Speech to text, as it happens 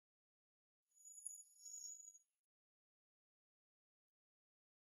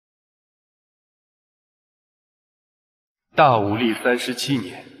大武历37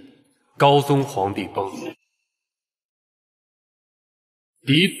年，高宗皇帝崩殂，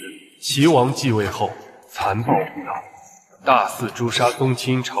嫡子齐王继位后，残暴无道，大肆诛杀宗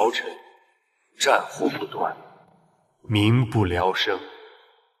亲朝臣，战火不断，民不聊生。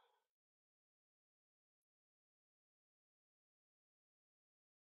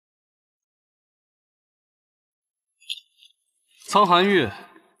苍寒玉，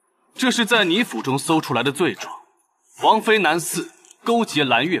这是在你府中搜出来的罪状。王妃南四勾结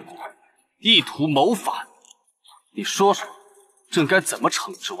蓝月国，意图谋反。你说说，朕该怎么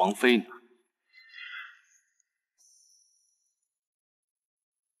惩治王妃呢？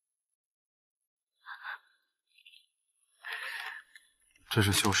这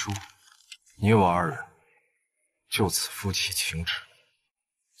是休书，你我二人就此夫妻情止，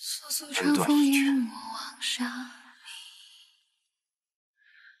决断一决。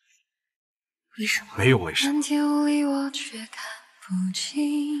为什么？没有为什么，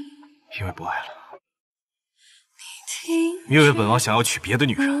因为不爱了。因为本王想要娶别的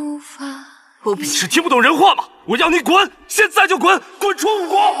女人。我不你是听不懂人话吗？我要你滚，现在就滚，滚出吴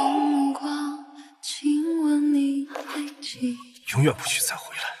国！永远不许再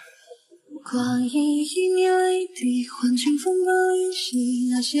回来。光阴一年泪滴，换尽风暴雨洗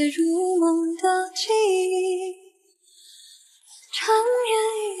那些如梦的记忆。常言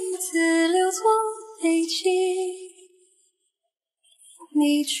一字留作悲泣，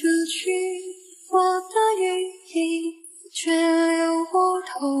你出去我的羽翼，却留我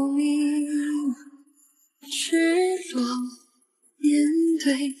透明。赤裸面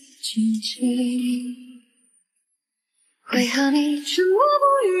对荆棘。为何你沉默不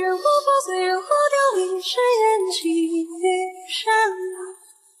语，让我破碎，让我凋零，誓言寄予山盟，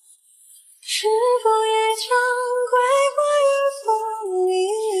是否也将归还于风里？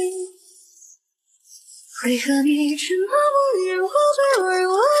为何你沉默不语，让我坠落于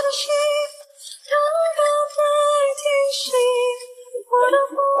我的心，当告白提醒我的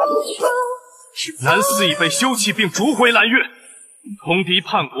负疚。南四已被休弃并逐回蓝月，通敌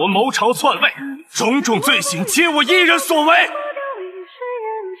叛国，谋朝篡位，种种罪行皆我一人所为。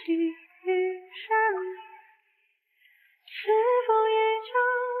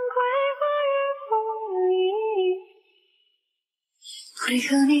为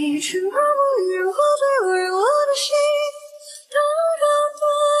何你沉默不语，让我坠落于我的心，当告白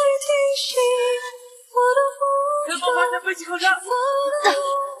提醒我的负疚。发现飞机客栈。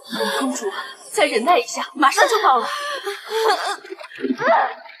公主，再忍耐一下，马上就到了。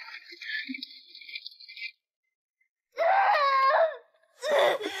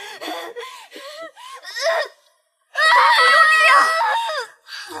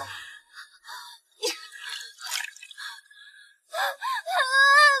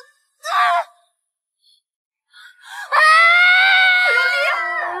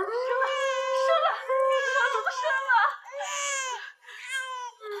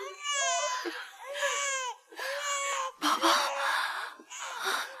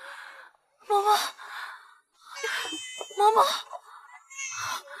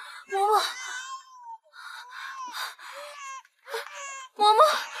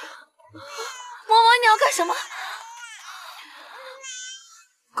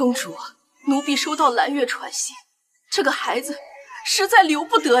公主，奴婢收到蓝月传信，这个孩子实在留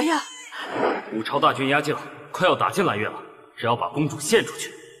不得呀。五朝大军压境，快要打进蓝月了。只要把公主献出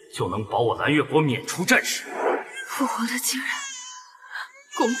去，就能保我蓝月国免除战事。复活的竟然，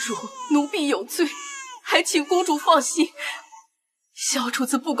公主，奴婢有罪，还请公主放心。小主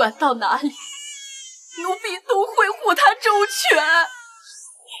子不管到哪里，奴婢都会护他周全。妈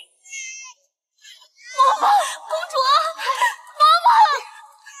妈，公主，妈妈。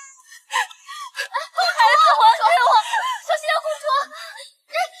孩子还给我！小心啊，公主！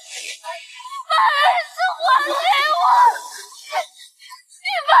把孩子还给我！你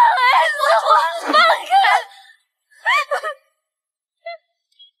把孩子放开！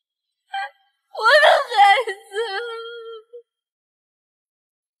我的孩子！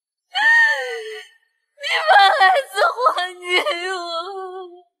你把孩子还给我！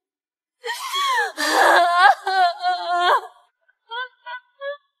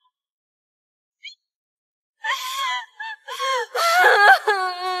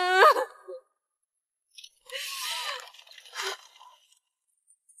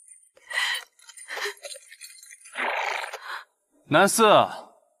南四，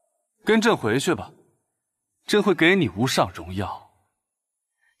跟朕回去吧，朕会给你无上荣耀。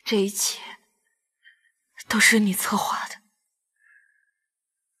这一切都是你策划的。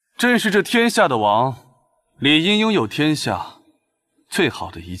朕是这天下的王，理应拥有天下最好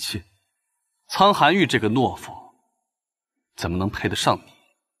的一切。苍寒玉这个懦夫，怎么能配得上你？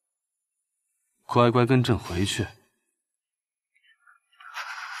乖乖跟朕回去。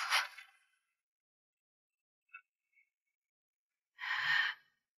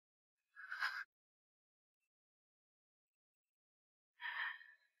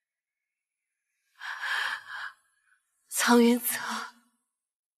苍云泽，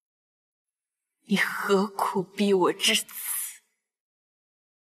你何苦逼我至此？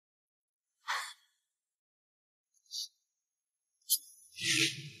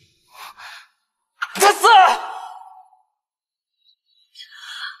该死！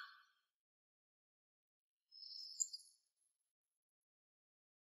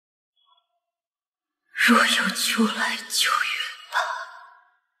若有秋来秋月吧，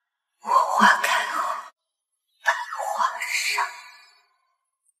我花开后百花杀。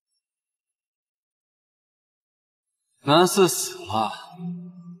南四死了。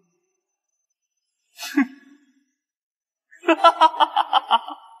哼！哈哈哈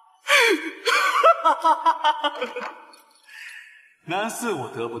哈哈！南四我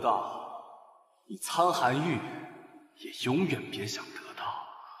得不到，你苍寒玉也永远别想得到。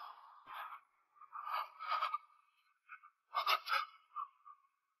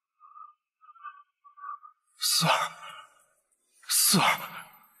四儿，四儿。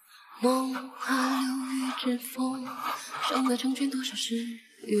梦花流雨之风，伤得成全多少事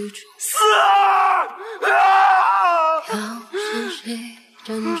与衷。四儿！飘向谁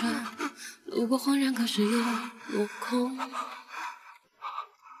辗转，路过恍然，可是又落空。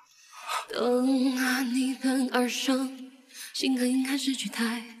等啊，你奔而生，心和应看逝去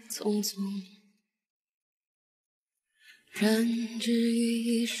太匆匆。人只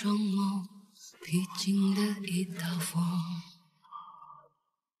于一双眸，披荆的一道锋。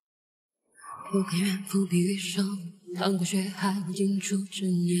不甘愿伏笔余生，趟过血海无尽处，执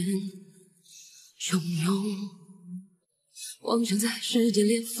念汹涌。妄想在世间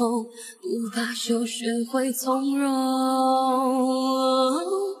裂缝，不怕羞学会从容。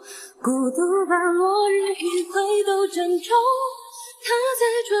孤独把落日余晖都珍重，他在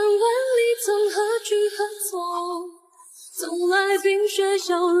传闻里曾何去何从？从来冰雪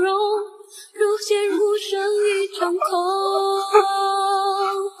消融，如仙如生一场空。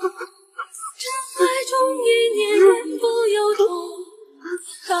尘埃中一念言不由衷，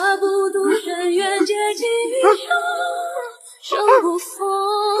他不渡深渊结其余生。生不逢，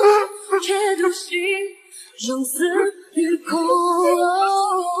却独行生死与共。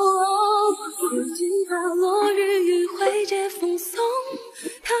如今把落日余晖皆风送，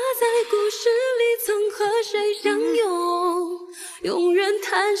他在故事里曾和谁相拥？永远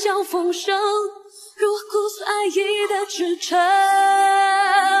谈笑风生，如枯死爱意的赤诚。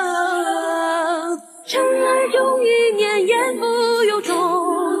尘埃中一念言不由衷，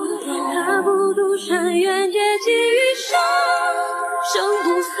他不渡深渊结其余生。生不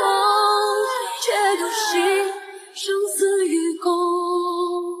逢，却独行生死与共。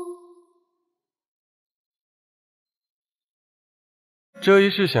这一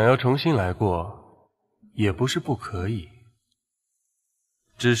世想要重新来过，也不是不可以，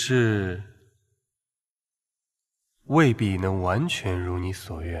只是未必能完全如你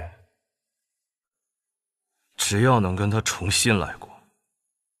所愿。只要能跟他重新来过，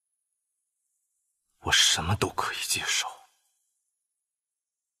我什么都可以接受。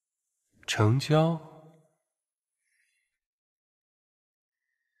成交？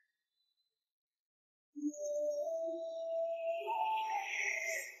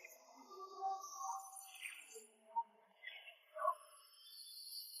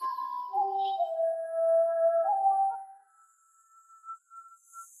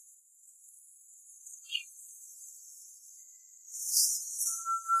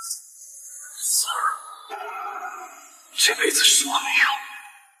这辈子什么没有？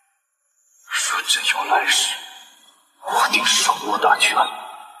若真有来世，我定手握大权，护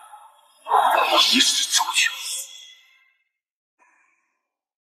你一世周全。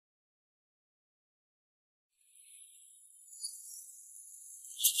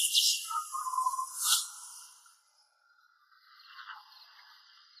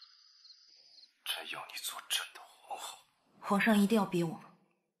真要你做朕的皇后，皇上一定要逼我吗？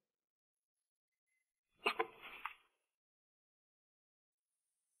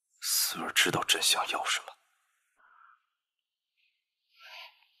四儿知道朕想要什么。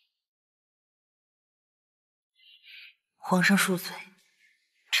皇上恕罪，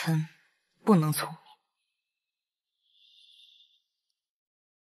臣不能从命。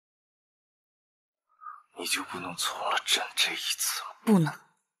你就不能从了朕这一次吗？不能。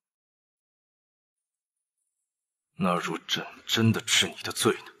那若朕真的治你的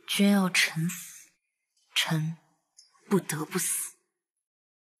罪呢？君要臣死，臣不得不死。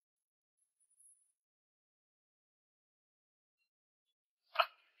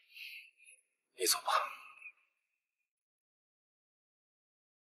你走吧。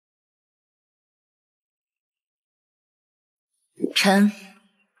臣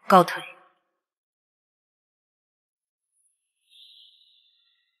告退。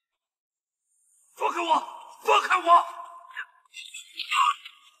放开我！放开我！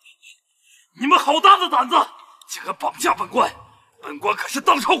你们好大的胆子，竟敢绑架本官！本官可是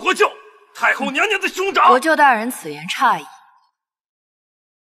当朝国舅，太后娘娘的兄长。国舅大人此言差矣。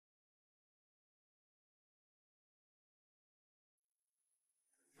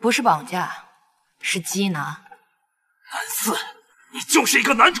不是绑架，是缉拿。南四，你就是一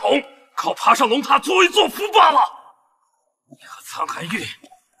个男宠，靠爬上龙塔作威作福罢了。你和苍寒玉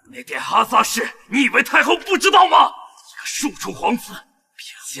那点哈萨事，你以为太后不知道吗？一个庶出皇子，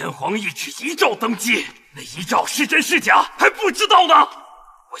凭先皇懿旨遗诏登基，那遗诏是真是假还不知道呢。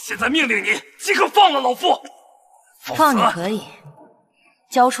我现在命令你即刻放了老夫。放你可以，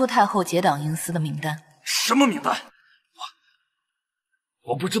交出太后结党营私的名单。什么名单？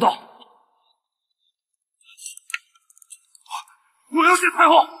我不知道。我要见太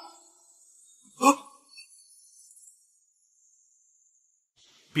后。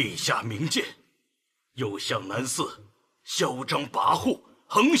陛下明鉴，右相南四嚣张跋扈，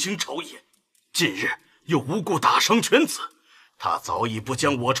横行朝野，近日又无故打伤犬子，他早已不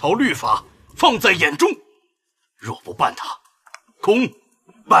将我朝律法放在眼中。若不办他，恐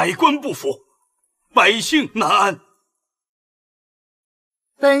百官不服，百姓难安。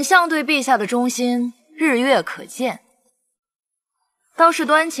本相对陛下的忠心日月可见，倒是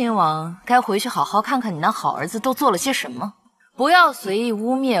端亲王该回去好好看看你那好儿子都做了些什么，不要随意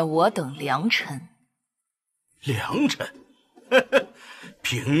污蔑我等良臣。良臣？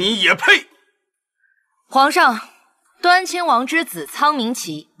凭你也配？皇上，端亲王之子苍明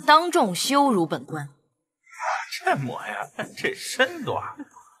启当众羞辱本官。这模样，这身段，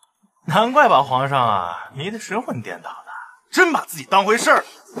难怪把皇上啊迷得神魂颠倒的，真把自己当回事儿。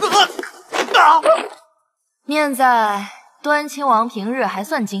念在端亲王平日还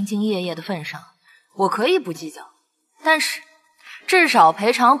算兢兢业业的份上，我可以不计较，但是至少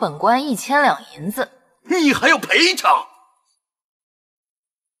赔偿本官1000两银子。你还要赔偿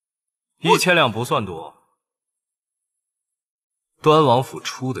？1000两不算多，端王府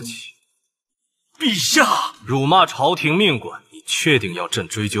出得起。陛下，辱骂朝廷命官，你确定要朕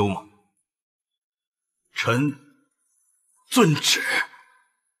追究吗？臣遵旨。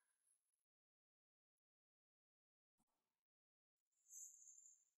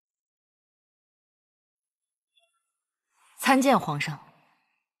参见皇上。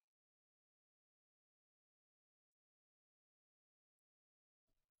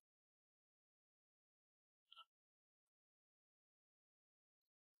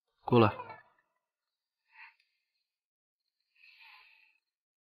过来。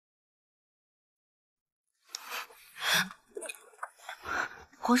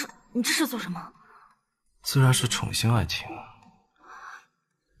皇上，你这是做什么？自然是宠幸爱情。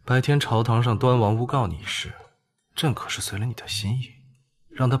白天朝堂上端王诬告你时，朕可是随了你的心意，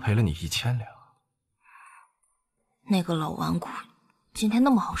让他赔了你1000两。那个老顽固今天那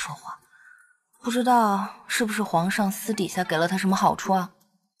么好说话，不知道是不是皇上私底下给了他什么好处啊？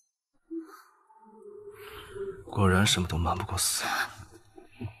果然什么都瞒不过死。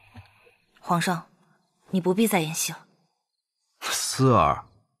皇上，你不必再演戏了。思儿，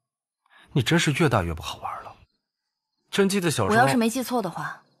你真是越大越不好玩了。朕记得小时候，我要是没记错的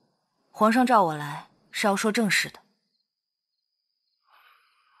话，皇上召我来是要说正事的。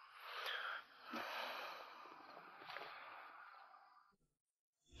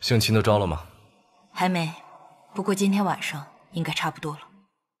姓秦都招了吗？还没，不过今天晚上应该差不多了。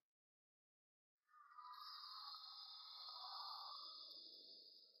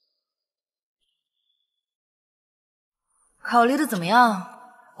考虑的怎么样，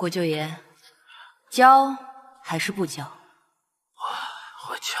国舅爷？交还是不交？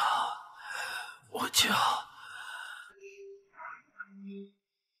我交。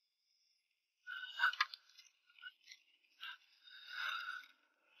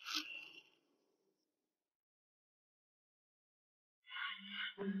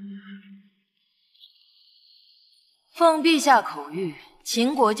奉陛下口谕，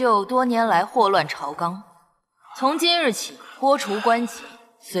秦国舅多年来祸乱朝纲，从今日起剥除官籍，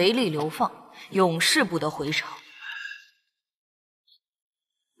随吏流放，永世不得回朝。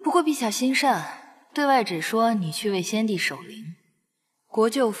不过陛下心善，对外只说你去为先帝守灵，国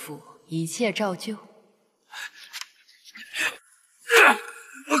舅府一切照旧。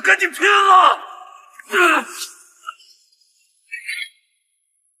我跟你拼了！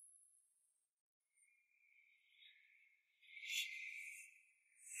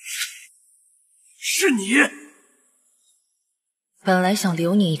是你！本来想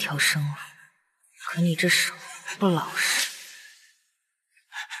留你一条生路，可你这手不老实。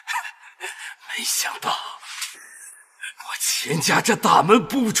没想到，我钱家这大门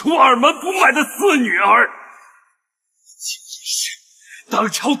不出二门不迈的四女儿，竟然是当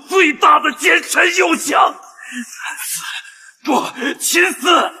朝最大的奸臣右相！惨死！不，亲死！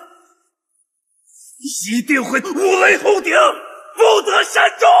一定会五雷轰顶，福德山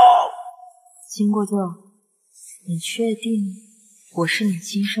中。经过这，你确定我是你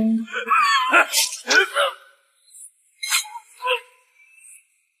亲生的？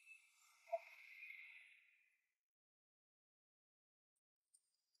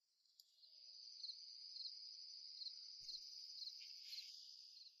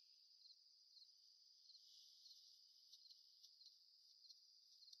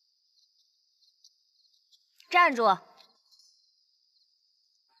站住！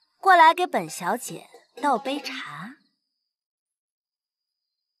过来给本小姐倒杯茶。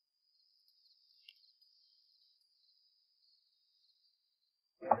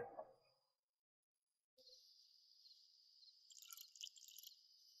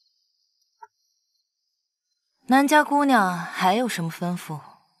南家姑娘还有什么吩咐？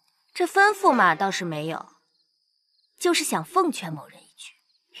这吩咐嘛，倒是没有，就是想奉劝某人一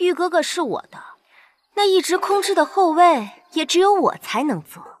句：玉哥哥是我的。那一直空置的后位，也只有我才能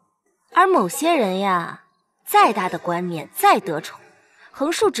做。而某些人呀，再大的冠冕，再得宠，横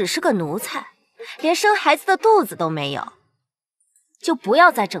竖只是个奴才，连生孩子的肚子都没有。就不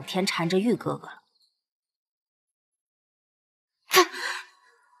要再整天缠着玉哥哥了。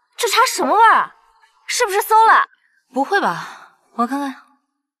这茶什么味儿？是不是馊了？不会吧，我看看，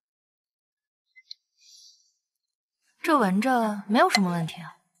这闻着没有什么问题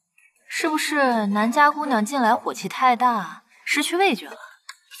啊。是不是南家姑娘近来火气太大，失去味觉了？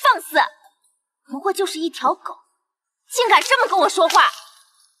放肆！不过就是一条狗，竟敢这么跟我说话！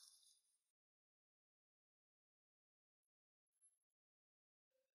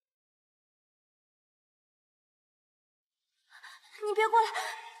你别过来！你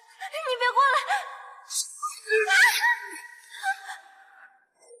别过来！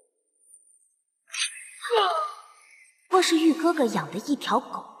我是玉哥哥养的一条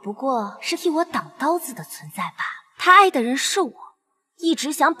狗，不过是替我挡刀子的存在罢了。他爱的人是我，一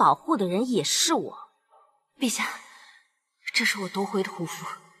直想保护的人也是我。陛下，这是我夺回的护符，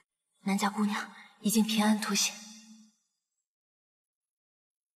南家姑娘已经平安脱险。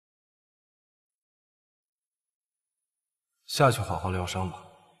下去好好疗伤吧。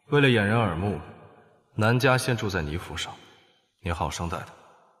为了掩人耳目，南家先住在你府上，你好生待他。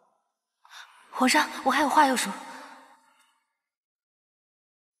皇上，我还有话要说。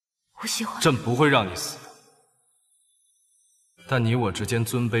我喜欢。朕不会让你死的，但你我之间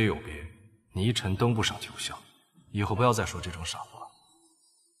尊卑有别，你臣登不上九相，以后不要再说这种傻话。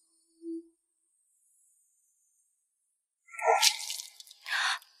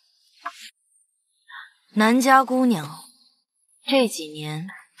南家姑娘，这几年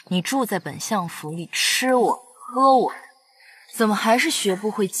你住在本相府里，吃我喝我的，怎么还是学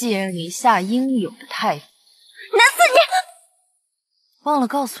不会寄人篱下应有的态度？难死你！忘了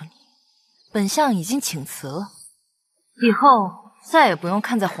告诉你，本相已经请辞了，以后再也不用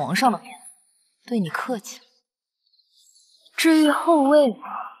看在皇上的面子，对你客气了。至于后位，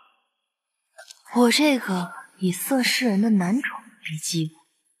我这个以色侍人的男宠为基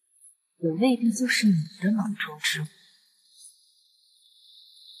我，也未必就是你的囊中之物。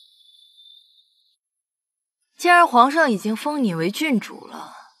既然皇上已经封你为郡主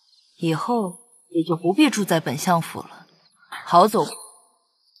了，以后也就不必住在本相府了，好走。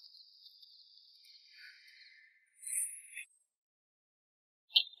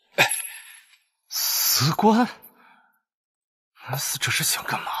辞官？南四这是想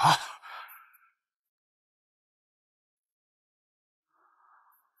干嘛？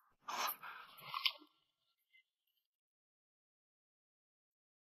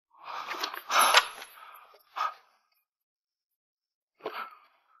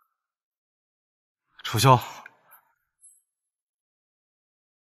楚修，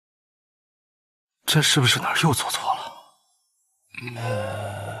朕是不是哪儿又做错了？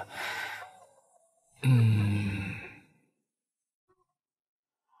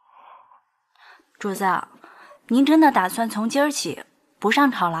主子，您真的打算从今儿起不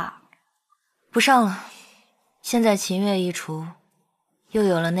上朝了？不上了。现在秦月一除，又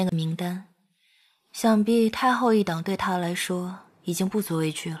有了那个名单，想必太后一党对他来说已经不足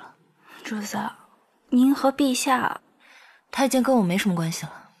为惧了。主子，您和陛下，他已经跟我没什么关系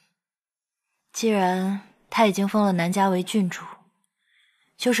了。既然他已经封了南家为郡主，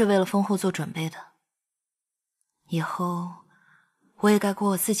就是为了封后做准备的。以后我也该过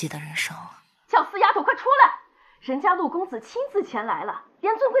我自己的人生了。小四丫头，快出来！人家陆公子亲自前来了，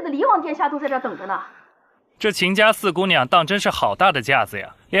连尊贵的离王殿下都在这等着呢。这秦家四姑娘当真是好大的架子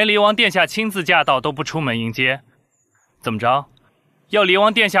呀，连离王殿下亲自驾到都不出门迎接。怎么着，要离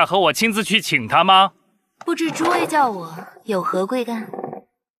王殿下和我亲自去请她吗？不知诸位叫我有何贵干？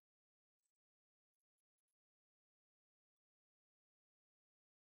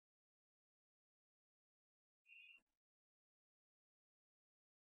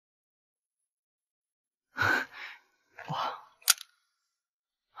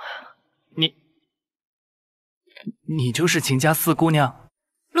你就是秦家四姑娘？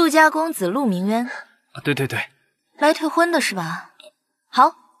陆家公子陆明渊。对对对，来退婚的是吧？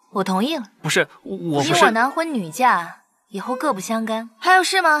好，我同意了。不是，我不是。你我男婚女嫁，以后各不相干。还有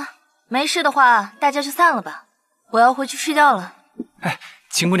事吗？没事的话，大家就散了吧。我要回去睡觉了。哎，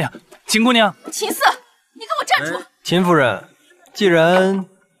秦姑娘，秦姑娘，秦四，你给我站住！秦夫人，既然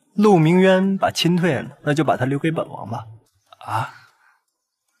陆明渊把亲退了，那就把他留给本王吧。啊！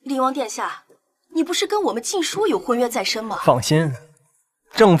离王殿下，你不是跟我们静书有婚约在身吗？放心，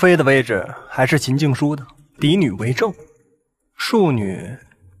正妃的位置还是秦静书的，嫡女为正，庶女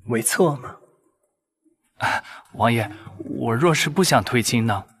为侧嘛。王爷，我若是不想退亲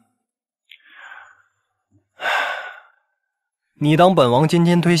呢？你当本王今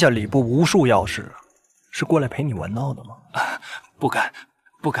天推下礼部无数要事，是过来陪你玩闹的吗？不敢，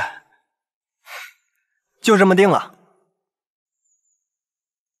不敢。就这么定了。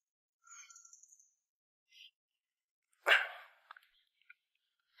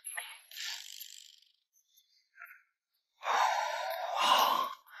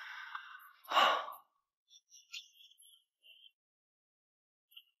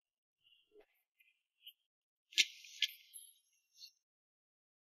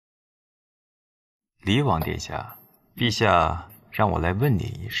离王殿下，陛下让我来问您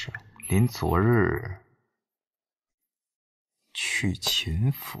一声，您昨日去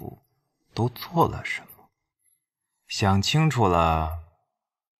秦府都做了什么？想清楚了，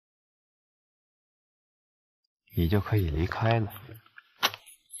你就可以离开了。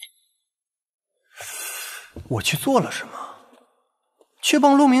我去做了什么？去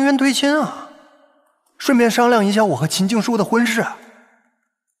帮陆明渊推亲啊，顺便商量一下我和秦静书的婚事。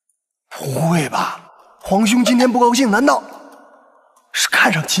不会吧？皇兄今天不高兴，难道是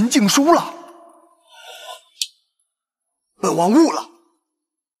看上秦静书了？本王误了。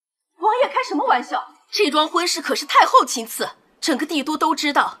王爷开什么玩笑？这桩婚事可是太后亲赐，整个帝都都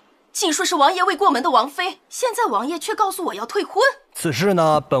知道。静书是王爷未过门的王妃，现在王爷却告诉我要退婚。此事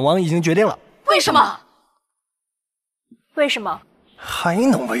呢，本王已经决定了。为什么？为什么？还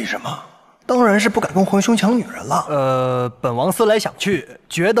能为什么？当然是不敢跟皇兄抢女人了。本王思来想去，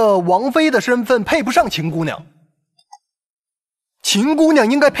觉得王妃的身份配不上秦姑娘，秦姑娘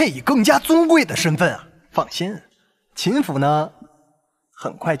应该配以更加尊贵的身份啊！放心，秦府呢，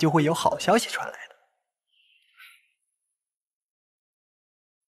很快就会有好消息传来的。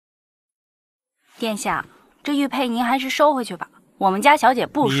殿下，这玉佩您还是收回去吧，我们家小姐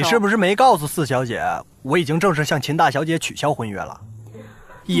不收。你是不是没告诉四小姐，我已经正式向秦大小姐取消婚约了？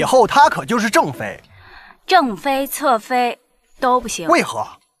以后她可就是正妃，正妃、侧妃都不行。为何？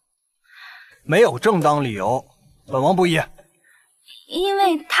没有正当理由，本王不依。因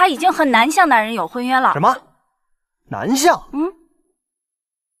为她已经和南向大人有婚约了。什么？南向？嗯，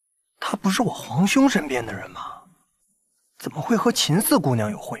他不是我皇兄身边的人吗？怎么会和秦四姑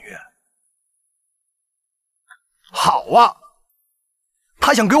娘有婚约？好啊，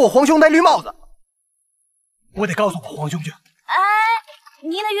他想给我皇兄戴绿帽子，我得告诉我皇兄去。哎，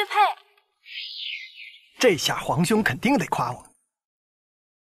您的玉佩，这下皇兄肯定得夸我。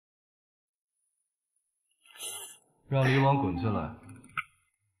让离王滚进来。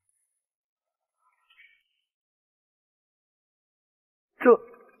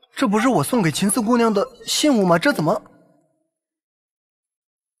这不是我送给秦四姑娘的信物吗？这怎么？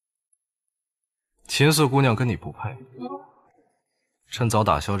秦四姑娘跟你不配，趁早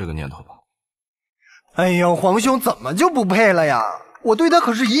打消这个念头吧。哎呀，皇兄怎么就不配了呀？我对她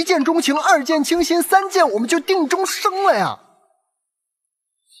可是一见钟情，二见倾心，三见我们就定终生了呀！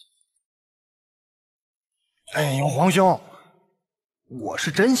哎呦，皇兄，我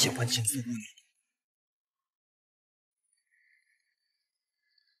是真喜欢秦四姑娘。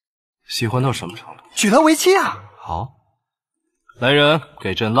喜欢到什么程度？娶她为妻啊！好，来人，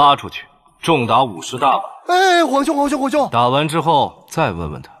给朕拉出去，重打50大板。哎，皇兄，皇兄，皇兄！打完之后再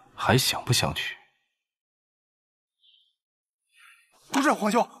问问他还想不想娶。不是皇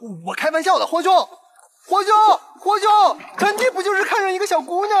兄，我开玩笑的，皇兄，皇兄，皇兄，臣弟不就是看上一个小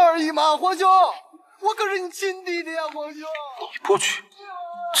姑娘而已吗？皇兄，我可是你亲弟弟呀，皇兄！你不去，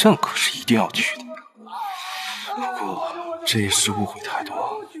朕可是一定要去的。不过这一时误会太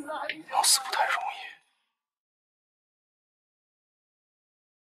多，貌似不太容易。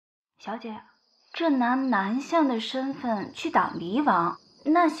小姐，这拿南相的身份去挡离王，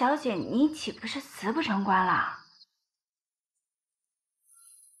那小姐你岂不是辞不成官啦？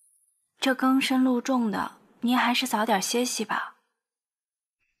这更深路重的，您还是早点歇息吧。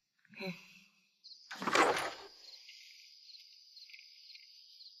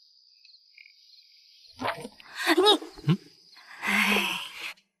你，哎，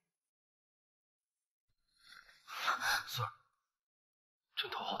四儿，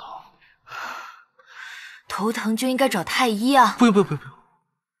朕头好疼。头疼就应该找太医啊！不用，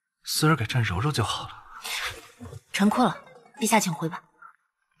四儿给朕揉揉就好了。臣困了，陛下请回吧。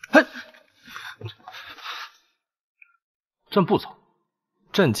朕不走，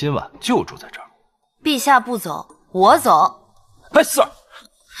朕今晚就住在这儿。陛下不走，我走。哎，四儿，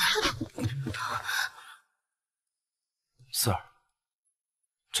四儿，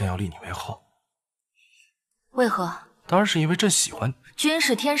朕要立你为后。为何？当然是因为朕喜欢你。君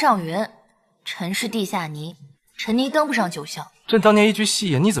是天上云，臣是地下泥，臣泥登不上九霄。朕当年一句戏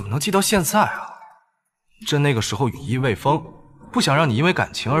言，你怎么能记到现在啊？朕那个时候羽翼未丰，不想让你因为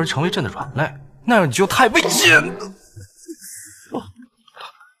感情而成为朕的软肋，那样你就太危险了。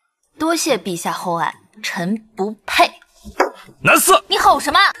多谢陛下厚爱，臣不配。南四，你吼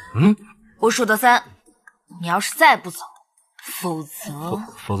什么？嗯，我数到3，你要是再不走，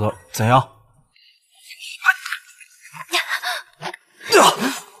否则怎样？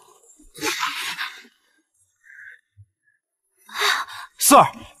四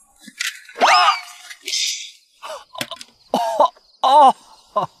儿，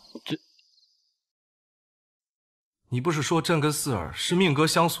你不是说朕跟四儿是命格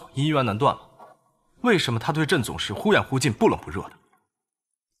相锁，姻缘难断吗？为什么他对朕总是忽远忽近，不冷不热的？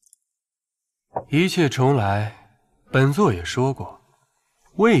一切重来，本座也说过，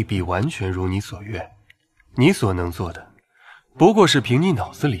未必完全如你所愿。你所能做的，不过是凭你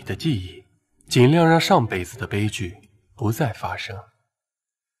脑子里的记忆，尽量让上辈子的悲剧不再发生。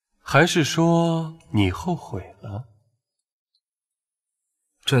还是说你后悔了？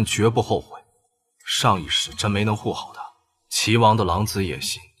朕绝不后悔。上一世朕没能护好他，齐王的狼子野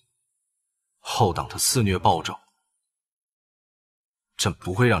心，后党的肆虐暴政，朕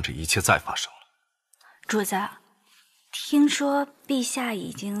不会让这一切再发生了。主子，听说陛下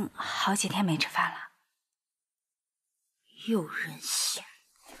已经好几天没吃饭了。又任性，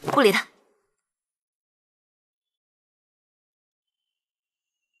不理他。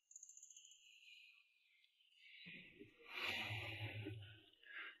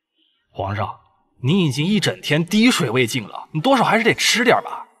皇上，你已经一整天滴水未进了，你多少还是得吃点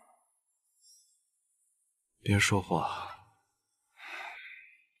吧。别说话。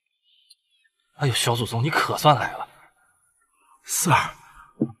哎呦，小祖宗，你可算来了。四儿，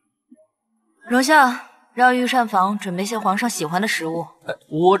容下，让御膳房准备些皇上喜欢的食物。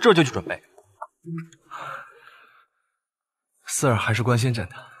我这就去准备。四儿还是关心朕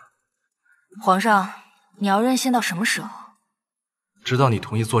的。皇上，你要任性到什么时候？直到你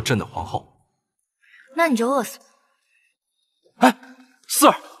同意做朕的皇后。那你就饿死。哎，四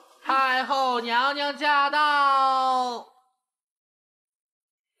儿，太后娘娘驾到！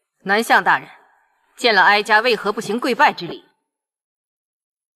南相大人，见了哀家为何不行跪拜之礼？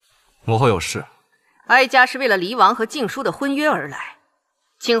母后有事。哀家是为了离王和静淑的婚约而来，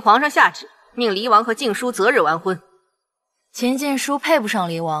请皇上下旨，命离王和静淑择日完婚。秦静淑配不上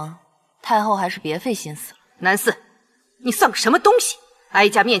离王，太后还是别费心思了。南四，你算个什么东西？哀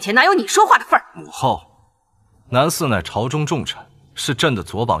家面前哪有你说话的份儿？母后，南四乃朝中重臣，是朕的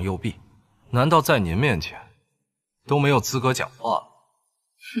左膀右臂，难道在您面前都没有资格讲话了？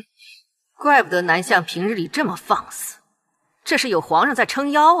哼，怪不得南相平日里这么放肆，这是有皇上在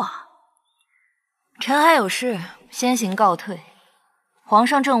撑腰啊。臣还有事，先行告退。皇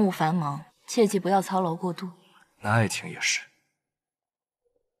上政务繁忙，切记不要操劳过度。那爱情也是。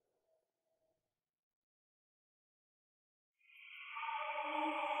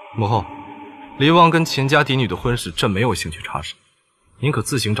母后，离王跟秦家嫡女的婚事，朕没有兴趣插手，您可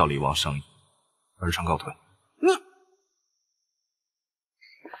自行找离王商议。儿臣告退。你，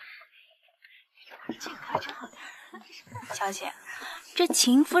小姐，这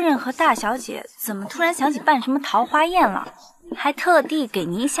秦夫人和大小姐怎么突然想起办什么桃花宴了？还特地给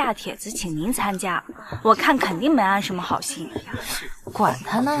您下帖子请您参加，我看肯定没安什么好心。管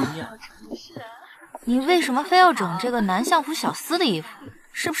他呢，你为什么非要整这个南相府小厮的衣服？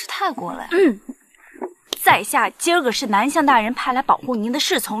是不是太过了呀？在下今儿个是南相大人派来保护您的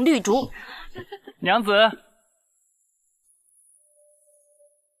侍从绿竹，娘子。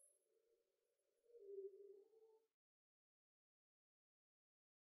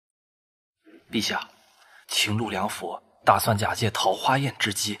陛下，秦陆两府打算假借桃花宴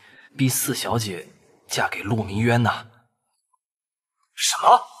之机，逼四小姐嫁给陆明渊呐。什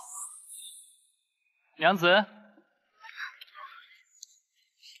么？娘子，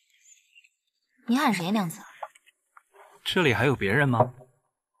你喊谁娘子？这里还有别人吗？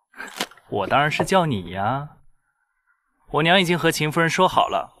我当然是叫你呀。我娘已经和秦夫人说好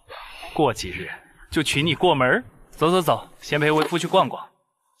了，过几日就娶你过门。走走走，先陪为夫去逛逛。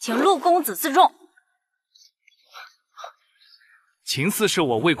请陆公子自重。秦四是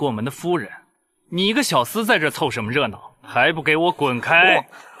我未过门的夫人，你一个小厮在这凑什么热闹？还不给我滚开！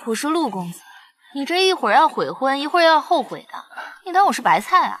我说陆公子，你这一会儿要悔婚，一会儿要后悔的，你当我是白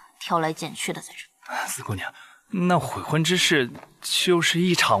菜啊？挑来拣去的在这。四姑娘，那悔婚之事就是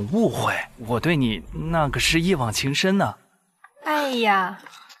一场误会，我对你那可是一往情深呢。哎呀，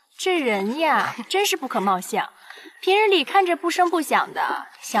这人呀，真是不可貌相。平日里看着不声不响的，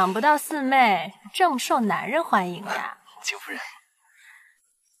想不到四妹这么受男人欢迎呀。秦夫人，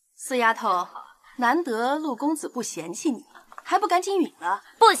四丫头，难得陆公子不嫌弃你，还不赶紧允了？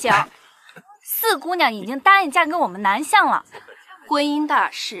不行，四姑娘已经答应嫁给我们南相了。婚姻大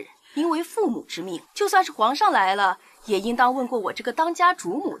事，应为父母之命，就算是皇上来了，也应当问过我这个当家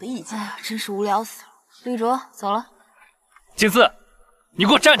主母的意见。哎呀，真是无聊死了。绿竹，走了。景四，你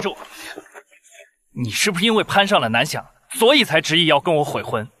给我站住！你是不是因为攀上了南相，所以才执意要跟我悔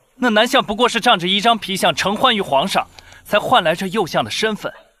婚？那南相不过是仗着一张皮相承欢于皇上，才换来这右相的身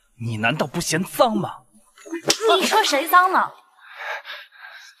份，你难道不嫌脏吗？你说谁脏呢？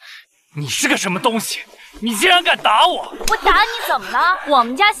你是个什么东西？你竟然敢打我！我打你怎么了？我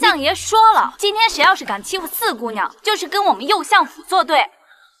们家相爷说了，今天谁要是敢欺负四姑娘，就是跟我们右相府作对。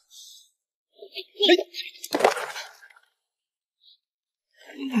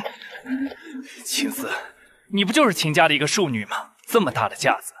秦四，你不就是秦家的一个庶女吗？这么大的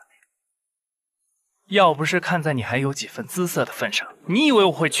架子，要不是看在你还有几分姿色的份上，你以为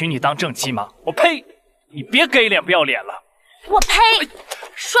我会娶你当正妻吗？我呸！你别给脸不要脸了！我呸！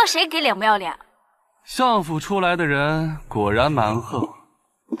说谁给脸不要脸？相府出来的人果然蛮横，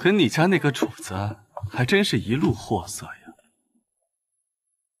跟你家那个主子还真是一路货色呀。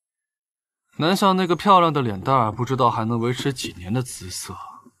南相那个漂亮的脸蛋儿，不知道还能维持几年的姿色。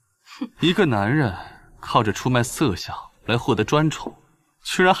一个男人靠着出卖色相来获得专宠，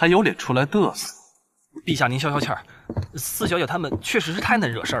居然还有脸出来嘚瑟。陛下您消消气儿，四小姐她们确实是太能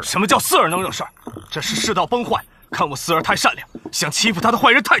惹事儿了。什么叫四儿能惹事儿？这是世道崩坏，看我四儿太善良，想欺负她的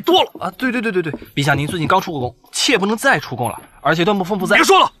坏人太多了啊！对，陛下您最近刚出过宫，切不能再出宫了。而且段不风不在，别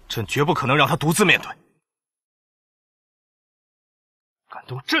说了，朕绝不可能让她独自面对。敢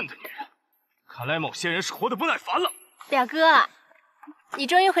动朕的女人，看来某些人是活得不耐烦了。表哥，你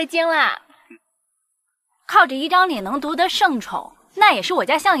终于回京啦！靠着一张脸能夺得圣宠，那也是我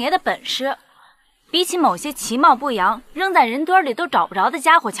家相爷的本事。比起某些其貌不扬、扔在人堆里都找不着的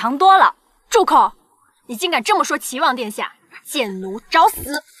家伙强多了。住口！你竟敢这么说齐王殿下，贱奴找死！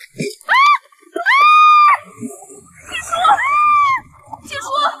解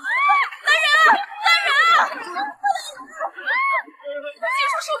说，来人！来人！解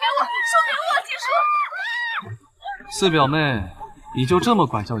说，手给我，解说！四表妹，你就这么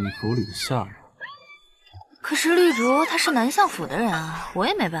管教你府里的下人？可是绿竹她是南相府的人啊，我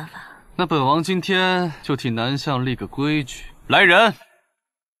也没办法。那本王今天就替南相立个规矩，来人！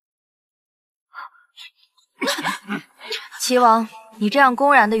齐王，你这样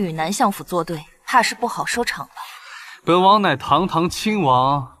公然的与南相府作对，怕是不好收场吧？本王乃堂堂亲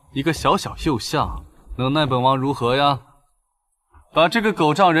王，一个小小右相，能奈本王如何呀？把这个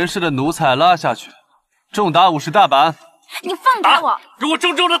狗仗人势的奴才拉下去，重打50大板。你放开我！给我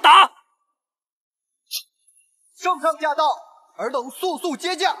重重的打！圣上驾到，尔等速速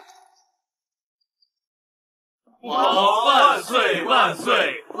接驾。王万岁万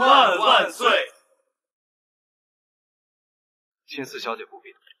岁万万岁！请四小姐不必。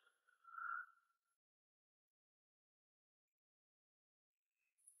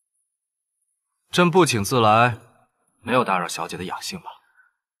朕不请自来，没有打扰小姐的雅兴吧？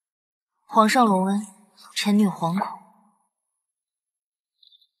皇上隆恩，臣女惶恐。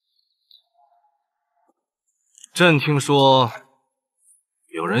朕听说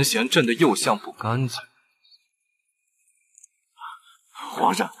有人嫌朕的右相不干净。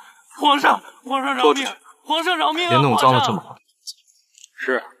皇上饶命！皇上饶命啊！别弄脏了这么好。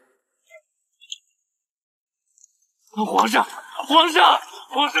是。皇上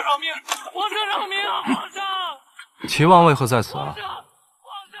饶命！皇上饶命啊！皇上！齐王为何在此啊？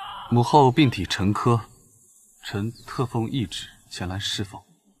母后病体沉疴，臣特奉懿旨前来侍奉。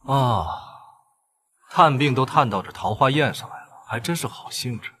啊，探病都探到这桃花宴上来了，还真是好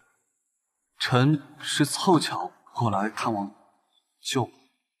兴致。臣是凑巧过来看望舅母。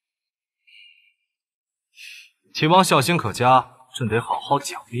秦王孝心可嘉，朕得好好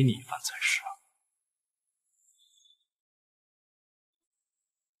奖励你一番才是啊。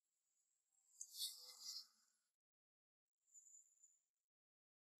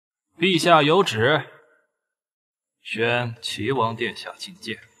陛下有旨，宣齐王殿下觐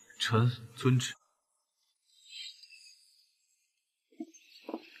见。臣遵旨。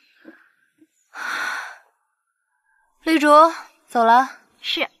绿竹，走了。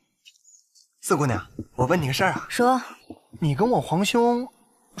是。四姑娘，我问你个事儿啊。说。你跟我皇兄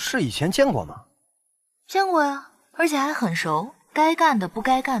是以前见过吗？见过呀，而且还很熟，该干的不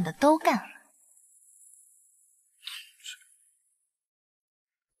该干的都干了。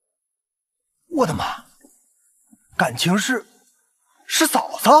我的妈！感情是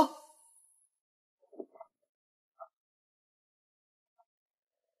嫂子？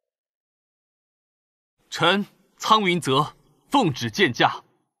臣苍云泽奉旨见驾。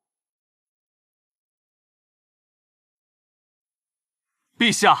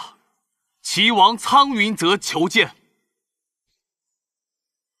陛下，齐王苍云泽求见。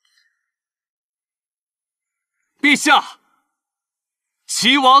陛下，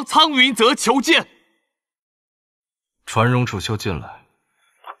齐王苍云泽求见。传荣储秀进来。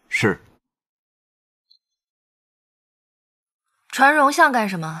是。传荣相干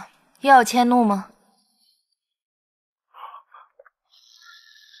什么？又要迁怒吗？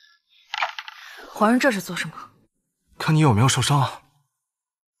皇上这是做什么？看你有没有受伤啊？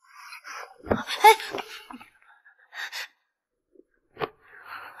哎，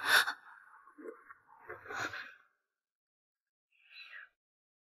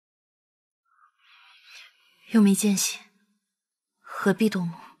又没见血，何必动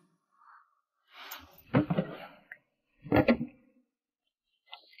怒？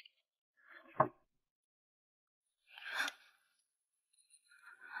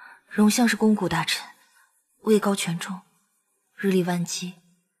荣相是肱骨大臣，位高权重，日理万机，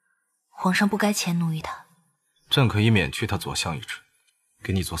皇上不该迁怒于他。朕可以免去他左相一职，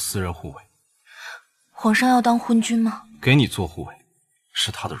给你做私人护卫。皇上要当昏君吗？给你做护卫，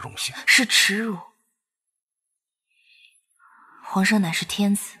是他的荣幸，是耻辱。皇上乃是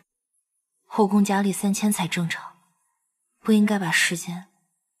天子，后宫佳丽3000才正常，不应该把时间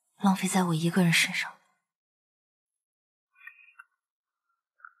浪费在我一个人身上。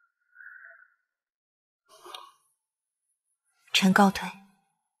臣告退。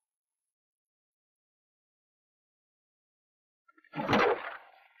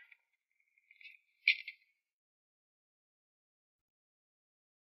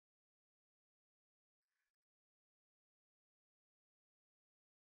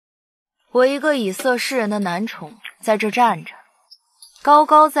我一个以色侍人的男宠在这站着，高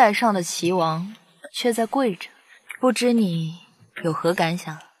高在上的齐王却在跪着，不知你有何感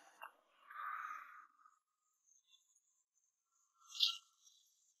想？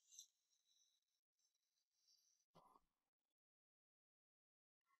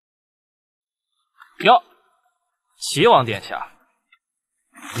哟，齐王殿下，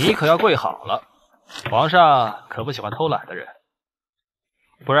你可要跪好了，皇上可不喜欢偷懒的人，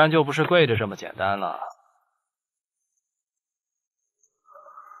不然就不是跪着这么简单了。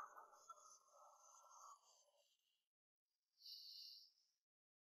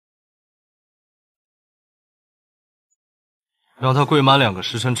让他跪满2个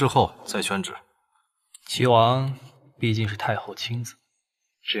时辰之后再宣旨。齐王毕竟是太后亲子，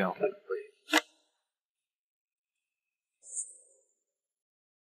这样会不会？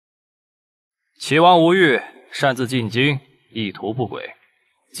齐王无欲，擅自进京，意图不轨。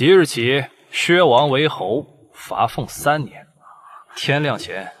即日起，削王为侯，罚俸3年，天亮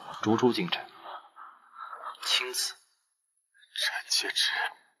前逐出京城。亲子，臣妾知。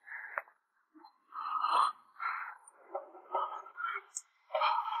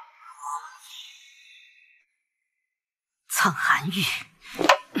苍寒玉，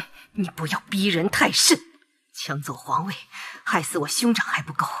你不要逼人太甚，抢走皇位，害死我兄长还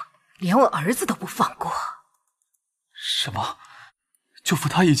不够，连我儿子都不放过。什么？舅父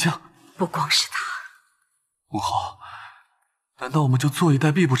他已经……不光是他，母后，难道我们就坐以待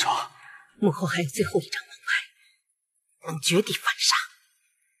毙不成？母后还有最后一张王牌，能绝地反杀。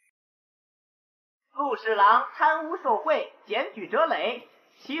陆侍郎贪污受贿，检举折累，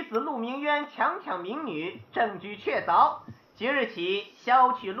其子陆明渊强抢民女，证据确凿。即日起，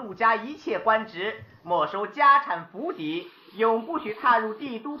削去陆家一切官职，没收家产府邸，永不许踏入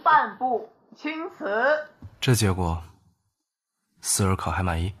帝都半步，钦此。这结果，四儿可还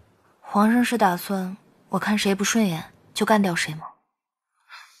满意？皇上是打算我看谁不顺眼就干掉谁吗？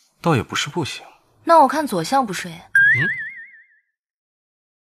倒也不是不行。那我看左相不顺眼。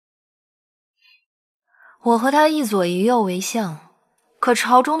我和他一左一右为相，可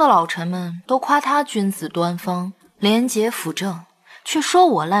朝中的老臣们都夸他君子端方、廉洁辅政，却说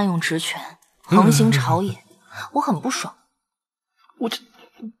我滥用职权，横行朝野，我很不爽。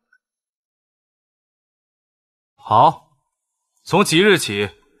好，从即日起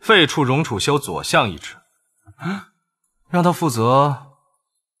废黜荣储修左相一职，让他负责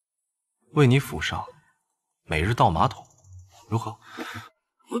为你府上每日倒马桶，如何？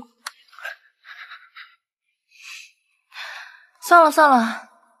算了算了，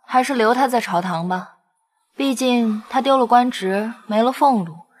还是留他在朝堂吧。毕竟他丢了官职，没了俸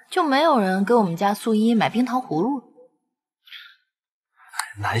禄，就没有人给我们家素衣买冰糖葫芦了。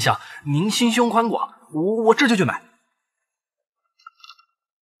南相，您心胸宽广，我这就去买。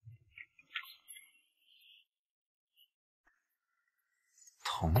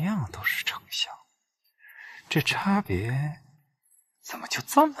同样都是丞相，这差别怎么就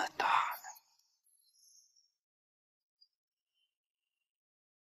这么大呢？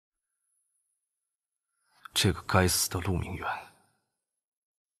这个该死的陆明远，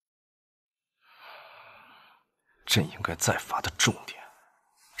朕应该再罚他重点。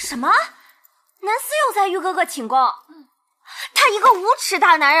什么？南司又在玉哥哥寝宫？他一个无耻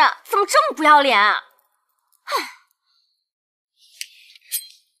大男人，怎么这么不要脸啊？哼！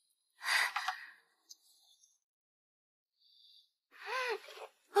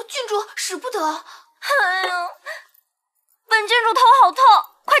郡主使不得！哎呦，本郡主头好痛，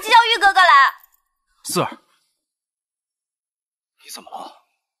快去叫玉哥哥来。四儿，你怎么了？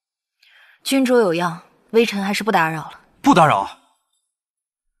君主有恙，微臣还是不打扰了。不打扰。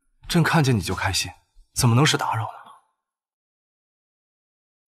朕看见你就开心，怎么能是打扰呢？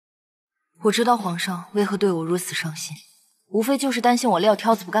我知道皇上为何对我如此上心，无非就是担心我撂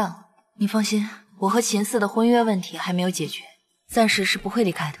挑子不干了。你放心，我和秦四的婚约问题还没有解决，暂时是不会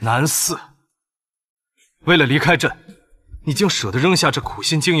离开的。南四，为了离开朕，你竟舍得扔下这苦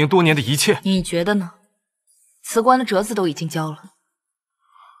心经营多年的一切？你觉得呢？辞官的折子都已经交了。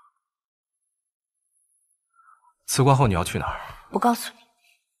辞官后你要去哪儿？不告诉你。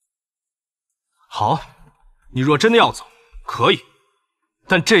好，你若真的要走，可以。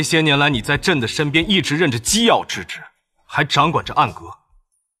但这些年来，你在朕的身边一直任着机要之职，还掌管着暗阁。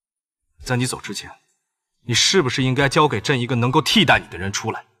在你走之前，你是不是应该交给朕一个能够替代你的人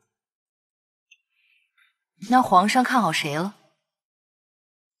出来？那皇上看好谁了？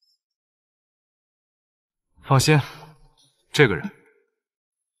放心，这个人，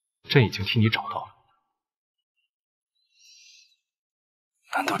朕已经替你找到了。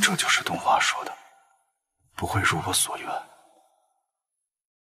难道这就是东华说的，不会如我所愿？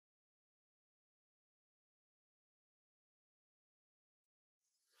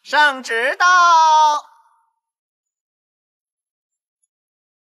圣旨到！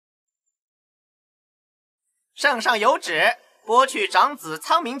圣上有旨，剥去长子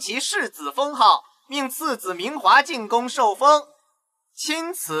苍明旗世子封号，命次子明华进宫受封。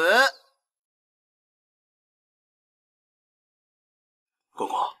钦此。公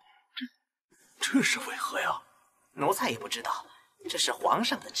公，这是为何呀？奴才也不知道，这是皇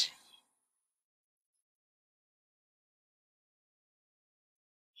上的旨意。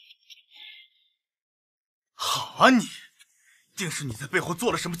好啊你，定是你在背后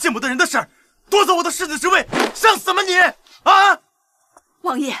做了什么见不得人的事儿，夺走我的世子之位，想死吗你？啊！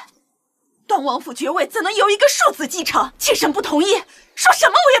王爷，段王府爵位怎能由一个庶子继承？妾身不同意，说什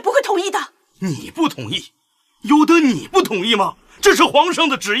么我也不会同意的。你不同意，由得你不同意吗？这是皇上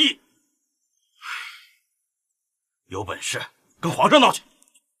的旨意。有本事跟皇上闹去！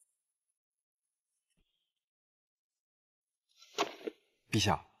陛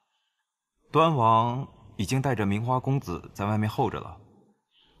下，端王已经带着明华公子在外面候着了，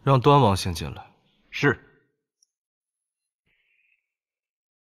让端王先进来。是。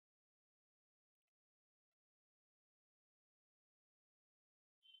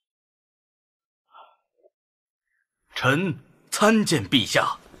臣参见陛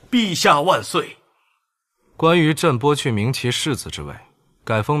下，陛下万岁。关于朕剥去明齐世子之位，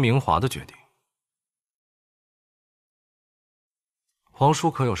改封明华的决定，皇叔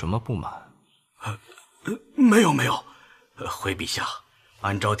可有什么不满？没有没有，回陛下，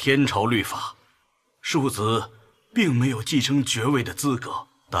按照天朝律法，庶子并没有继承爵位的资格。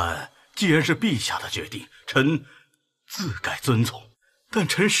但既然是陛下的决定，臣自该遵从。但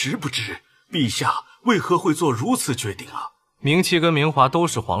臣实不知陛下为何会做如此决定啊！明琪跟明华都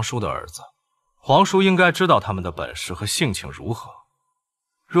是皇叔的儿子，皇叔应该知道他们的本事和性情如何。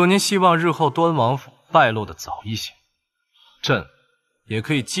若您希望日后端王府败落的早一些，朕也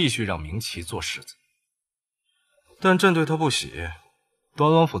可以继续让明琪做世子。但朕对他不喜，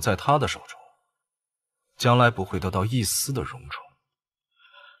端王府在他的手中，将来不会得到一丝的荣宠。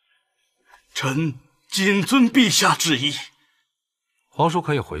臣谨遵陛下旨意。皇叔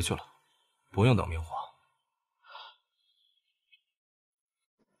可以回去了，不用等明华。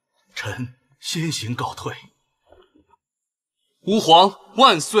臣先行告退。吾皇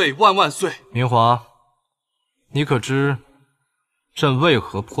万岁万万岁！明华，你可知朕为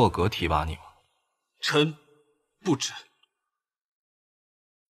何破格提拔你吗？臣不知。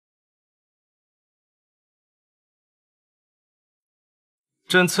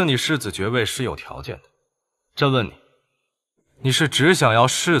朕赐你世子爵位是有条件的。朕问你，你是只想要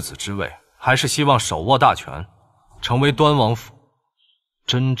世子之位，还是希望手握大权，成为端王府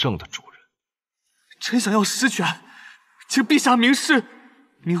真正的主人？臣想要实权，请陛下明示。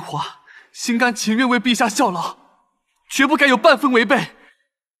明华心甘情愿为陛下效劳，绝不敢有半分违背。阁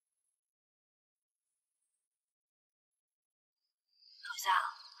下，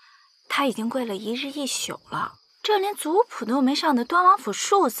他已经跪了一日一宿了，这连族谱都没上的端王府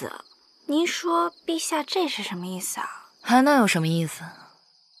庶子，您说陛下这是什么意思啊？还能有什么意思？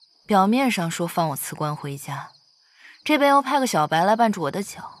表面上说放我辞官回家，这边又派个小白来绊住我的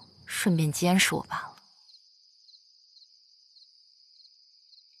脚，顺便监视我罢了。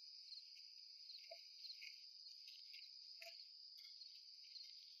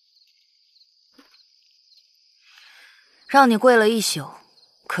让你跪了一宿，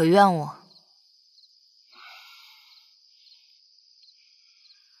可怨我？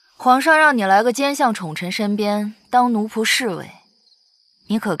皇上让你来个奸相宠臣身边当奴仆侍卫，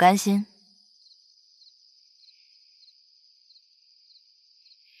你可甘心？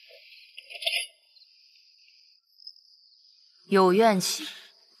有怨气，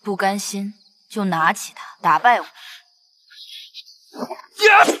不甘心就拿起它打败我。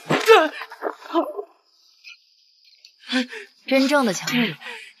真正的强者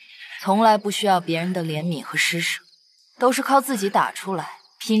从来不需要别人的怜悯和施舍，都是靠自己打出来、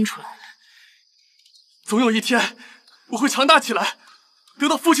拼出来的。总有一天，我会强大起来，得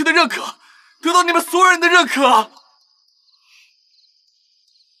到父亲的认可，得到你们所有人的认可。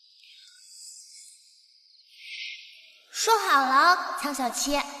说好了，苍小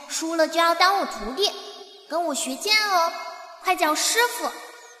七，输了就要当我徒弟，跟我学剑哦，快叫师傅。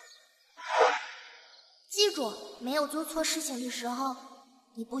记住，没有做错事情的时候，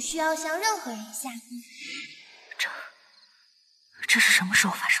你不需要向任何人下地。这是什么时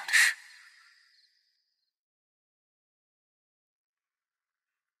候发生的事？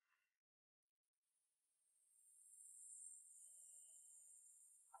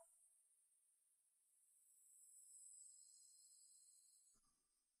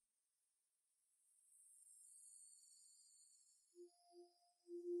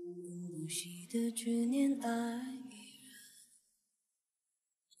不息的执念爱一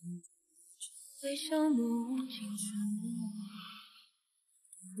人，会消磨青春，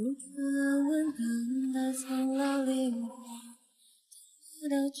不曾安稳等待苍老灵魂，等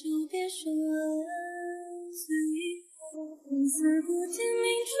到就别生了死以后，生死不见明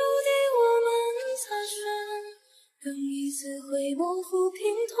注定我们擦身，等一次会模糊平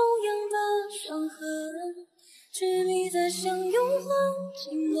同样的伤痕，执迷在相拥环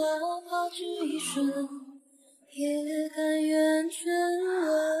境，哪怕只一瞬，也甘愿沉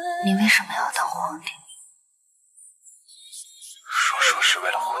沦。你为什么要当皇帝？说是为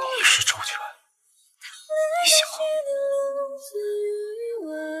了护你一世周全，你信吗？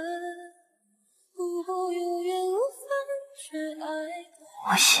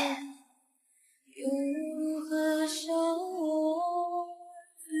我信。又如何笑我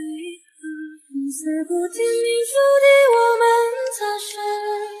最恨？生死不见明注定我们擦身，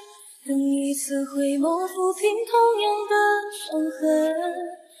等一次会模糊平同样的伤痕，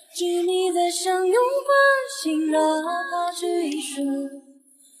执迷在相拥欢喜，哪怕只一瞬，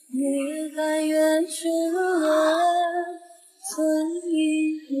也甘愿沉沦。曾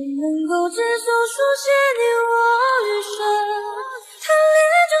以为能够执手书写你我余生，贪恋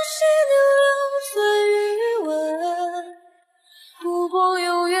中细流留岁余温，不过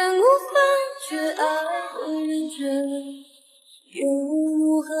有缘无分，却爱的认真，又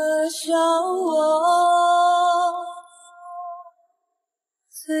如何笑我？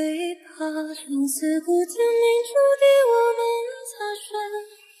最怕生死不见明注定我们擦身，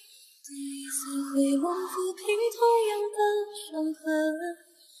第一次会模糊平同样的伤痕，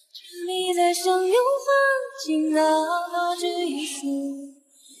你再相拥曾经哪怕只一丝，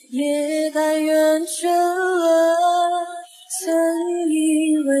也甘愿沉沦。曾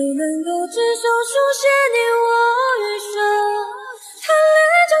以为能够执手书写你我余生，贪恋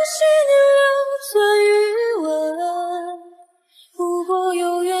将细腻留存余温。不过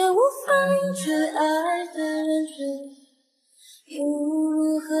有缘无分，却爱的人却又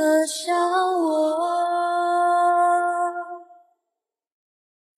如何相问？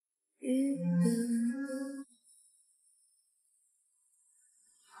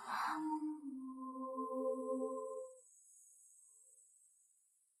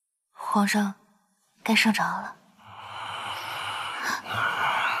皇上，该上朝了。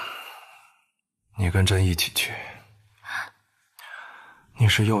你跟朕一起去。你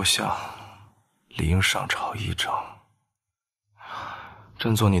是右相，理应上朝议政。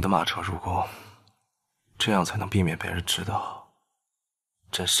朕坐你的马车入宫，这样才能避免别人知道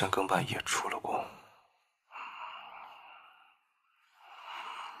朕深更半夜出了宫。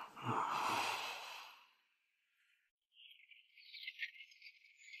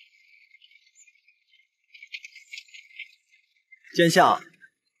奸相，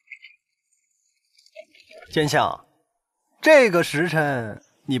这个时辰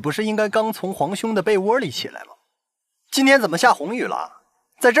你不是应该刚从皇兄的被窝里起来吗？今天怎么下红雨了？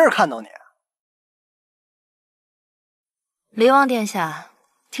在这儿看到你。离王殿下，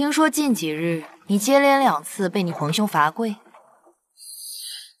听说近几日你接连2次被你皇兄罚跪。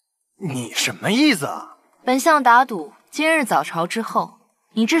你什么意思啊？本相打赌，今日早朝之后，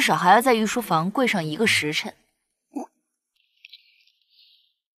你至少还要在御书房跪上1个时辰。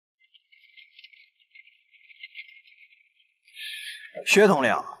薛统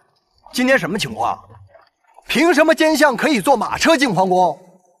领，今天什么情况？凭什么奸相可以坐马车进皇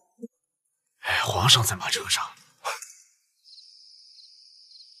宫？皇上在马车上。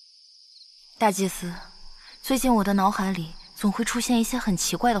大祭司，最近我的脑海里总会出现一些很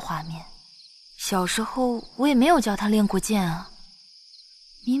奇怪的画面。小时候我也没有教他练过剑啊，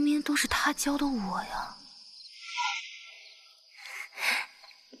明明都是他教的我呀。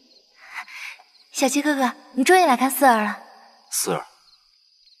小七哥哥，你终于来看四儿了。四儿，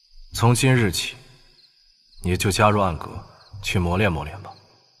从今日起，你就加入暗阁去磨练磨练吧。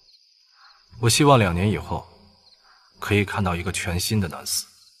我希望2年以后，可以看到一个全新的南四。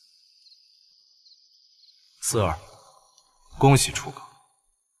四儿，恭喜出阁，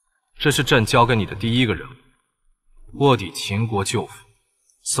这是朕交给你的第1个任务，卧底秦国舅父，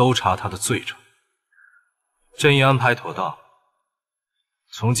搜查他的罪证。朕已安排妥当，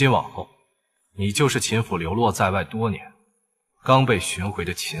从今往后，你就是秦府流落在外多年，刚被寻回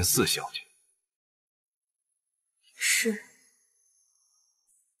的秦四小姐。是。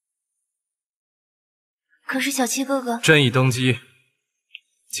可是小七哥哥，朕已登基，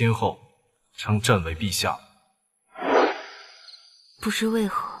今后称朕为陛下。不知为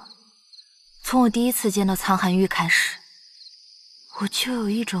何，从我第1次见到苍寒玉开始，我就有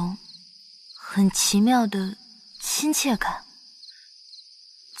一种很奇妙的亲切感。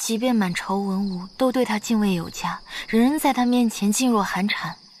即便满朝文武都对他敬畏有加，人人在他面前噤若寒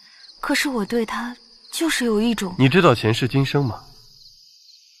蝉，可是我对他就是有一种……你知道前世今生吗？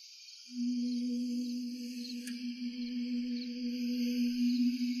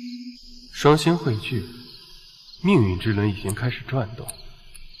双星汇聚，命运之轮已经开始转动。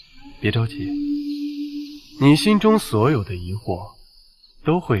别着急，你心中所有的疑惑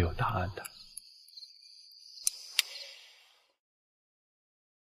都会有答案的。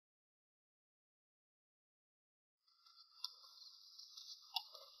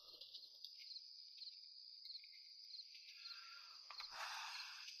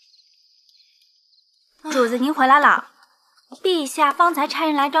主子，您回来了。陛下方才差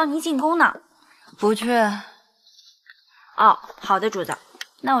人来召您进宫呢。不去。哦，好的，主子，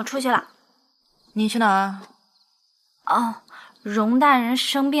那我出去了。你去哪儿？哦，容大人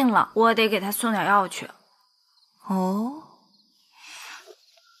生病了，我得给他送点药去。哦，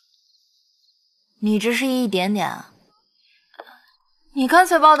你这是一点点啊？你干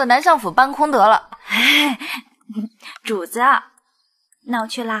脆把我的南相府搬空得了。主子，那我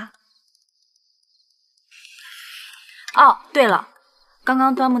去啦。哦，对了，刚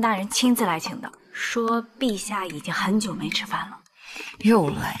刚端木大人亲自来请的，说陛下已经很久没吃饭了。又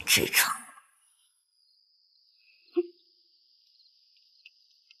来这场。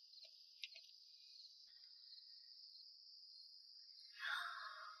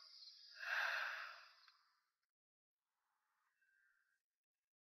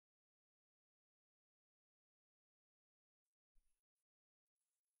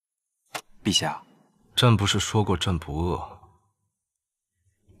陛下，朕不是说过朕不饿？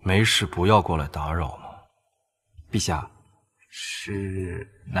没事不要过来打扰嘛。陛下，是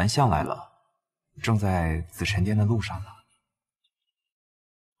南相来了，正在紫宸殿的路上呢。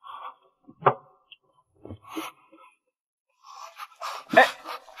哎，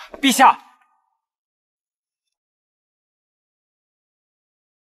陛下！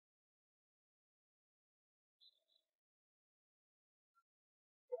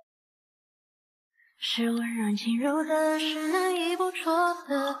是温润轻柔的，是难以捕捉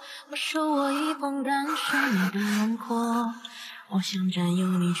的。我手握一风干是你的轮廓，我想占有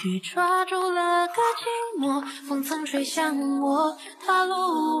你，去抓住了个寂寞。风曾吹向我，它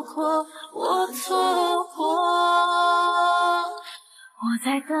路过，我错过。我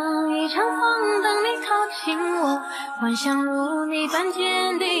在等一场风，等你靠近我，幻想如你般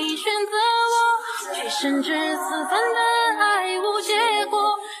坚定，选择我，却深知四分的爱无结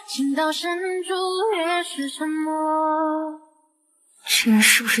果。情到深处越是沉默。这人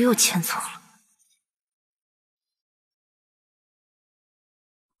是不是又牵错了？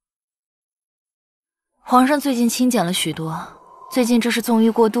皇上最近清简了许多，最近这是纵欲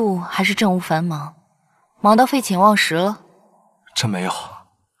过度，还是政务繁忙？忙到废寝忘食了？真没有，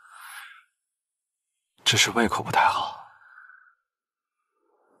只是胃口不太好。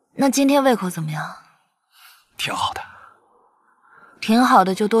那今天胃口怎么样？挺好的。挺好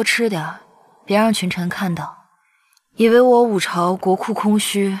的就多吃点，别让群臣看到，以为我武朝国库空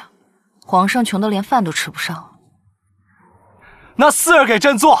虚，皇上穷得连饭都吃不上。那四儿给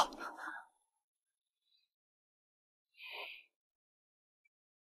朕做。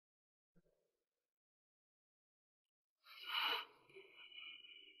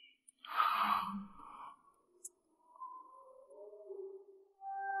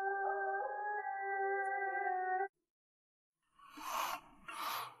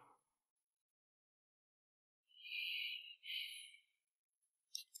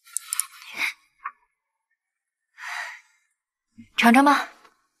尝尝吧。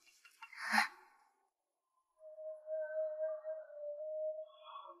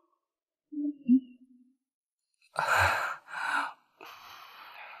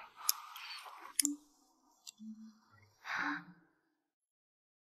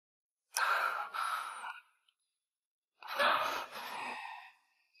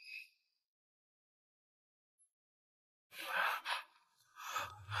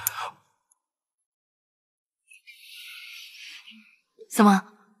怎么，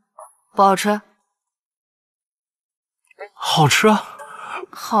不好吃？好吃啊！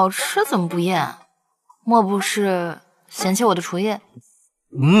好吃怎么不厌？莫不是嫌弃我的厨艺？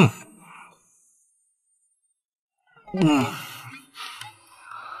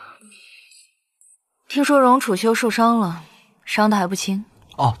听说荣楚修受伤了，伤得还不轻。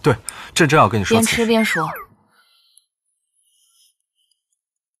哦，对，朕正要跟你说。边吃边说。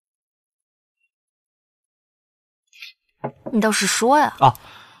你倒是说呀！啊，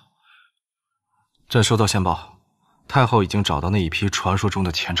朕收到线报，太后已经找到那一批传说中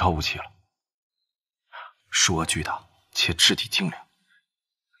的前朝武器了，数额巨大且质地精良。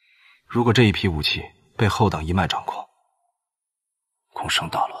如果这一批武器被后党一脉掌控，恐生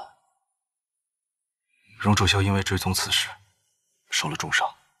大乱。荣楚修因为追踪此事，受了重伤。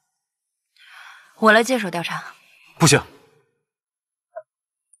我来接手调查。不行，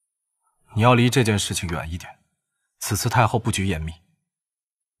你要离这件事情远一点。此次太后布局严密，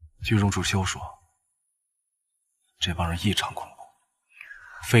据荣楚修说，这帮人异常恐怖，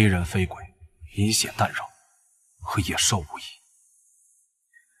非人非鬼，阴险难饶，和野兽无异。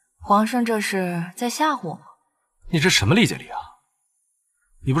皇上这是在吓唬我吗？你这什么理解力啊？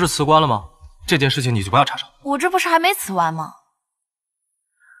你不是辞官了吗？这件事情你就不要插手。我这不是还没辞完吗？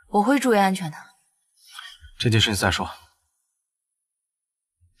我会注意安全的。这件事情再说。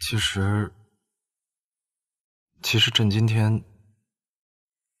其实朕今天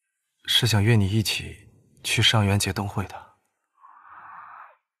是想约你一起去上元节灯会的。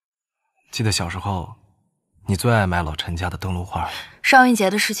记得小时候，你最爱买老陈家的灯笼花。上元节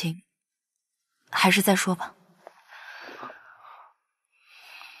的事情，还是再说吧。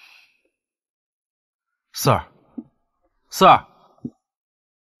四儿，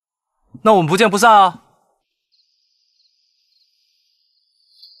那我们不见不散啊！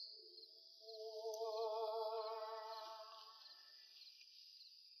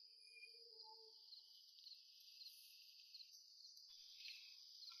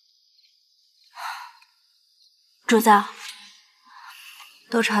主子，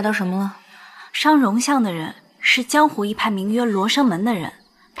都查到什么了？伤荣相的人是江湖一派名曰罗生门的人，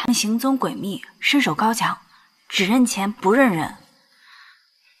他们行踪诡秘，身手高强，只认钱不认人。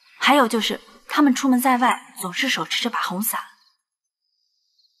还有就是，他们出门在外总是手持着把红伞。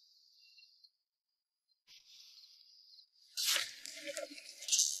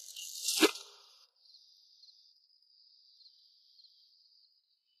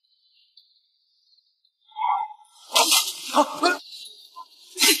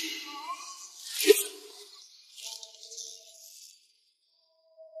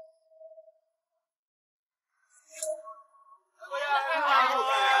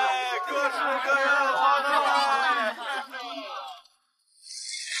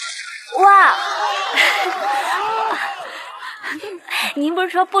哇！您不是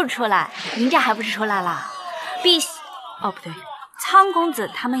说不出来，您这还不是出来了？哦，不对，苍公子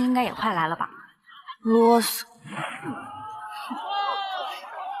他们应该也快来了吧？啰嗦。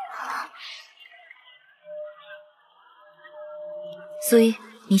苏一，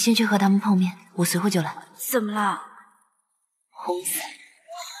你先去和他们碰面，我随后就来。怎么了？红伞。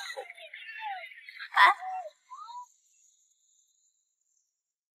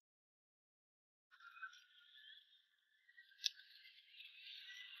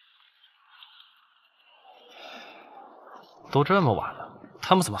都这么晚了，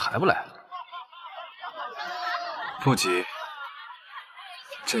他们怎么还不来？不急，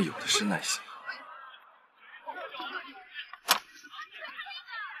朕有的是耐心。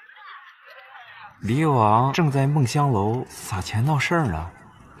离王正在梦香楼撒钱闹事儿呢，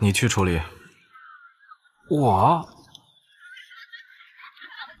你去处理。我，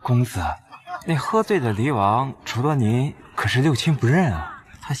公子，那喝醉的离王除了您，可是六亲不认啊。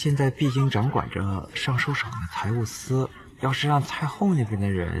他现在毕竟掌管着尚书省的财务司，要是让太后那边的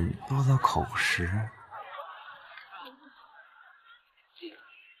人落了口实，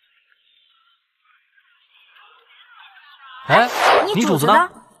哎，你主子呢？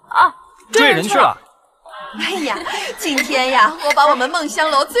啊，追人去了。哎呀，今天呀，我把我们梦香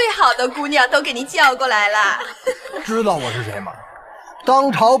楼最好的姑娘都给你叫过来了。知道我是谁吗？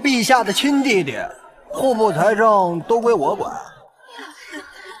当朝陛下的亲弟弟，户部财政都归我管。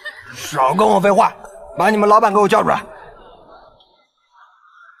少跟我废话，把你们老板给我叫出来。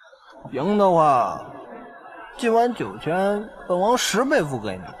赢的话，今晚9000，本王10倍付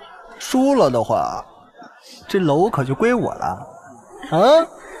给你；输了的话，这楼可就归我了。啊！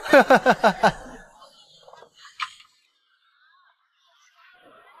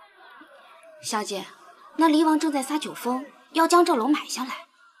小姐，那离王正在撒酒疯，要将这楼买下来。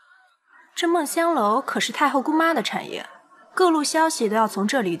这梦香楼可是太后姑妈的产业，各路消息都要从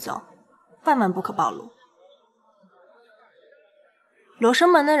这里走，万万不可暴露。罗生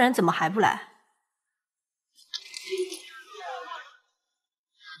门的人怎么还不来？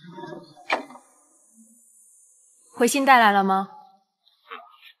回信带来了吗？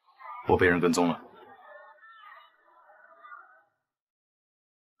我被人跟踪了。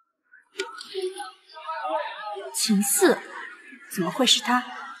秦四，怎么会是他？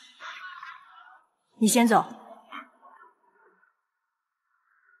你先走，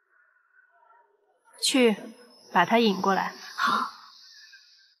去把他引过来。好。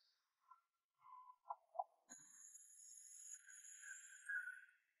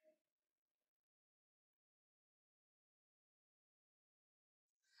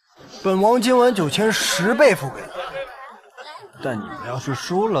本王今晚9000 10倍付给你，但你们要是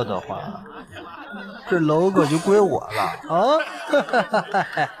输了的话，这楼可就归我了啊！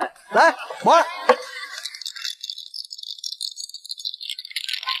来，玩。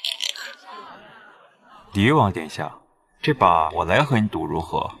离王殿下，这把我来和你赌如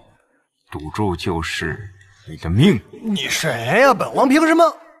何？赌注就是你的命。你谁呀？本王凭什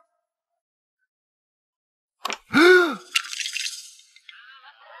么？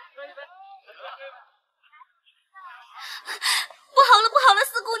不好了，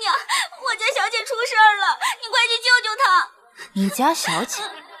四姑娘，我家小姐出事儿了，你快去救救她！你家小姐？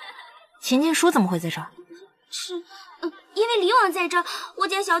秦晋书怎么会在这儿？是，因为离王在这儿，我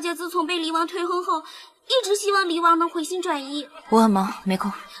家小姐自从被离王推婚后，一直希望离王能回心转意。我很忙，没空。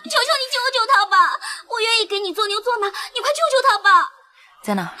求求你救救她吧，我愿意给你做牛做马，你快救救她吧。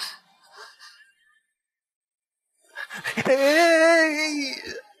在哪儿？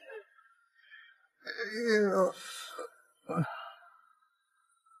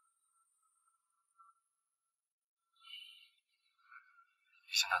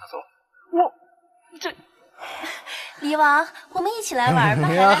先带他走。离王，我们一起来玩吧。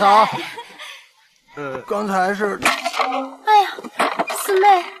你好。刚才是……哎呀，四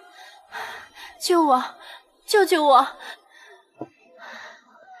妹，救我，救救我！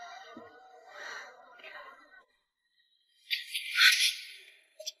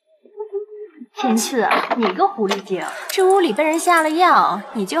秦次，你个狐狸精，这屋里被人下了药，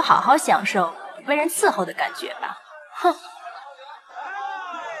你就好好享受被人伺候的感觉吧。哼！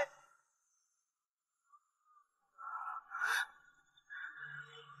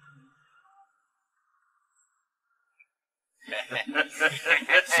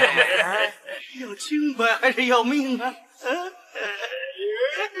要清白还是要命啊？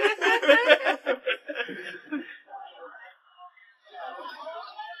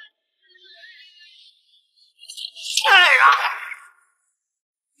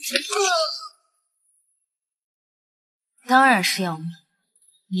当然是要命。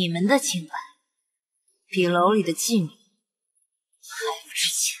你们的清白，比楼里的妓女还不值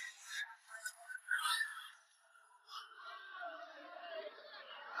钱。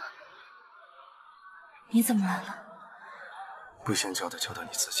你怎么来了？不想交代你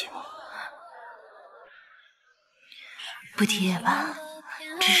自己吗？不提也罢，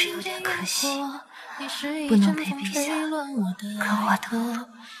只是有点可惜，不能陪陛下刻画头。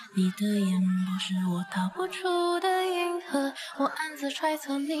你的眼波是我逃不出的银河，我暗自揣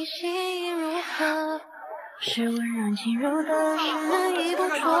测你心意如何。是温软轻柔的，是难以捕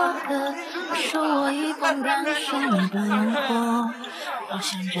捉的。你说我已不敢受你的诱惑，我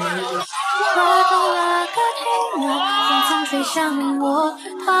想着你画中那个寂寞，风曾吹向我，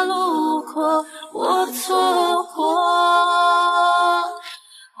它路过，我错过。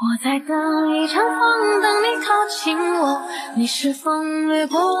我在等一场风，等你靠近我。你是风掠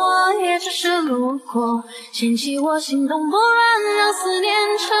过，我也只是路过。牵起我心动波澜，让思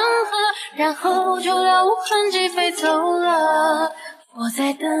念成河，然后就了无痕迹飞走了。我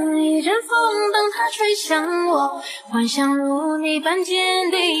在等一阵风，等它吹向我。幻想如你般坚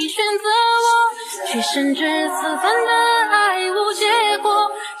定选择我，却深知此番的爱无结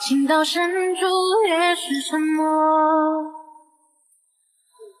果。情到深处也是沉默。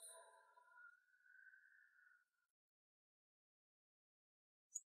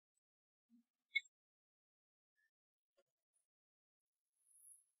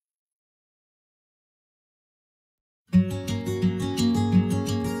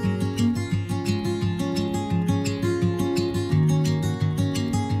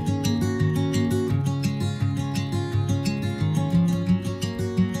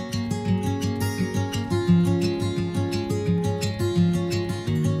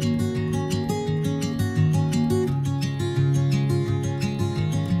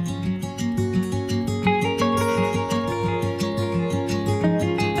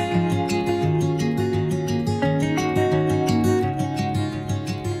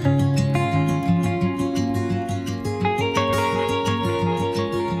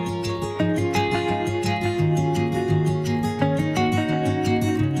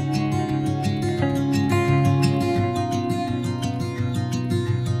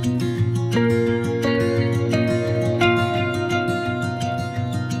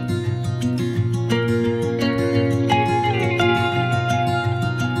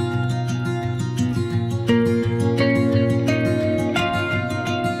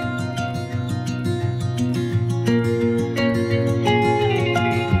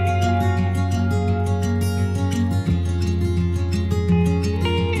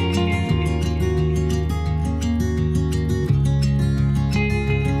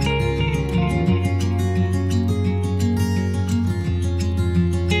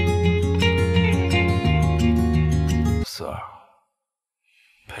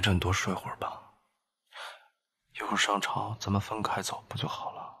陪朕多睡会儿吧，一会儿上朝咱们分开走不就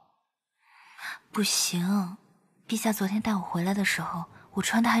好了？不行，陛下昨天带我回来的时候，我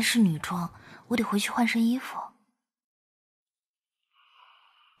穿的还是女装，我得回去换身衣服。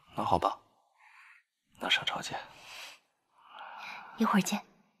那好吧，那上朝见。一会儿见。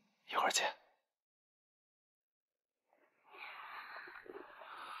一会儿见。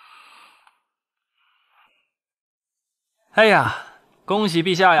哎呀，恭喜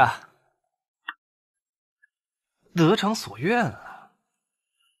陛下呀，得偿所愿了。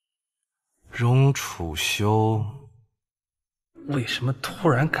荣楚修，为什么突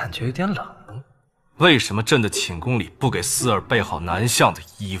然感觉有点冷？为什么朕的寝宫里不给思儿备好南向的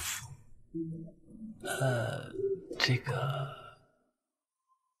衣服？这个。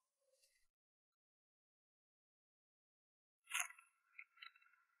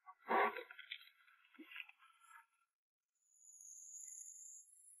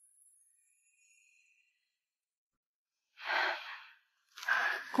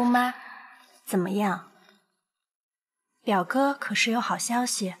姑妈，怎么样？表哥可是有好消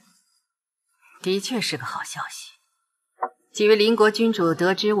息。的确是个好消息。几位邻国君主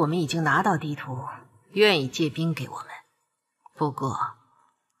得知我们已经拿到地图，愿意借兵给我们。不过，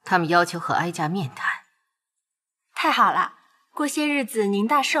他们要求和哀家面谈。太好了，过些日子您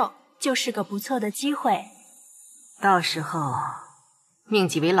大寿，就是个不错的机会。到时候，命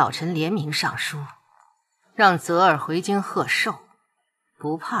几位老臣联名上书，让泽儿回京贺寿。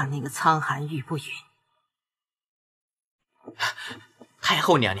不怕那个苍寒玉不允。太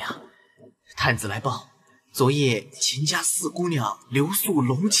后娘娘，探子来报，昨夜秦家四姑娘留宿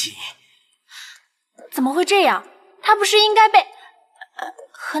龙寝。怎么会这样？她不是应该被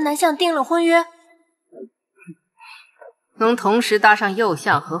和南相订了婚约？能同时搭上右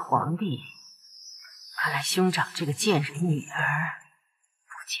相和皇帝，看来兄长这个贱人女儿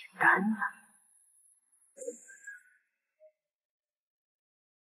不简单了。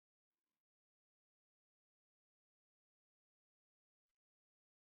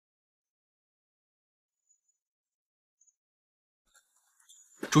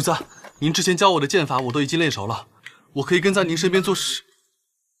主子，您之前教我的剑法我都已经练熟了，我可以跟在您身边做事。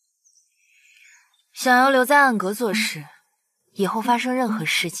想要留在暗阁做事，以后发生任何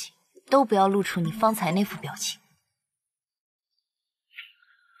事情都不要露出你方才那副表情。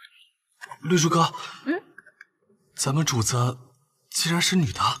绿珠哥，咱们主子竟然是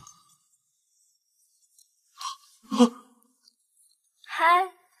女的。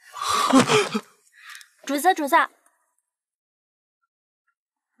嗨，主子，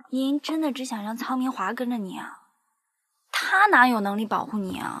您真的只想让苍明华跟着你啊？他哪有能力保护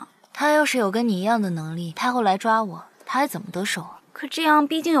你啊？他要是有跟你一样的能力，太后来抓我，他还怎么得手啊？可这样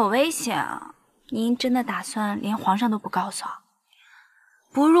毕竟有危险啊！您真的打算连皇上都不告诉啊？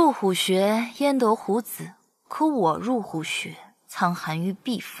不入虎穴，焉得虎子？可我入虎穴，苍寒玉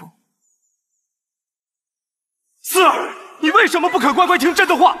必复。四儿，你为什么不肯乖乖听朕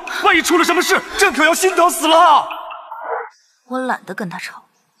的话？万一出了什么事，朕可要心疼死了！我懒得跟他吵，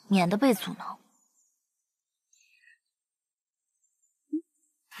免得被阻挠。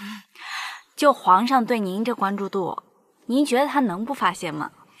就皇上对您这关注度，您觉得他能不发现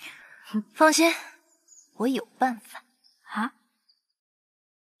吗？放心，我有办法。啊？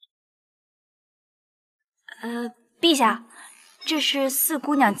陛下，这是四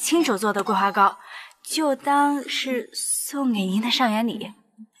姑娘亲手做的桂花糕，就当是送给您的上元礼。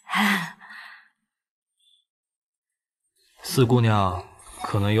四姑娘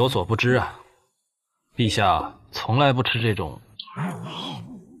可能有所不知啊，陛下从来不吃这种。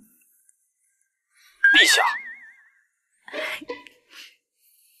陛下，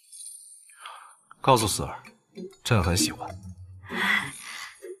告诉四儿，朕很喜欢。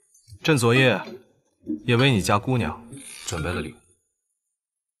朕昨夜也为你家姑娘准备了礼物。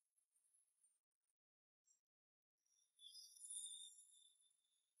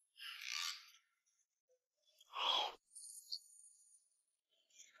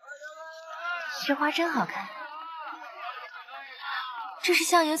这花真好看，这是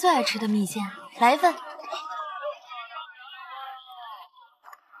相爷最爱吃的蜜饯，来一份。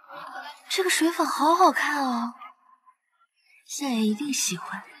这个水粉好好看哦，相爷一定喜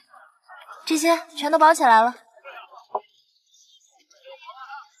欢。这些全都包起来了。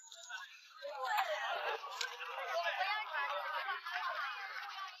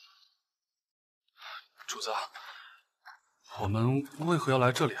主子，我们为何要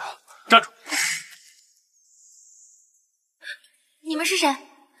来这里啊？站住！你们是谁？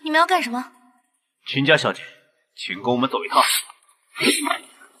你们要干什么？秦家小姐，请跟我们走一趟。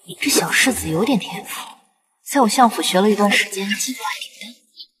你这小世子有点天赋，在我相府学了一段时间，进步还挺大。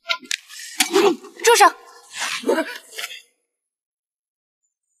住手！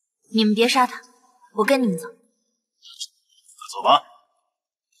你们别杀他，我跟你们走。走吧。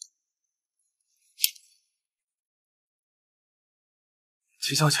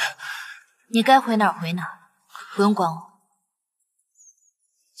秦小姐，你该回哪儿回哪儿，不用管我。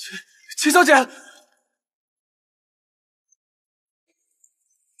秦小姐，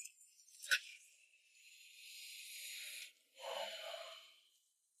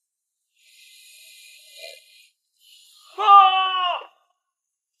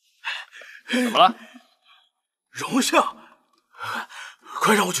怎么了？荣幸，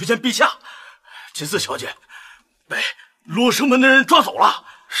快让我去见陛下。秦四小姐被罗生门的人抓走了。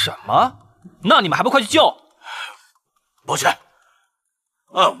什么？那你们还不快去救？抱歉，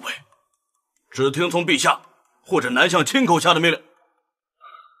暗卫只听从陛下或者南相亲口下的命令。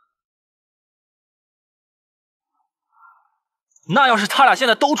那要是他俩现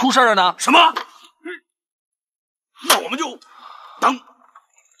在都出事了呢？什么？那我们就等。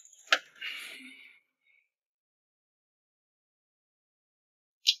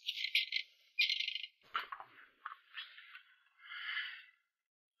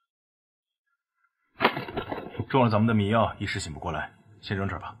中了咱们的迷药，一时醒不过来，先扔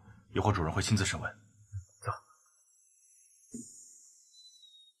这儿吧，一会儿主人会亲自审问。走。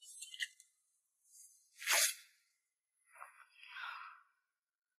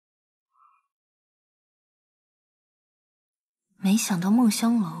没想到梦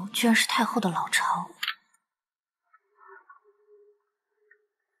香楼居然是太后的老巢。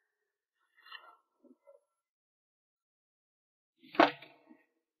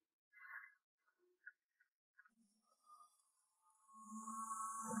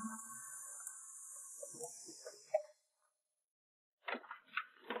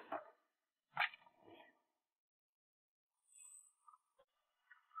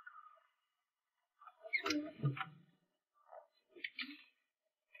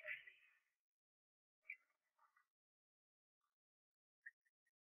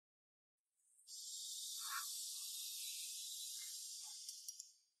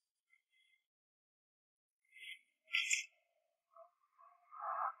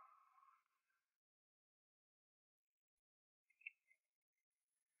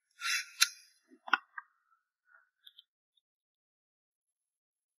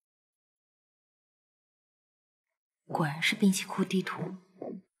果然是兵器库地图，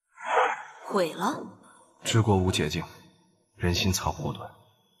毁了。知国无捷径，人心藏祸端。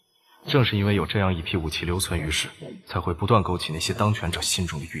正是因为有这样一批武器留存于世，才会不断勾起那些当权者心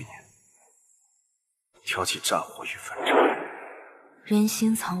中的欲念，挑起战火与纷争。人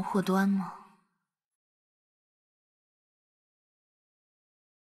心藏祸端吗？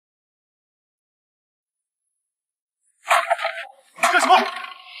干什么？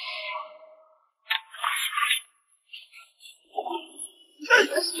站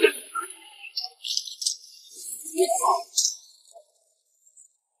住！别跑！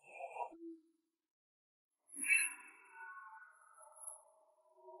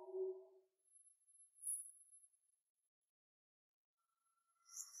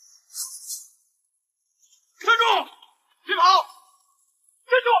站住！站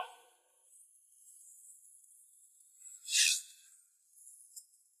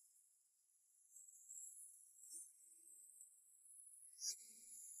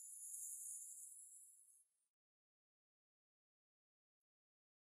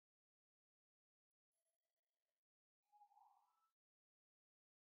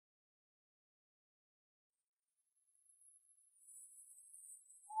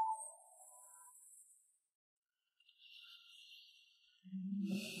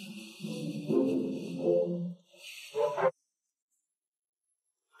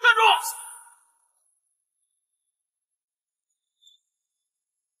住！站住！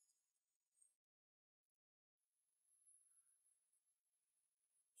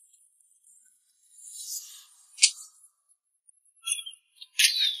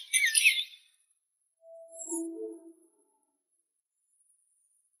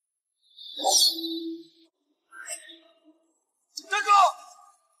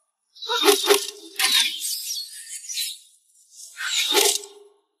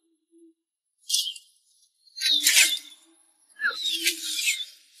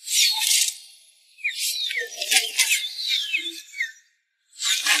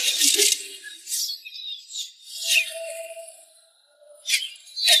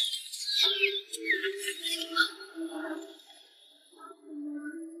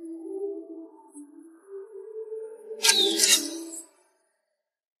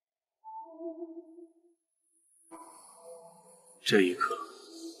这一刻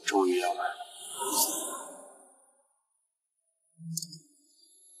终于要来了。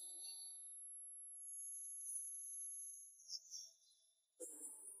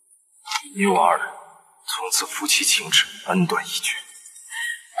你我二人从此夫妻情志恩断义绝。我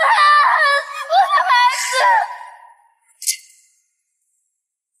的孩子！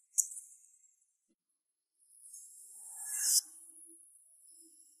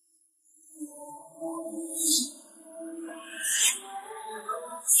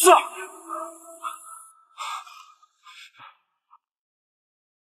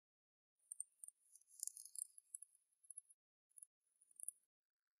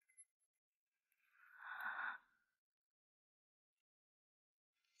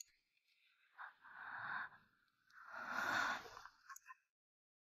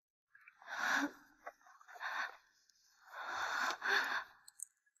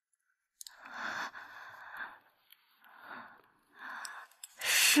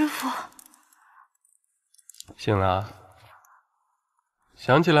师傅，醒了，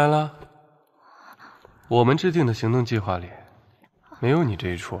想起来了，我们制定的行动计划里没有你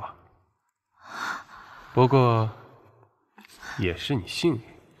这一出啊。不过也是你幸运，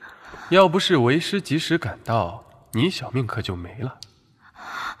要不是为师及时赶到，你小命可就没了。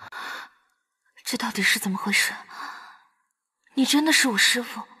这到底是怎么回事？你真的是我师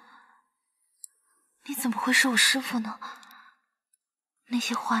傅？你怎么会是我师傅呢？那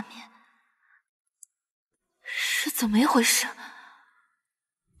些画面是怎么一回事？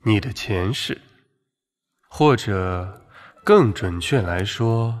你的前世，或者更准确来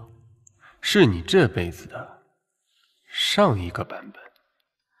说，是你这辈子的上一个版本。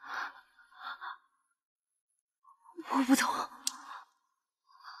我不懂。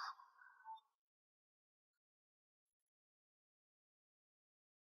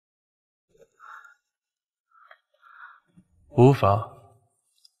无妨，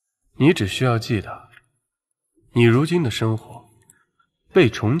你只需要记得，你如今的生活被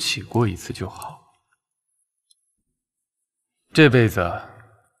重启过一次就好。这辈子，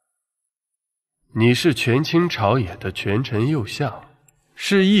你是权倾朝野的权臣右相，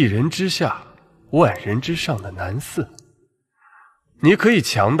是一人之下、万人之上的男嗣。你可以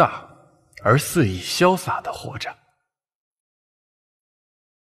强大而肆意潇洒地活着。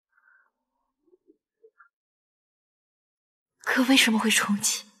可为什么会重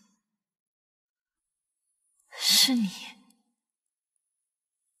启？是你？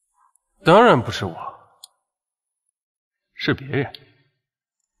当然不是我，是别人。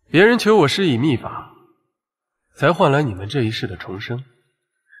别人求我施以秘法，才换来你们这一世的重生。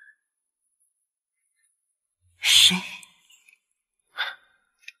谁？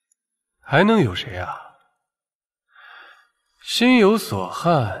还能有谁啊？心有所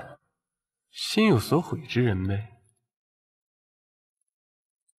憾，心有所悔之人呗。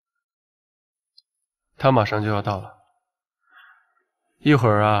他马上就要到了，一会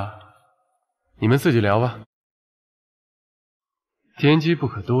儿啊，你们自己聊吧。天机不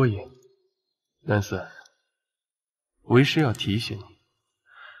可多言，南四，为师要提醒你，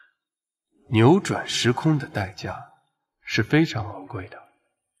扭转时空的代价是非常昂贵的。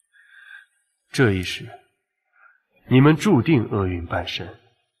这一世，你们注定厄运半生。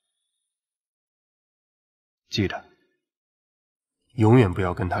记得，永远不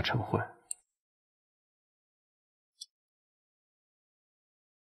要跟他成婚。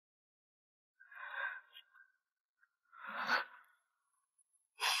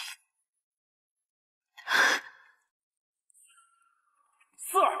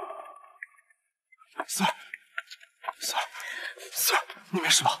四儿，你没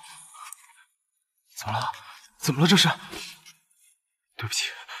事吧？怎么了？怎么了？这是？对不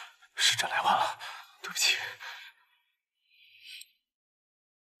起，时辰来晚了，对不起。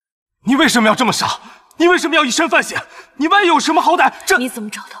你为什么要这么傻？你为什么要以身犯险？你万一有什么好歹，你怎么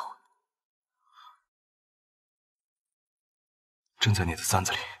找到我？朕在你的簪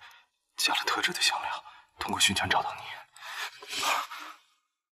子里加了特制的香料，通过熏泉找到你。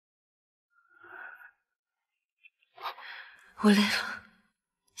我累了，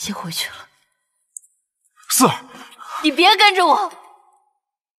先回去了。四儿，你别跟着我。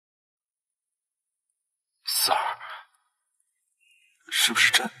四儿，是不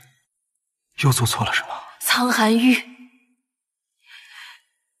是朕又做错了什么？苍寒玉，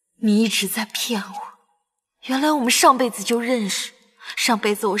你一直在骗我。原来我们上辈子就认识，上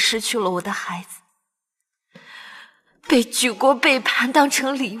辈子我失去了我的孩子，被举国背叛当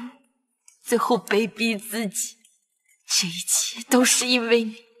成礼物，最后被逼自己。这一切都是因为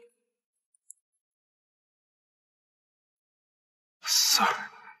你，四儿，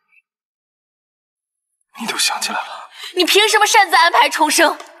你都想起来了？你凭什么擅自安排重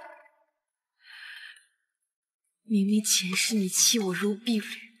生？明明前世你弃我如敝履，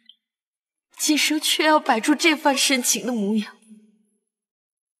今生却要摆出这番深情的模样。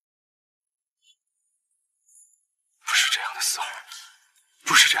不是这样的，四儿，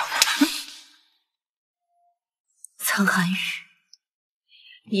不是这样的。苍寒玉，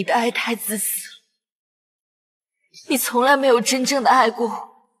你的爱太自私了，你从来没有真正的爱过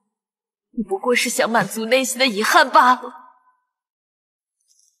我，你不过是想满足内心的遗憾罢了。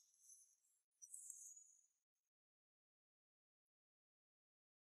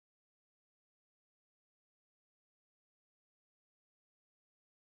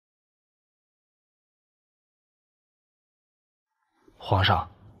皇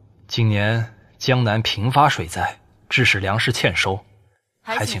上，今年江南频发水灾，致使粮食欠收，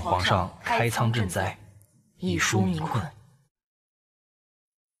还请皇上开仓赈灾，以纾民困。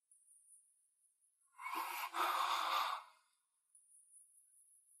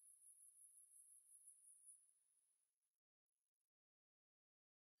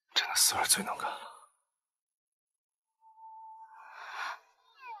真的，四儿最能干了。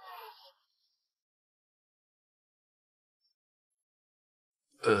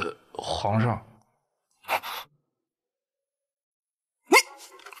皇上，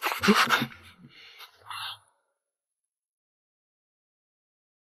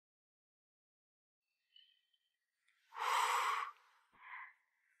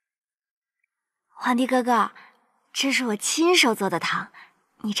皇帝哥哥，这是我亲手做的汤，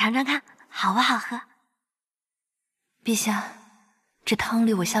你尝尝看，好不好喝？陛下，这汤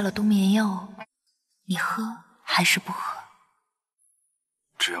里我下了冬眠药哦，你喝还是不喝？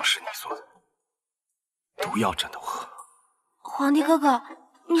只要是你做的，毒药朕都喝。皇帝哥哥，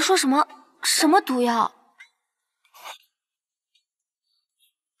你说什么毒药？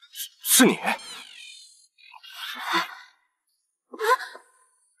是你。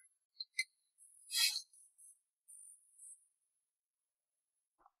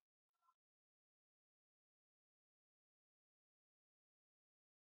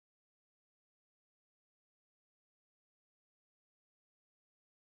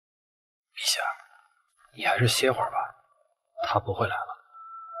你还是歇会儿吧，他不会来了。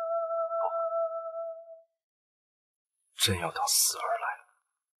真要当死儿来了。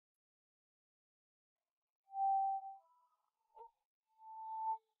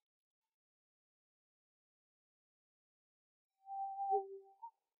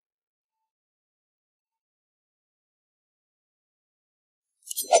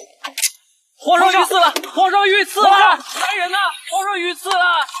皇上遇刺了！皇上遇刺了！来人呐！皇上遇刺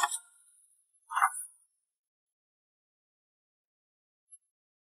了！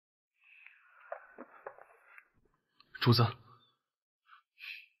主子，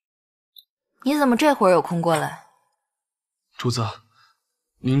你怎么这会儿有空过来？主子，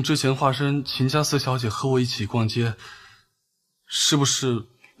您之前化身秦家四小姐和我一起逛街，是不是？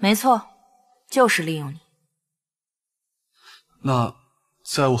没错，就是利用你。那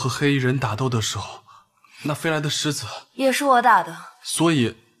在我和黑衣人打斗的时候，那飞来的狮子也是我打的。所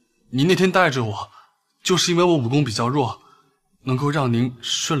以，您那天带着我，就是因为我武功比较弱，能够让您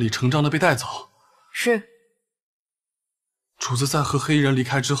顺理成章的被带走。是。主子在和黑衣人离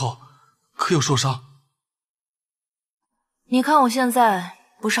开之后，可有受伤？你看我现在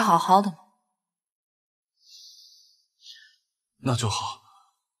不是好好的吗？那就好。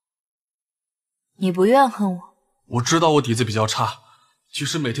你不怨恨我？我知道我底子比较差，即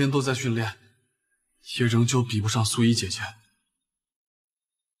使每天都在训练，也仍旧比不上素衣姐姐。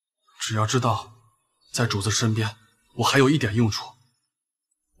只要知道在主子身边，我还有一点用处，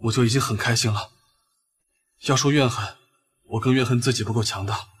我就已经很开心了。要说怨恨，我更怨恨自己不够强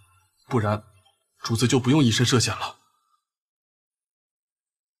大，不然主子就不用以身涉险了。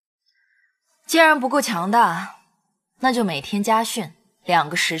既然不够强大，那就每天家训2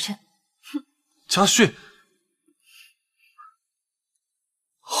个时辰。家训？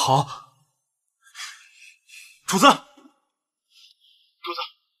好。主子，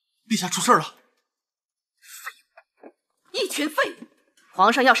陛下出事了！一群废物！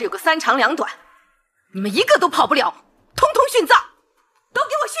皇上要是有个3长2短，你们一个都跑不了，通通殉葬！都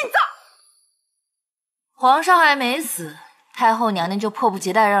给我殉葬！皇上还没死，太后娘娘就迫不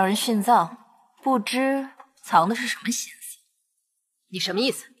及待让人殉葬，不知藏的是什么心思？你什么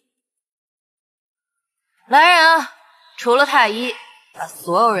意思？来人啊！除了太医，把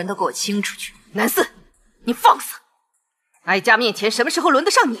所有人都给我清出去！南四，你放肆！哀家面前什么时候轮得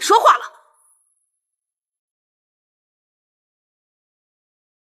上你说话了？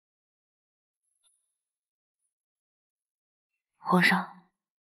皇上，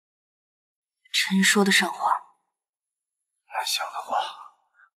臣说的上话。南想的话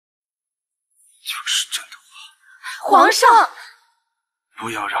就是朕的话。皇上，不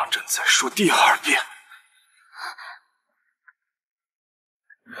要让朕再说第2遍。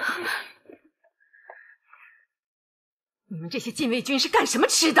你们这些禁卫军是干什么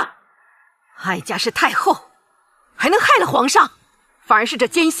吃的？哀家是太后，还能害了皇上？反而是这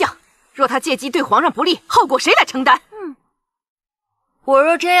奸相，若他借机对皇上不利，后果谁来承担？我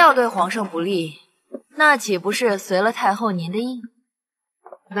若真要对皇上不利，那岂不是随了太后您的意？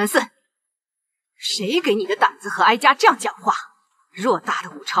南四，谁给你的胆子和哀家这样讲话？偌大的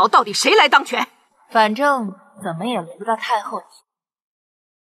武朝，到底谁来当权？反正怎么也轮不到太后你。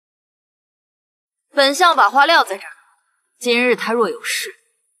本相把话撂在这儿，今日他若有事，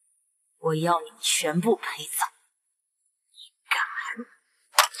我要你们全部陪葬。你敢？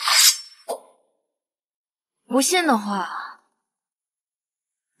不信的话，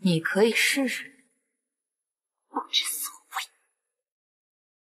你可以试试。不知所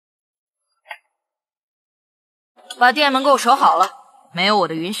谓。把店门给我守好了，没有我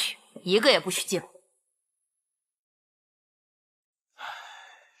的允许，一个也不许进来。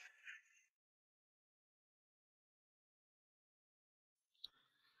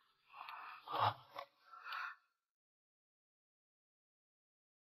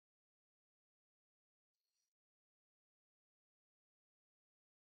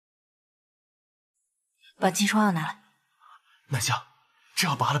把金双药拿来。南相，这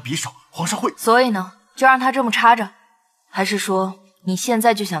要拔了匕首，皇上会……所以呢，就让他这么插着，还是说你现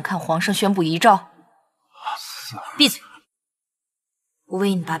在就想看皇上宣布遗诏？闭嘴！我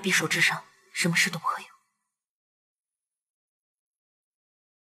为你拔匕首之上，什么事都不会有。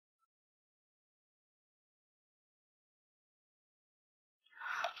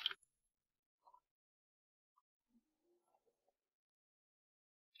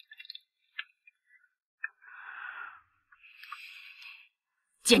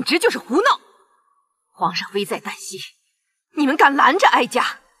简直就是胡闹！皇上危在旦夕，你们敢拦着哀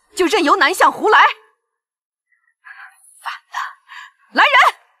家，就任由南相胡来？反了！来人！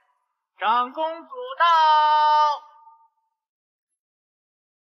长公主到。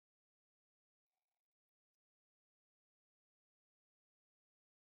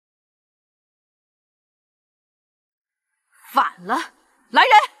反了！来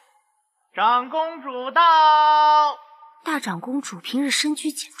人！长公主到。大长公主平日深居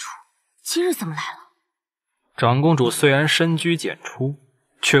简出，今日怎么来了？长公主虽然深居简出，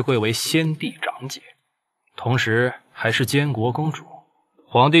却贵为先帝长姐，同时还是监国公主。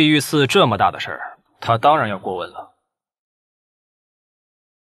皇帝御赐这么大的事儿，她当然要过问了。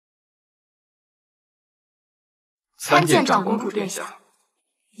参见长公主殿下。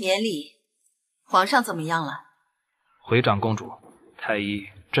免礼。皇上怎么样了？回长公主，太医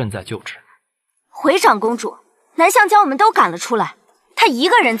正在救治。回长公主，南相将我们都赶了出来，他一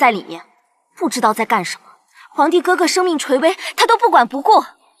个人在里面，不知道在干什么。皇帝哥哥生命垂危，他都不管不顾。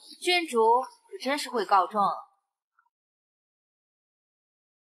郡主可真是会告状啊！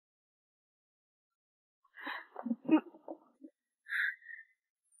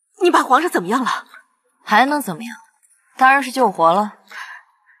你把皇上怎么样了？还能怎么样？当然是救活了。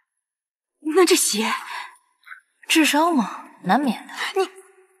那这血，智商嘛，难免的。你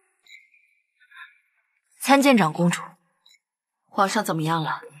参见长公主，皇上怎么样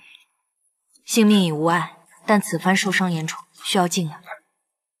了？性命已无碍，但此番受伤严重，需要静养。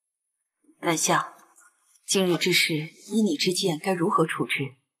南相，今日之事，依你之见，该如何处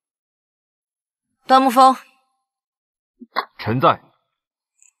置？端木峰，臣在。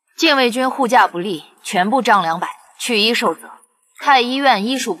禁卫军护驾不力，全部杖200，去医受责。太医院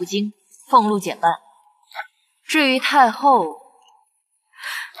医术不精，俸禄减半。至于太后，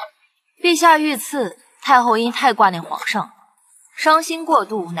陛下御赐，太后因太挂念皇上，伤心过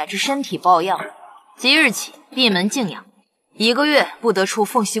度，乃至身体抱恙，即日起闭门静养，1个月不得出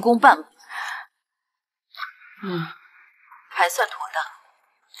凤栖宫半步。还算妥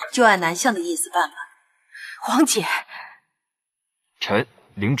当，就按南相的意思办吧。皇姐，臣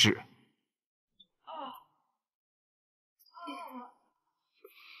领旨。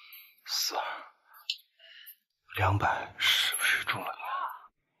四儿，200是不是中了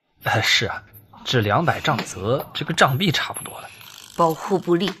你？是啊，这200杖责，这个杖币差不多了。保护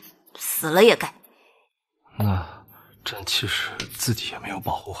不力，死了也该。那朕其实自己也没有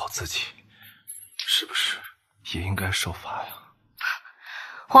保护好自己，是不是也应该受罚呀？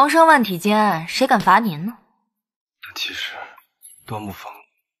皇上万体监案，谁敢罚您呢？但其实端木峰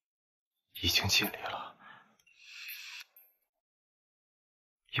已经尽力了，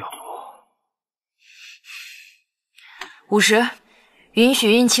要不50，允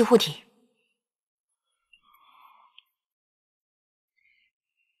许运气护体。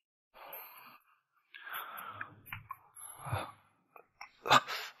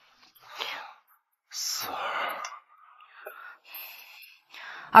四儿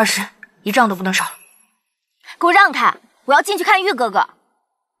，20，一杖都不能少。给我让开！我要进去看玉哥哥。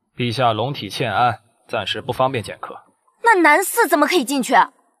陛下龙体欠安，暂时不方便见客。那南四怎么可以进去？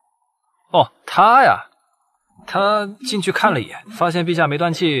哦，他呀，他进去看了一眼，发现陛下没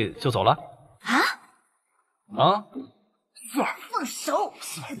断气就走了。啊？四儿，放手！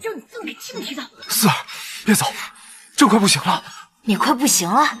我叫你放开，听没听到？四儿，别走，朕快不行了。你快不行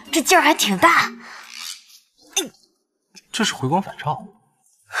了，这劲儿还挺大。这是回光返照。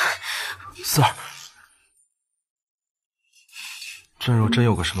四儿，朕若真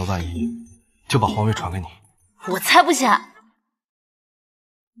有个什么万一，就把皇位传给你。我才不信！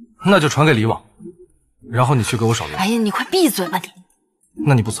那就传给李王，然后你去给我守灵。哎呀，你快闭嘴吧你！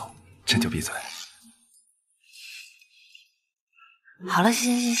那你不走，朕就闭嘴。好了，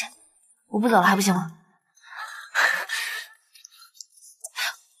行，我不走了还不行吗？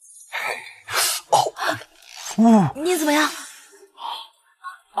你怎么样？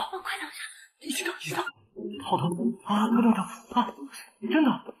快躺下！一起躺，好疼啊！快等等啊！真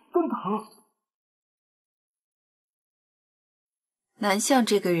的更疼。南相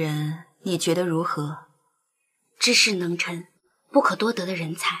这个人，你觉得如何？知识能臣，不可多得的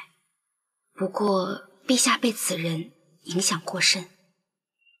人才。不过陛下被此人影响过深。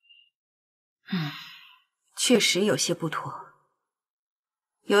确实有些不妥，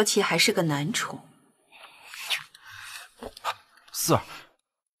尤其还是个男宠。四儿，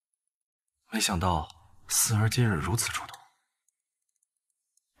没想到四儿今日如此主动，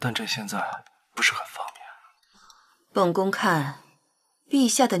但朕现在不是很方便。本宫看，陛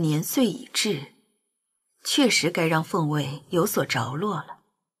下的年岁已至，确实该让凤位有所着落了。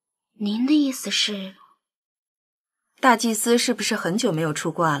您的意思是？大祭司是不是很久没有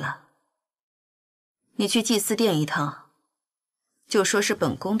出挂了？你去祭司殿一趟，就说是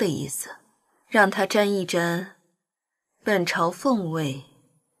本宫的意思，让他沾一沾本朝凤位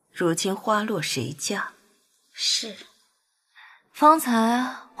如今花落谁家。是。方才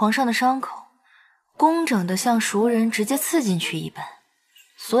皇上的伤口工整的像熟人直接刺进去一般，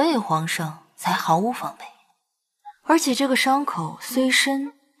所以皇上才毫无防备。而且这个伤口虽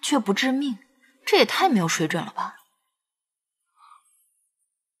深却不致命，这也太没有水准了吧！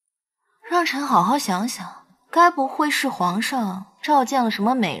让臣好好想想，该不会是皇上召见了什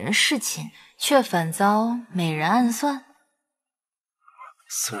么美人侍寝，却反遭美人暗算？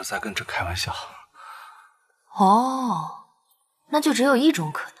四儿在跟朕开玩笑。哦，那就只有一种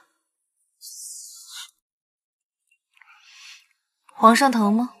可能。皇上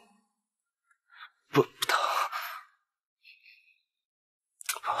疼吗？不疼。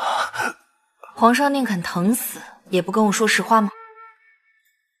皇上宁肯疼死，也不跟我说实话吗？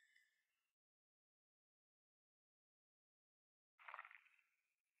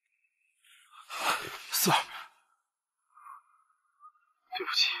四儿，对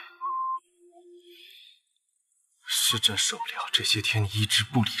不起，是朕受不了这些天你一直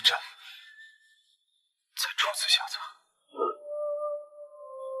不理朕，才出此下策。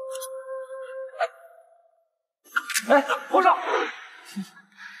哎，皇上！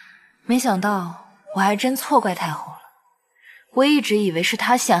没想到我还真错怪太后了。我一直以为是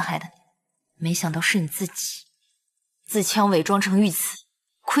她陷害的你，没想到是你自己自戕伪装成御赐，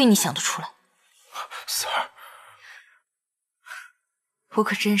亏你想得出来。四儿，我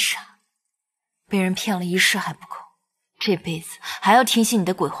可真傻，被人骗了一世还不够，这辈子还要听信你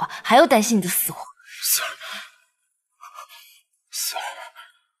的鬼话，还要担心你的死活。四儿，四儿，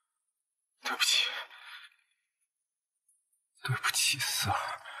对不起，对不起，四儿，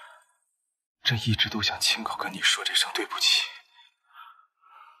朕一直都想亲口跟你说这声对不起。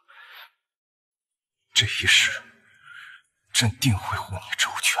这一世，朕定会护你周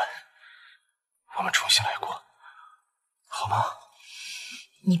全。我们重新来过，好吗？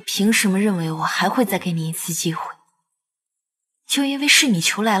你凭什么认为我还会再给你一次机会？就因为是你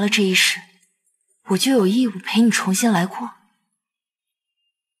求来了这一世，我就有义务陪你重新来过？没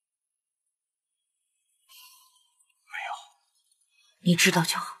有，你知道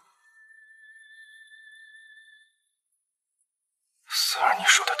就好。四儿，你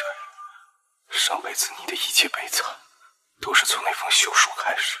说的对，上辈子你的一切悲惨，都是从那封休书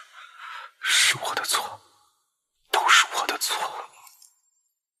开始。是我的错，都是我的错。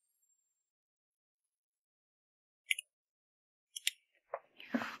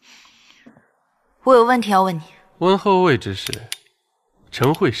我有问题要问你。问后位之事，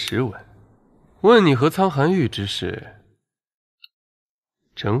臣会实闻；问你和苍寒玉之事，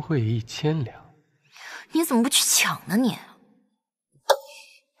臣会1000两。你怎么不去抢呢你？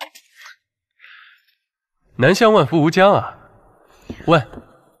南向万福无疆啊！问。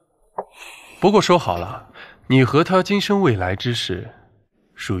不过说好了，你和他今生未来之事，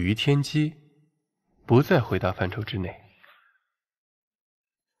属于天机，不在回答范畴之内。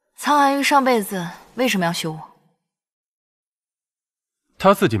苍寒玉上辈子为什么要休我？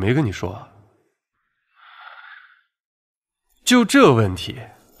他自己没跟你说啊？就这问题，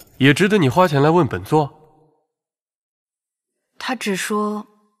也值得你花钱来问本座？他只说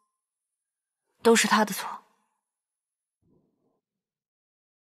都是他的错。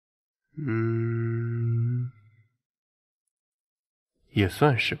也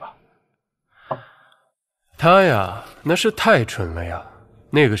算是吧。他呀，那是太蠢了呀！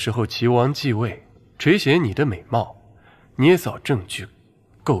那个时候齐王继位，垂涎你的美貌，捏造证据，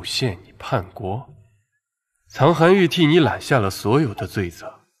构陷你叛国。苍寒玉替你揽下了所有的罪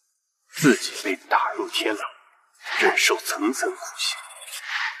责，自己被打入天牢，忍受层层苦刑。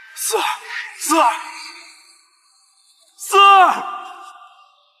四儿，四儿，四儿！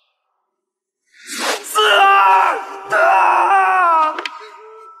四儿！啊！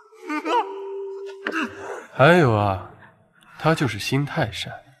还有啊，他就是心太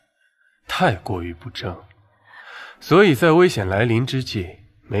善，太过于不争，所以在危险来临之际，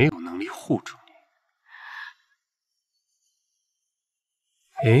没有能力护住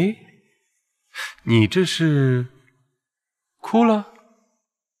你。哎，你这是哭了？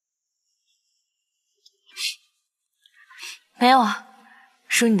没有啊，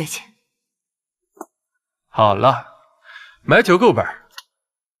数你的钱。好了，买酒够本。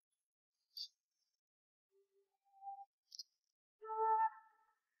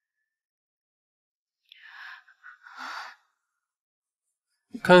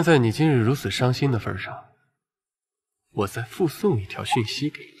看在你今日如此伤心的份上，我再附送一条讯息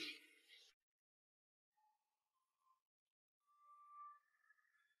给你。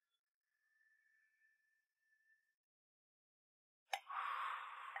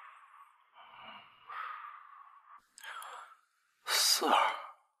四儿，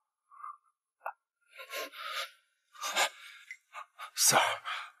四儿，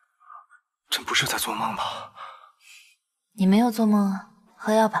朕不是在做梦吧？你没有做梦啊，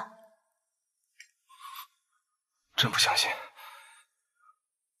喝药吧。真不相信。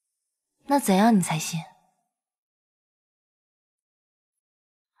那怎样你才信？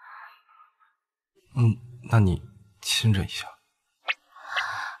那你亲着一下。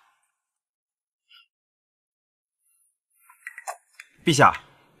陛下，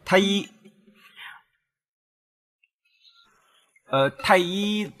太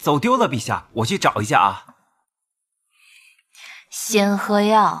医走丢了，陛下，我去找一下啊。先喝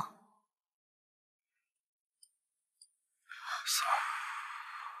药。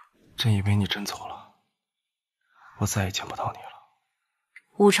朕以为你真走了，我再也见不到你了。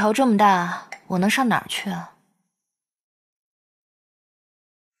武朝这么大，我能上哪儿去啊？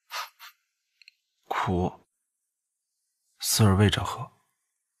苦，四儿喂着喝。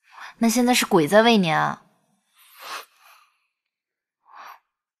那现在是鬼在喂你啊？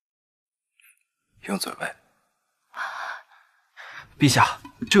用嘴喂。陛下，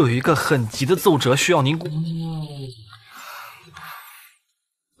这有一个很急的奏折需要您。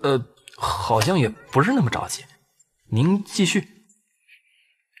好像也不是那么着急，您继续。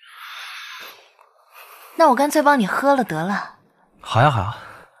那我干脆帮你喝了得了。好呀好呀。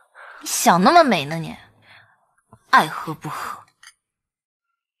你想那么美呢你？爱喝不喝。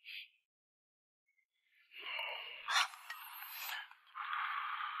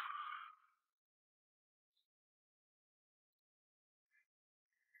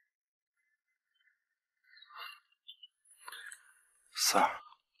四儿，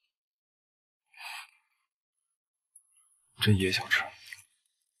朕也想吃。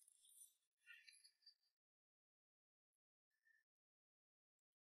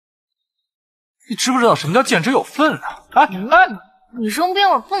你知不知道什么叫见之有份啊？哎，你生病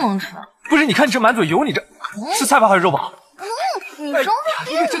了不能吃。不是，你看你这满嘴油，你这是菜包还是肉包？你生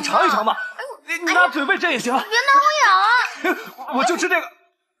病，你给朕尝一尝吧。你拿嘴喂朕也行。别拿我咬啊！我就吃这个，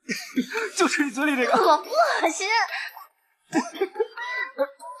就吃你嘴里这个。恶心。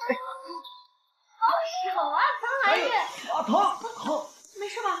手啊，苍寒月！啊，疼！没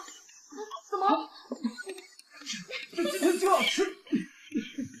事吧？怎么？这今天就要吃。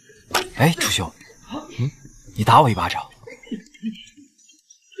哎，楚兄，你打我一巴掌。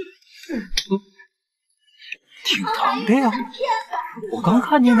挺疼的呀，我刚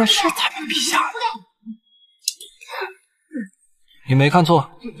看见的是咱们陛下的。你没看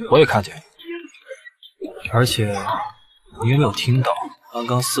错，我也看见。而且，你有没有听到刚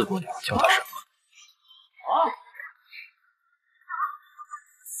刚四姑娘叫他什么？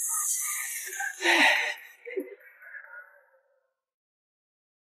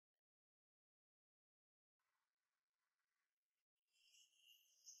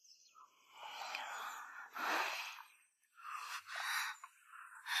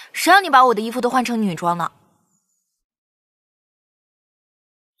谁让你把我的衣服都换成女装呢？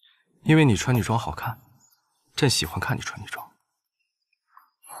因为你穿女装好看，朕喜欢看你穿女装。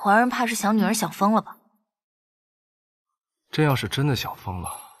皇上怕是想女儿想疯了吧？朕要是真的想疯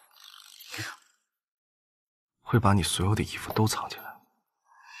了，会把你所有的衣服都藏起来。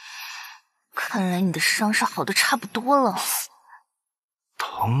看来你的伤势好的差不多了。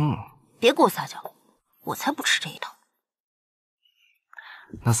疼！别给我撒娇，我才不吃这一套。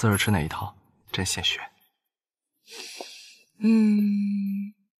那四儿吃哪一套？朕现学。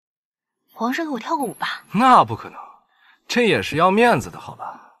皇上给我跳个舞吧。那不可能，朕也是要面子的，好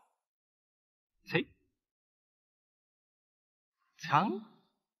吧？嘿，强，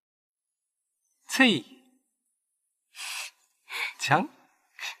嘿，强，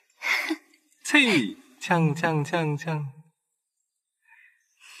嘿，强，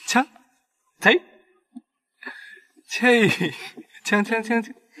嘿，嘿。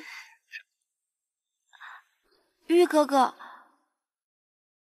锵！玉哥哥，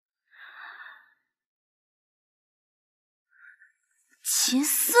秦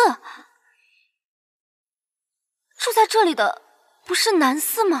四住在这里的不是南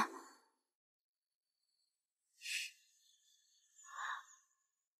四吗？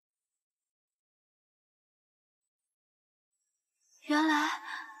原来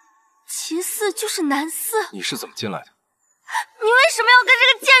秦四就是南四。你是怎么进来的？你为什么要跟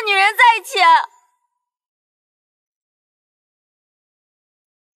这个贱女人在一起？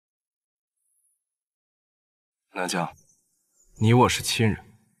南疆，你我是亲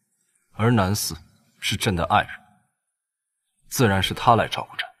人，而南四是朕的爱人，自然是他来照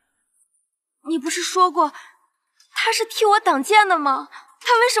顾朕。你不是说过他是替我挡箭的吗？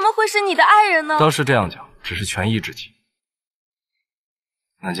他为什么会是你的爱人呢？倒是这样讲，只是权宜之计。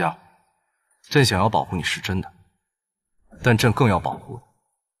南疆，朕想要保护你是真的。但朕更要保护的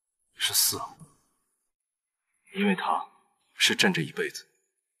是四儿，因为他是朕这一辈子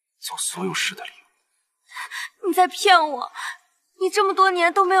做所有事的理由。你在骗我！你这么多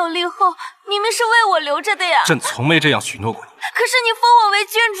年都没有立后，明明是为我留着的呀！朕从没这样许诺过你。可是你封我为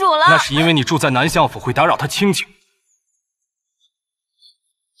君主了。那是因为你住在南相府，会打扰他清静。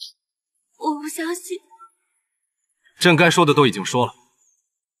我不相信。朕该说的都已经说了。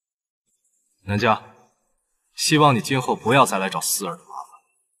南家，希望你今后不要再来找四儿的麻烦，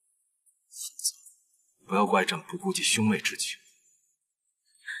不要怪朕不顾及兄妹之情。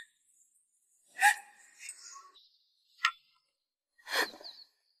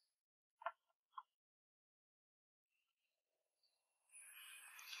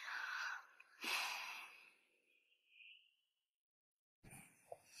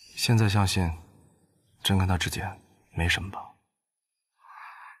现在相信，朕跟他之间没什么吧？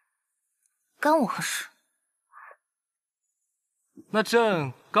干我何事？那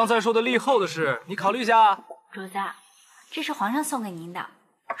朕刚才说的立后的事，你考虑一下。主子，这是皇上送给您的，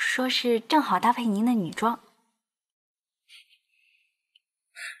说是正好搭配您的女装。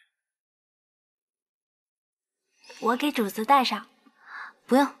我给主子戴上。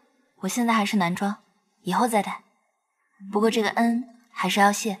不用，我现在还是男装，以后再戴。不过这个恩还是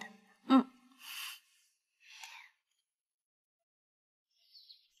要谢的。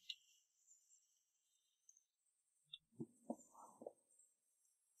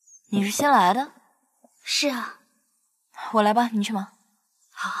你是新来的？是啊。我来吧，你去忙。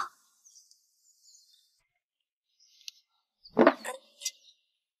好。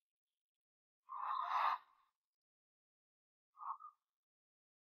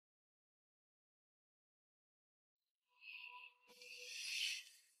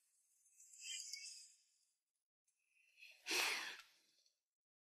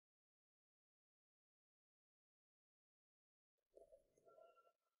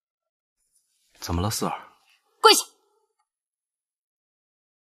怎么了，四儿？跪下！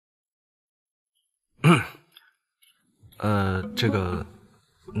这个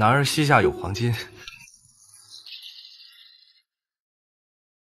男儿膝下有黄金。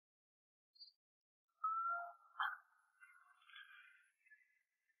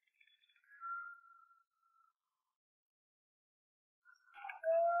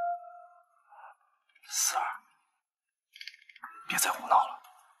四儿，别再胡闹了。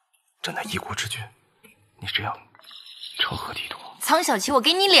朕乃一国之君，你这样成何体统？苍小琪，我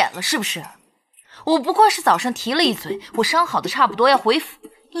给你脸了是不是？我不过是早上提了一嘴，我伤好的差不多要回府，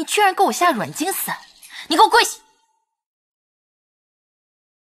你居然给我下软禁伞！你给我跪下！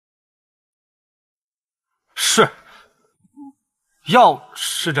是，药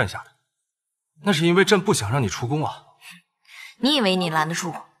是朕下的，那是因为朕不想让你出宫啊。你以为你拦得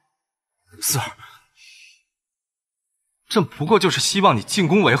住我？四儿，朕不过就是希望你进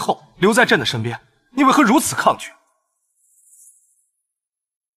宫为后，留在朕的身边，你为何如此抗拒？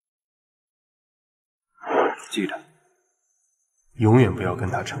记着，永远不要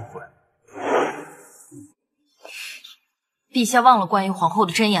跟他成婚。陛下忘了关于皇后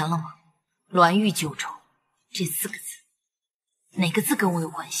的箴言了吗？鸾玉九州这4个字，哪个字跟我有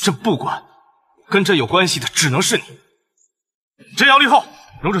关系？朕不管，跟朕有关系的只能是你。朕要立后，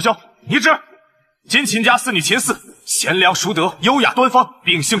荣主兄，拟旨：今秦家4女秦4，贤良淑德，优雅端方，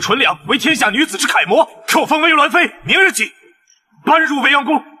秉性纯良，为天下女子之楷模，受封为鸾妃。明日起，搬入未央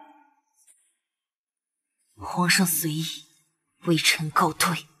宫。皇上随意，微臣告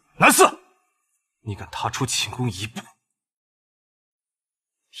退。南四，你敢踏出寝宫一步，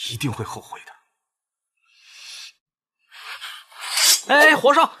一定会后悔的。哎，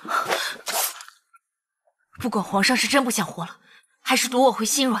皇上！不管皇上是真不想活了，还是夺我回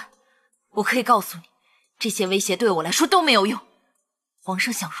心软，我可以告诉你，这些威胁对我来说都没有用。皇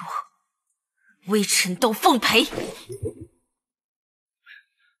上想如何，微臣都奉陪。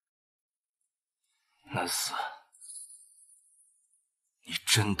南四，你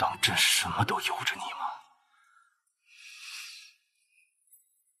真当朕什么都由着你吗？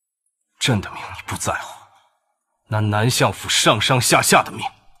朕的命你不在乎，那南相府上上下下的命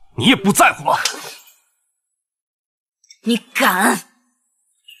你也不在乎吗？你敢！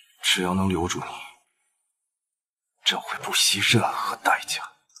只要能留住你，朕会不惜任何代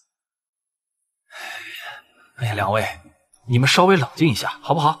价。哎呀，两位，你们稍微冷静一下，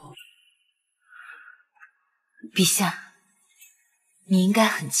好不好？陛下，你应该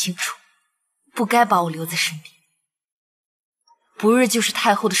很清楚，不该把我留在身边。不日就是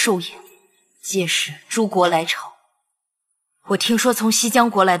太后的寿宴，届时诸国来朝。我听说从西疆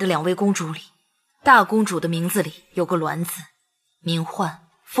国来的2位公主里，大公主的名字里有个鸾字，名唤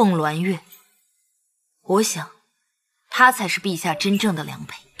凤鸾月。我想，她才是陛下真正的良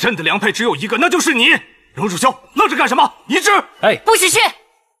配。朕的良配只有一个，那就是你。荣主兄，愣着干什么？一致！哎，不许去！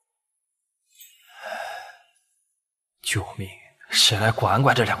救命！谁来管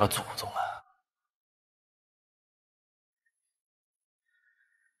管这两个祖宗啊？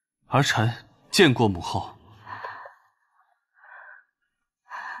儿臣见过母后。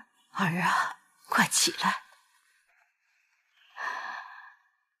儿啊，快起来！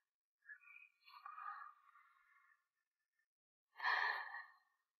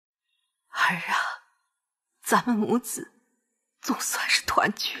儿啊，咱们母子总算是团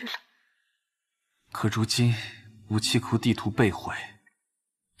聚了。可如今武器库地图被毁，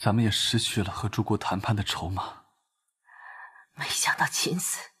咱们也失去了和诸国谈判的筹码。没想到秦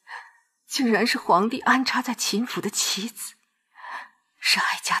四竟然是皇帝安插在秦府的棋子，是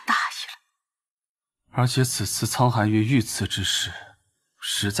哀家大意了。而且此次沧寒月遇刺之事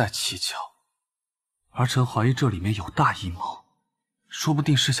实在蹊跷，儿臣怀疑这里面有大阴谋，说不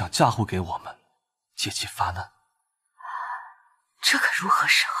定是想嫁祸给我们，借其发难。这可如何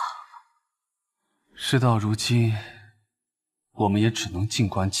是好？事到如今，我们也只能静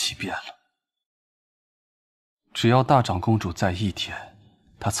观其变了。只要大长公主在一天，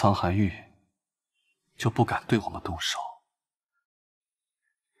她沧寒玉就不敢对我们动手。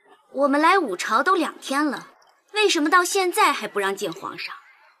我们来武朝都2天了，为什么到现在还不让见皇上？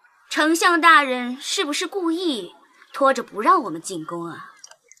丞相大人是不是故意拖着不让我们进宫啊？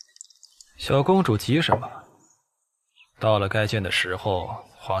小公主急什么？到了该见的时候，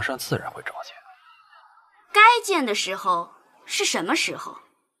皇上自然会召见。该见的时候是什么时候？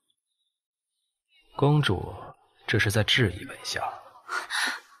公主这是在质疑本相。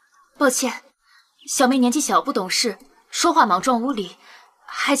抱歉，小妹年纪小不懂事，说话莽撞无礼，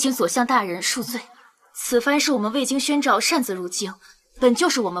还请所相大人恕罪。此番是我们未经宣召擅自入京，本就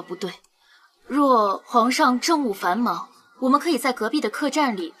是我们不对。若皇上政务繁忙，我们可以在隔壁的客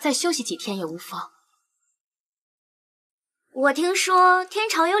栈里再休息几天也无妨。我听说天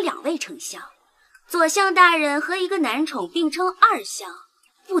朝有2位丞相，左相大人和一个男宠并称2相，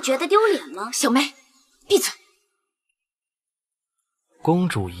不觉得丢脸吗？小妹，闭嘴！公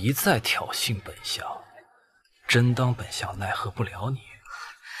主一再挑衅本相，真当本相奈何不了你？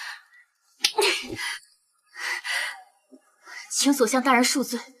请所相大人恕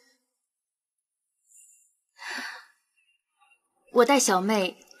罪。我代小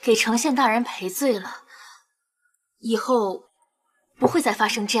妹给丞相大人赔罪了，以后不会再发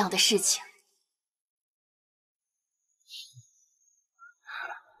生这样的事情。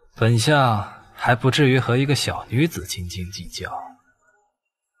本相还不至于和一个小女子斤斤计较，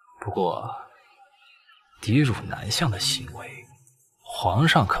不过诋辱男相的行为，皇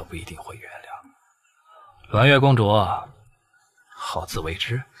上可不一定会原谅。鸾月公主，好自为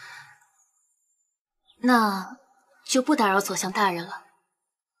之。那就不打扰左相大人了，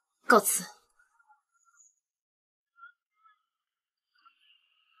告辞。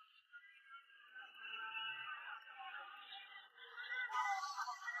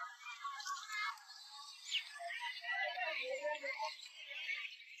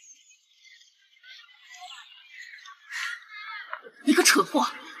你个蠢货，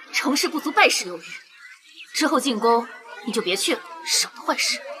成事不足败事有余。之后进宫你就别去了，省得坏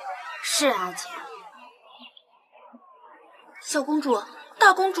事。是啊，姐。小公主，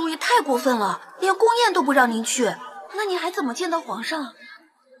大公主也太过分了，连宫宴都不让您去，那你还怎么见到皇上？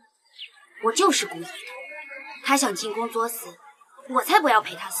我就是故意的，他想进宫作死，我才不要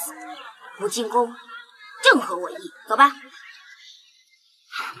陪他死。不进宫，正合我意。走吧。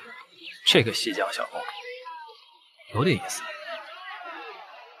这个西江小公主有点意思。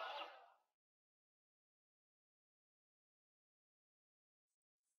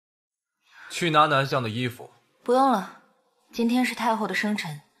去拿南相的衣服。不用了，今天是太后的生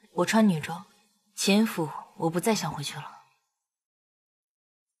辰，我穿女装。秦府我不再想回去了。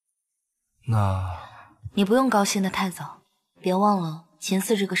那你不用高兴得太早，别忘了秦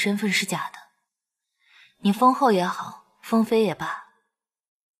四这个身份是假的。你封后也好，封妃也罢，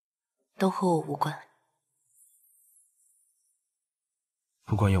都和我无关。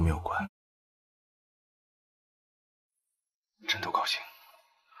不管有没有关，朕都高兴。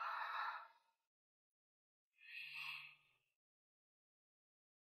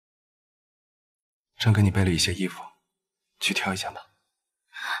朕给你备了一些衣服，去挑一件吧。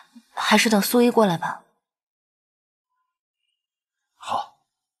还是等苏依过来吧。好，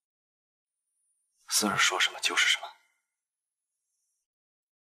四儿说什么就是什么。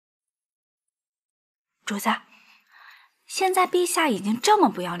主子，现在陛下已经这么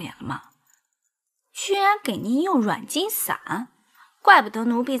不要脸了吗？居然给您用软禁伞，怪不得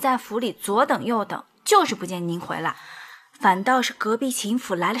奴婢在府里左等右等，就是不见您回来，反倒是隔壁秦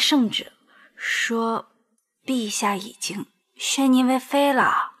府来了圣旨，说陛下已经宣您为妃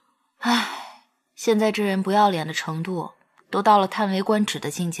了。唉，现在这人不要脸的程度，都到了叹为观止的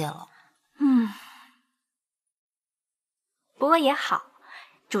境界了。不过也好，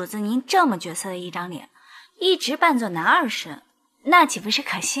主子您这么绝色的一张脸，一直扮作男二身，那岂不是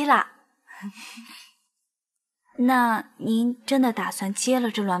可惜啦？那您真的打算接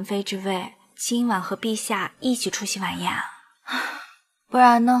了这栾妃之位，今晚和陛下一起出席晚宴啊？不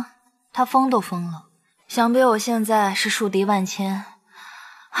然呢？他疯都疯了，想必我现在是树敌万千。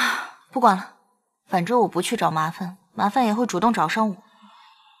不管了，反正我不去找麻烦，麻烦也会主动找上我，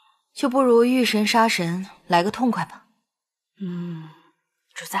就不如遇神杀神，来个痛快吧。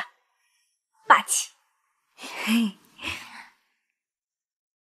主子，霸气。嘿。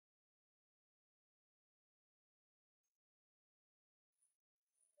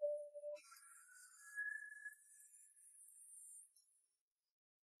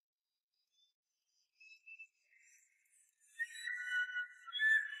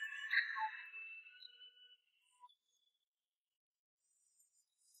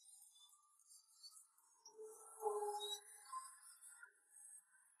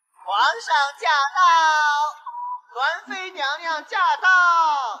皇上驾到，栾妃娘娘驾到。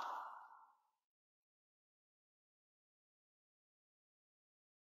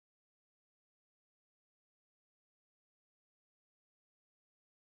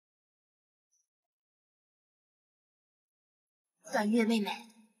栾月妹妹，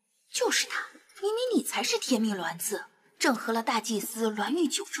就是他，明明你才是天命鸾子，正合了大祭司栾玉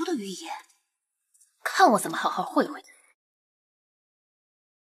九州的预言，看我怎么好好会会他。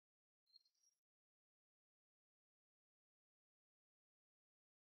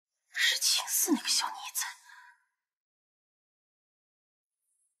是秦四那个小妮子。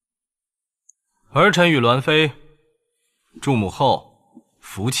儿臣与栾妃祝母后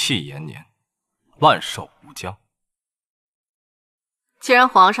福气延年，万寿无疆。既然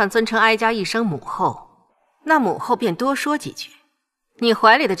皇上尊称哀家一声母后，那母后便多说几句。你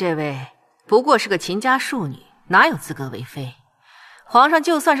怀里的这位不过是个秦家庶女，哪有资格为妃？皇上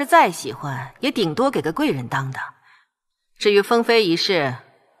就算是再喜欢，也顶多给个贵人当当。至于封妃一事，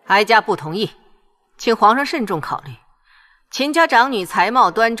哀家不同意，请皇上慎重考虑。秦家长女才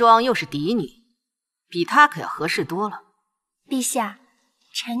貌端庄，又是嫡女，比她可要合适多了。陛下，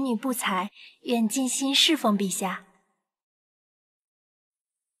臣女不才，愿尽心侍奉陛下。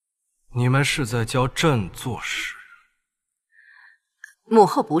你们是在教朕做事？母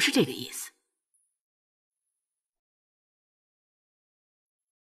后不是这个意思。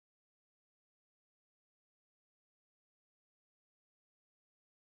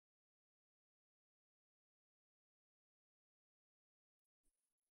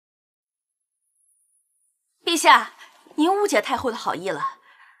陛下，您误解太后的好意了。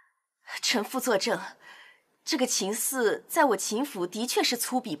臣父作证，这个秦四在我秦府的确是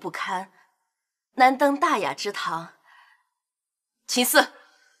粗鄙不堪，难登大雅之堂。秦四，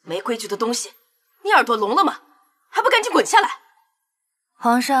没规矩的东西，你耳朵聋了吗？还不赶紧滚下来！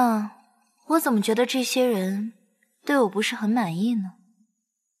皇上，我怎么觉得这些人对我不是很满意呢？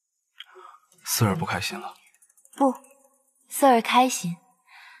四儿不开心了。不，四儿开心。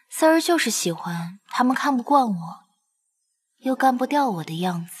四儿就是喜欢他们看不惯我，又干不掉我的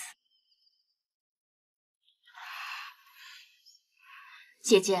样子。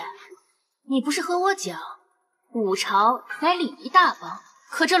姐姐，你不是和我讲，五朝乃礼仪大邦，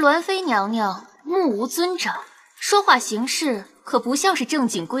可这栾妃娘娘目无尊长，说话行事可不像是正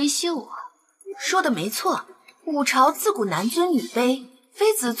经闺秀啊。说的没错，五朝自古男尊女卑，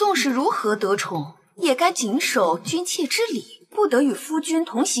妃子纵使如何得宠，也该谨守君妾之礼，不得与夫君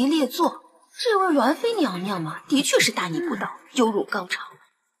同席列坐。这位栾妃娘娘嘛，的确是大逆不道，有辱纲常。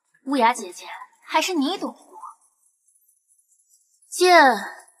乌鸦姐姐，还是你懂货。见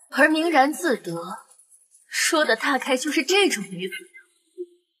儿明然自得，说的大概就是这种女子。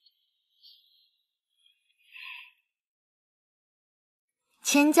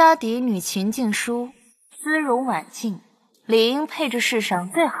秦家嫡女秦静书，姿容婉静，理应配着世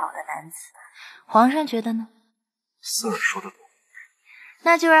上最好的男子。皇上觉得呢？四儿说的对。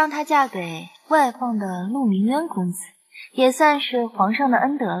那就让她嫁给外放的陆明渊公子，也算是皇上的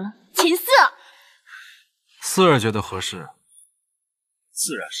恩德了。秦四，四儿觉得合适，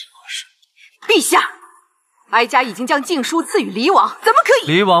自然是合适。陛下，哀家已经将静书赐予离王，怎么可以？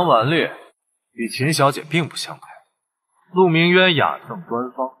离王顽劣，与秦小姐并不相配。陆明渊雅赠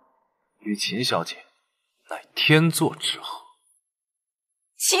端方，与秦小姐乃天作之合。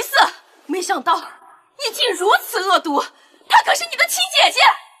秦四，没想到你竟如此恶毒，她可是你的亲姐姐。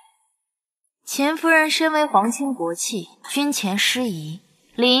秦夫人身为皇亲国戚，君前失仪，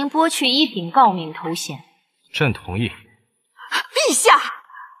理应剥去一品诰命头衔。朕同意。陛下，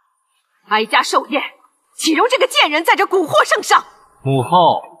哀家寿宴，岂容这个贱人在这蛊惑圣上？母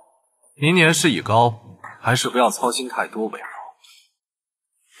后，您年事已高，还是不要操心太多为好。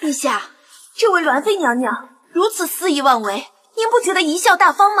陛下，这位栾妃娘娘如此肆意妄为，您不觉得贻笑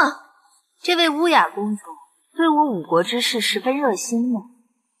大方吗？这位乌雅公主对我五国之事十分热心呢。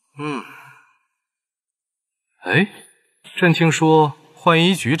哎，朕听说浣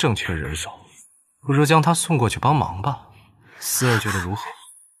衣局正缺人手，不如将她送过去帮忙吧。四儿觉得如何？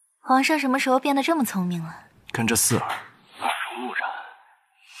皇上什么时候变得这么聪明了？跟着四儿耳濡目染。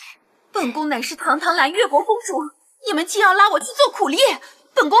本宫乃是堂堂蓝月国公主，你们竟要拉我去做苦力，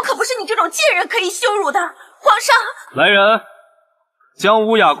本宫可不是你这种贱人可以羞辱的。皇上，来人，将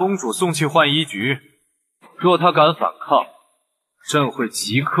乌雅公主送去浣衣局。若她敢反抗，朕会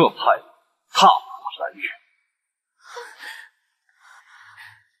即刻派人踏破蓝月。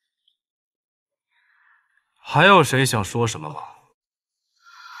还有谁想说什么吗？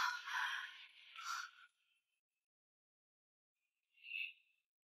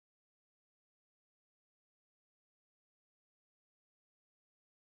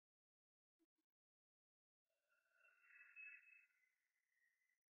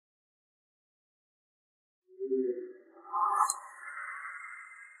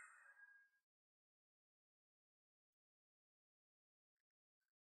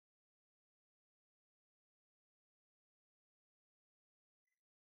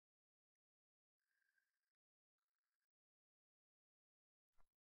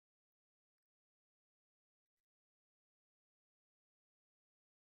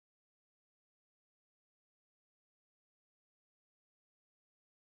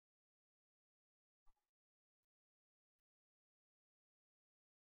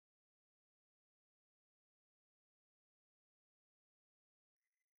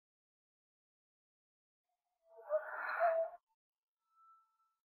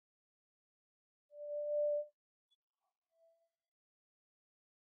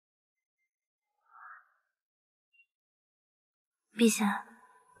陛下，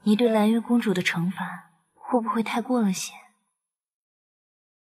你对蓝月公主的惩罚会不会太过了些？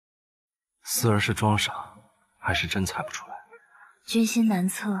四儿是装傻，还是真猜不出来？君心难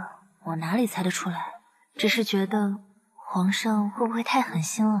测，我哪里猜得出来？只是觉得皇上会不会太狠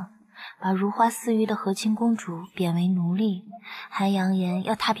心了，把如花似玉的和亲公主贬为奴隶，还扬言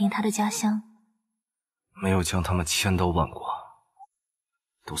要踏平她的家乡。没有将他们千刀万剐，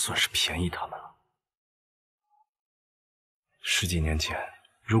都算是便宜他们了。10几年前，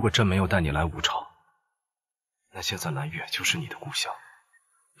如果朕没有带你来吴朝，那现在蓝月就是你的故乡。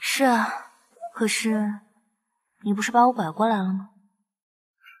是啊，可是你不是把我拐过来了吗？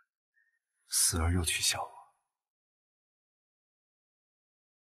四儿又取笑我。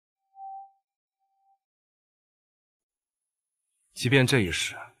即便这一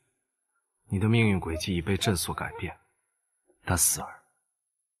时，你的命运轨迹已被朕所改变，但四儿，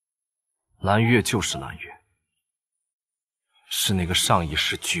蓝月就是蓝月。是那个上一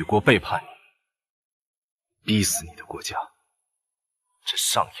世举国背叛你，逼死你的国家。这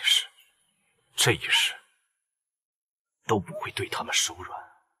上一世、这一世都不会对他们手软。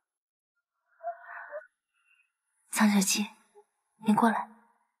苍小七，你过来。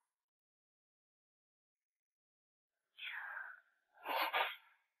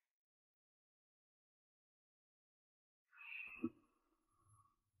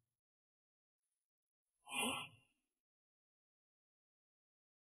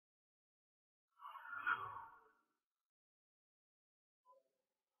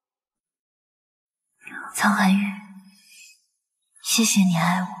苍寒玉，谢谢你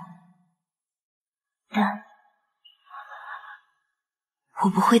爱我，但我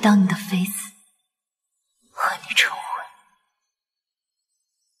不会当你的妃子，和你成婚。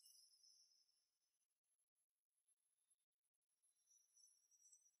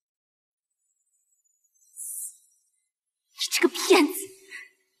你这个骗子，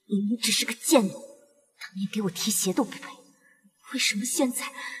明明只是个贱奴，当年给我提鞋都不配，为什么现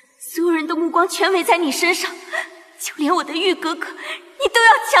在所有人的目光全围在你身上，就连我的玉哥哥你都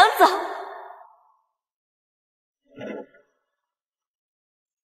要抢走？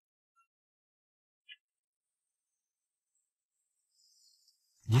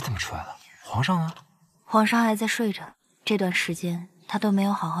你怎么出来了？皇上呢？皇上还在睡着，这段时间他都没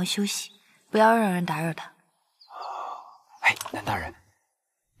有好好休息，不要让人打扰他。哎，南大人，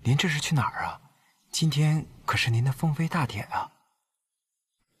您这是去哪儿啊？今天可是您的封妃大典啊！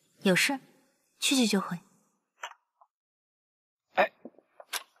有事，去就回。哎，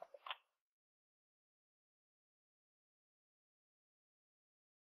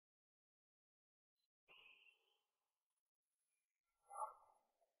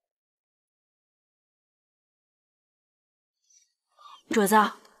主子，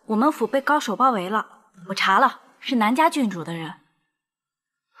我们府被高手包围了，我查了，是南家郡主的人。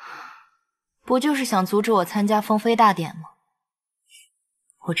不就是想阻止我参加封妃大典吗？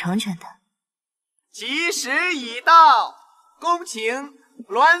我成全他。吉时已到，恭请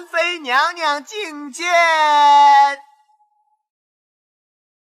栾妃娘娘觐见。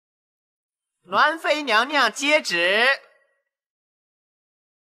栾妃娘娘接旨。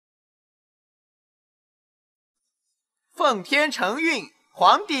奉天承运，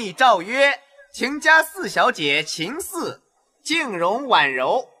皇帝诏曰：秦家四小姐秦四，静容婉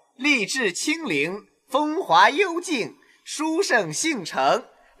柔，丽质清灵，风华幽静，书圣性成，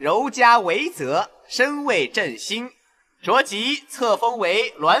柔嘉为泽，深为朕心，着即册封为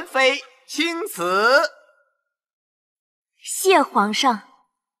栾妃，钦此。谢皇上。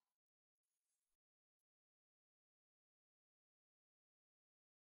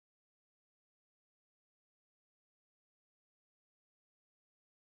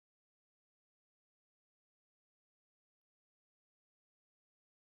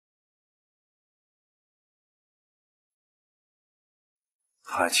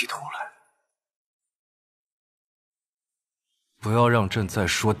抬起头来，不要让朕再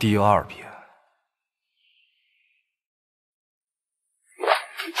说第二遍。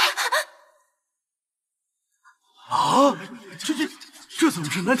啊！这怎么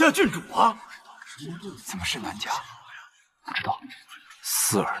是南家郡主啊？怎么是南家？不知道。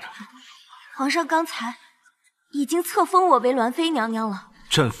四儿呢？皇上刚才已经册封我为栾妃娘娘了。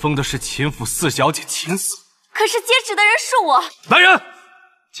朕封的是秦府四小姐秦四，可是接旨的人是我。来人！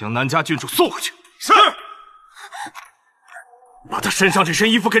将南家郡主送回去。是。把她身上这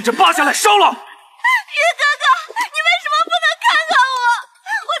身衣服给朕扒下来烧了。玉哥哥，你为什么不能看看我？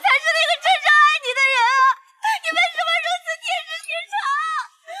我才是那个真正爱你的人啊！你为什么如此铁石心肠？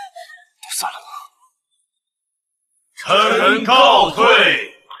算了。臣告退。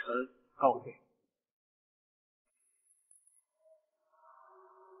臣告退。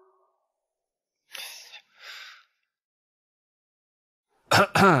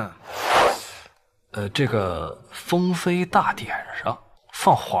这个封妃大典上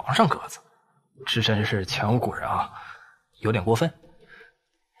放皇上鸽子，这真是前无古人啊，有点过分。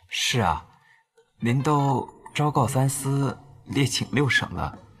是啊，您都昭告三司，列请六省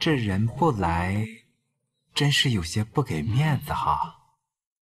了，这人不来，真是有些不给面子哈。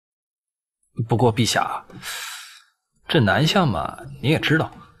不过陛下，这南相嘛，你也知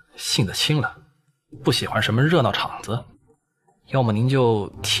道，性子轻了，不喜欢什么热闹场子。要么您就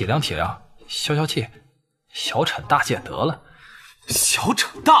体谅体谅，消消气，小惩大戒得了。小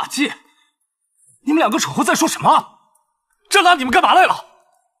惩大戒？你们两个蠢货在说什么？朕拉你们干嘛来了？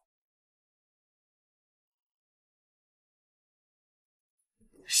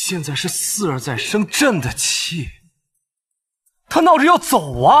现在是四儿在生朕的气，她闹着要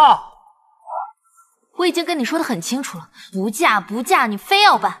走啊！我已经跟你说的很清楚了，不嫁不嫁，你非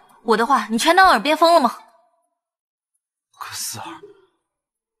要办，我的话你全当耳边风了吗？可四儿，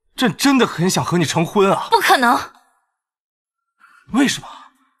朕真的很想和你成婚啊！不可能！为什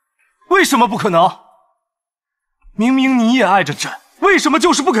么？为什么不可能？明明你也爱着朕，为什么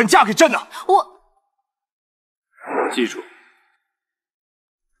就是不肯嫁给朕呢？我记住，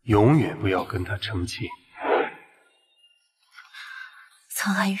永远不要跟他成亲。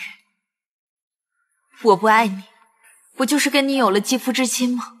苍寒玉，我不爱你，不就是跟你有了肌肤之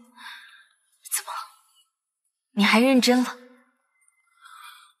亲吗？怎么，你还认真了？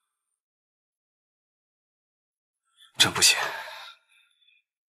朕不信，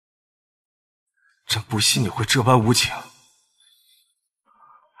朕不信你会这般无情。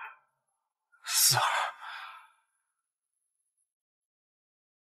四儿，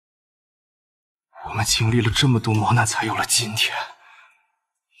我们经历了这么多磨难，才有了今天，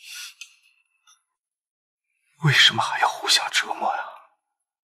为什么还要互相折磨呀？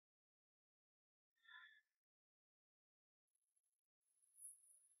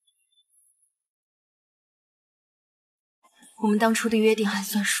我们当初的约定还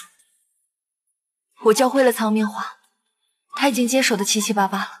算数，我教会了藏面花，他已经接手的七七八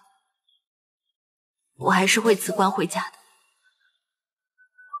八了，我还是会辞官回家的。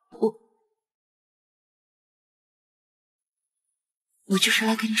我就是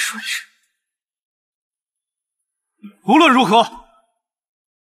来跟你说一声，无论如何，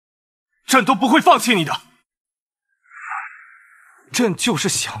朕都不会放弃你的。朕就是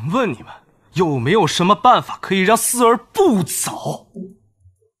想问你们，有没有什么办法可以让四儿不走？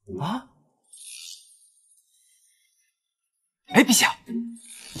啊？哎，陛下，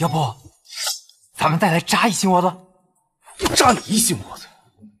要不咱们再来扎一心窝子？扎你一心窝子？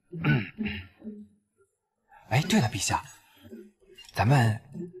哎，对了，陛下，咱们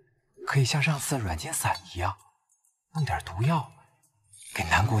可以像上次软筋散一样，弄点毒药给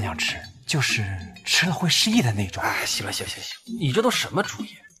南姑娘吃，就是吃了会失忆的那种。哎，行了，行，你这都什么主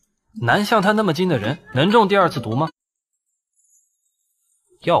意？南向他那么精的人，能中第2次毒吗？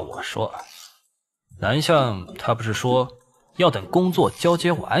要我说，南向他不是说要等工作交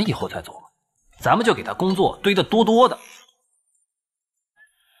接完以后再做吗？咱们就给他工作堆得多多的。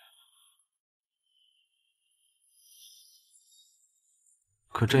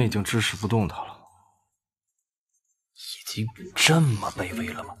可朕已经支持不动他了。已经这么卑微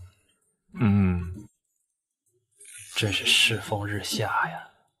了吗？真是世风日下呀。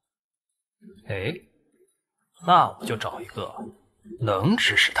哎，那我就找一个能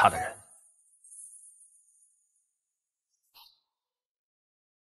指使他的人。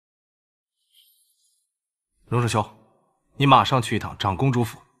荣世修，你马上去一趟长公主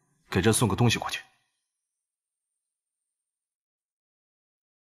府，给朕送个东西过去。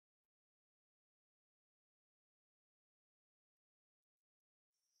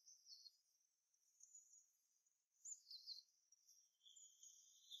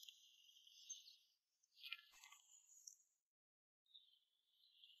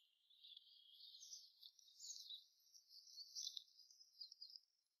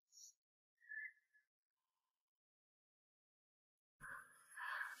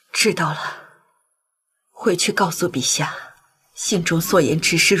知道了，回去告诉陛下，信中所言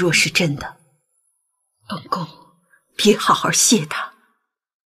之事若是真的，本宫必好好谢他。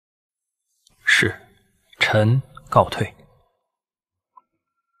是，臣告退。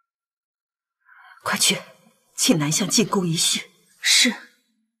快去，请南向进宫一叙。是。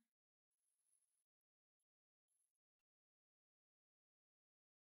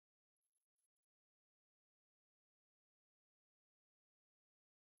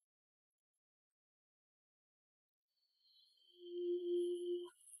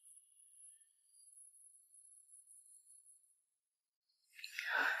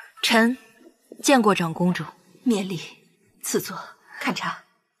臣见过长公主。免礼，赐座，看茶。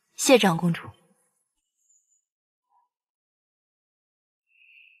谢长公主。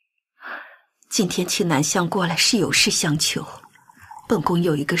今天请南向过来是有事相求。本宫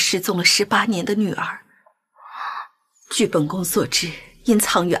有一个失踪了18年的女儿，据本宫所知，因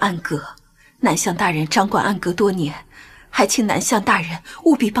藏于暗阁，南向大人掌管暗阁多年，还请南向大人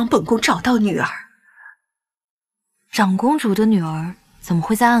务必帮本宫找到女儿。长公主的女儿怎么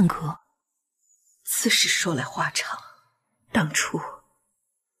会在暗阁？此事说来话长。当初，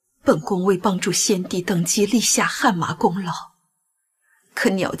本宫为帮助先帝登基立下汗马功劳，可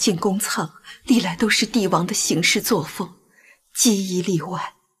鸟尽宫藏历来都是帝王的行事作风，极一例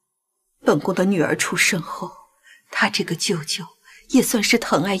外。本宫的女儿出生后，他这个舅舅也算是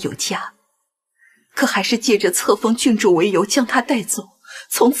疼爱有加，可还是借着册封郡主为由将她带走，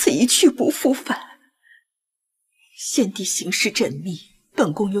从此一去不复返。先帝行事缜密，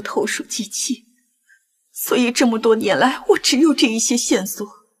本宫又投鼠忌器，所以这么多年来，我只有这一些线索。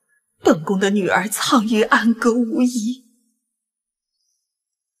本宫的女儿藏于暗阁无疑。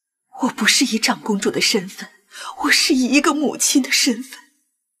我不是以长公主的身份，我是以一个母亲的身份，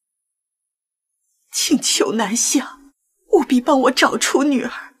请求南向务必帮我找出女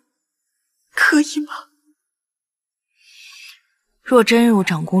儿，可以吗？若真如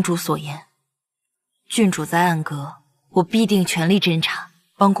长公主所言，郡主在暗阁，我必定全力侦查，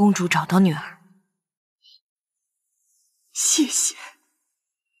帮公主找到女儿。谢谢。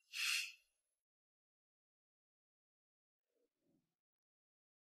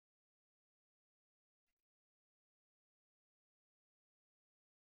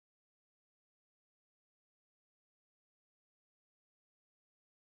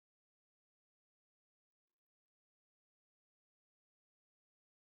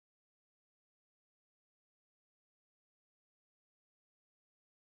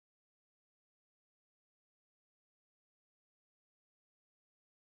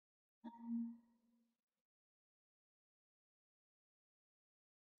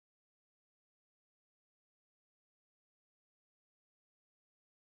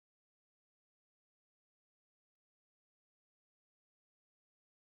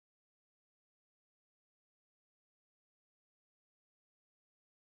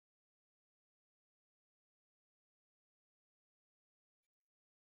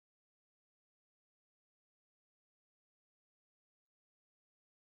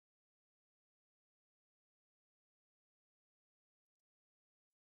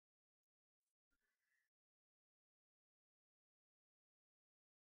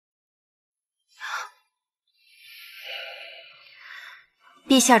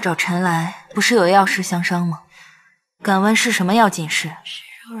陛下找臣来，不是有要事相商吗？敢问是什么要紧事？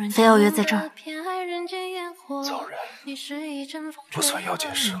非要约在这儿？走人，不算要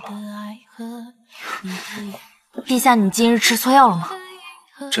紧事吗？陛下，你今日吃错药了吗？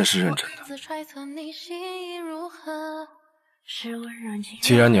朕是认真的。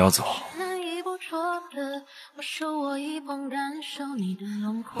既然你要走，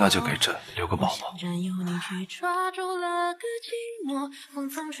那就给朕留个宝宝。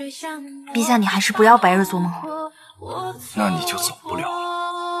陛下，你还是不要白日做梦。那你就走不了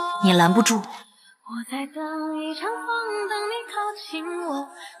了。你拦不住我。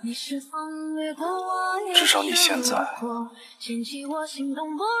至少你现在可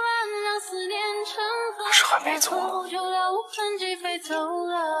是还没走啊。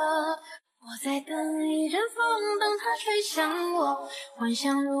我在等一阵风，等它吹向我，幻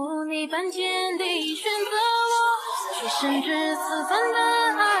想如你般坚定选择我，却深知此番的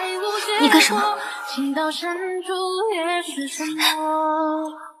爱无结果。你干什么？情到深处越是沉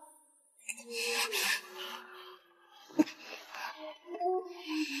默。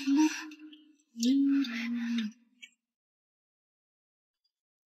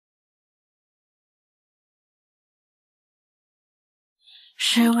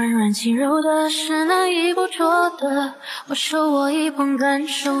是温润轻柔的，是难以捕捉的。我手握一碰，感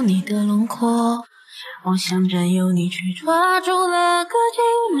受你的轮廓。妄想占有你，却抓住了个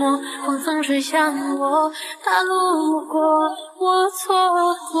寂寞。风曾吹向我，它路过，我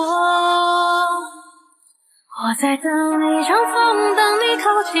错过。我在等一场风，等你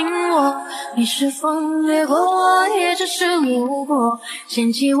靠近我。你是风掠过我，也只是路过，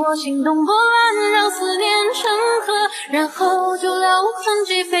掀起我心动波澜，让思念成河，然后就了无痕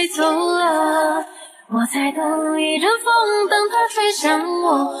迹飞走了。我在等一阵风，等它吹向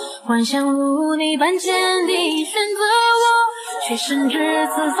我，幻想如你般坚定选择我，却深知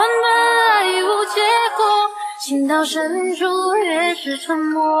此番的爱无结果，情到深处越是沉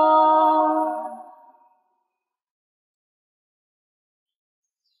默。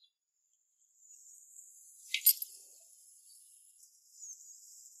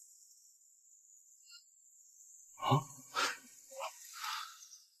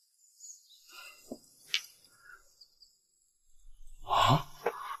啊！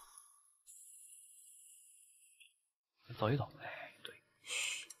走一走。哎，对。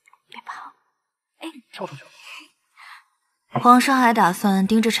别跑！哎，跳出去。皇上还打算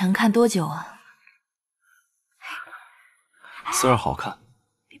盯着臣看多久啊？思儿好看，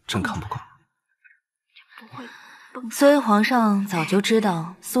朕看不够。所以皇上早就知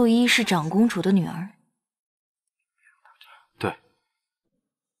道素衣是长公主的女儿。对，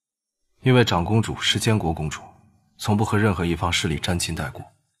因为长公主是监国公主，从不和任何一方势力沾亲带故，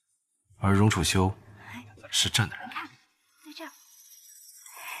而荣楚修是朕的人。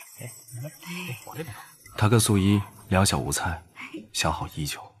他跟素衣两小无猜，相好已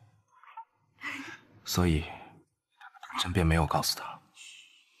久，所以朕便没有告诉他。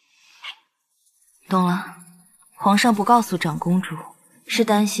懂了，皇上不告诉长公主，是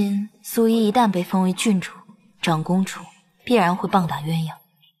担心素衣一旦被封为郡主，长公主必然会棒打鸳鸯。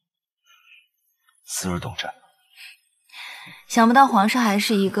思儿懂朕。想不到皇上还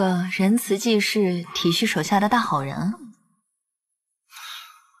是一个仁慈济世、体恤手下的大好人啊！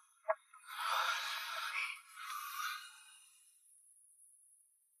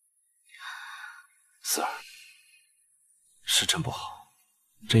思儿，是朕不好，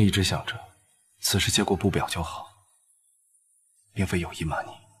朕一直想着此事结果不表就好，并非有意瞒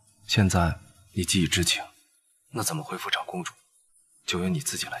你。现在你既已知情，那怎么恢复长公主，就由你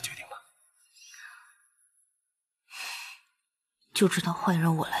自己来决定吧。就知道坏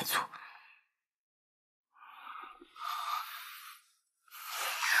人我来做。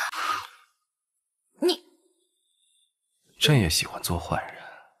你，朕也喜欢做坏人。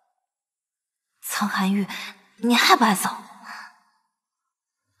苍寒玉，你还不爱走？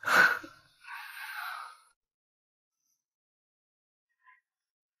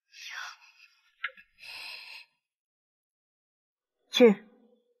去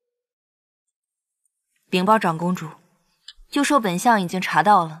禀报长公主，就说本相已经查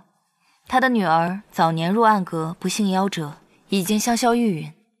到了，她的女儿早年入暗阁，不幸夭折，已经香消玉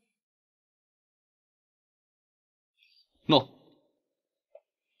殒。诺。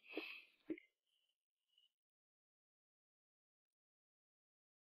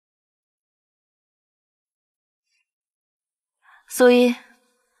素衣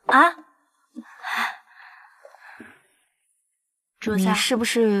啊，主子，你是不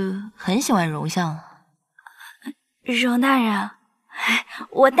是很喜欢容相啊？容大人，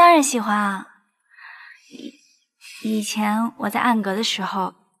我当然喜欢啊。以前我在暗阁的时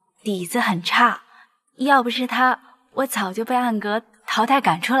候底子很差，要不是他我早就被暗格淘汰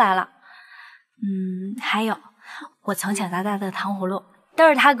赶出来了。还有，我从小到大的糖葫芦都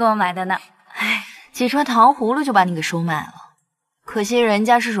是他给我买的呢。几串糖葫芦就把你给收买了，可惜人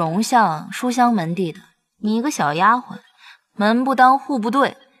家是荣相书香门第的，你一个小丫鬟，门不当户不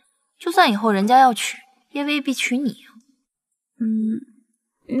对，就算以后人家要娶，也未必娶你。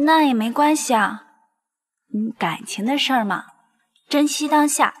那也没关系啊。感情的事儿嘛，珍惜当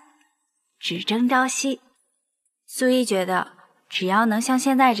下，只争朝夕。苏一觉得，只要能像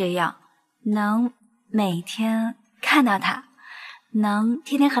现在这样，能每天看到他，能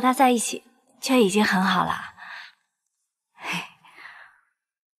天天和他在一起，就已经很好了。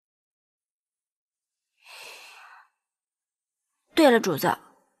对了，主子，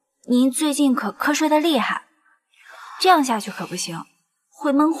您最近可瞌睡的厉害，这样下去可不行，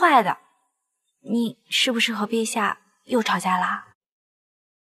会闷坏的。你是不是和陛下又吵架啦？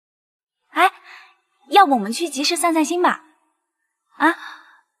哎，要不我们去集市散散心吧？啊？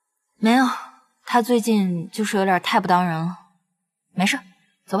没有，他最近就是有点太不当人了。没事，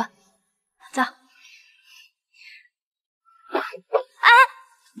走吧。走。哎，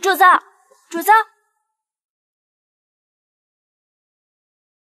主子，主子。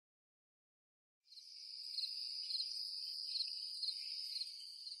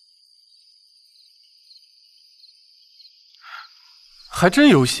还真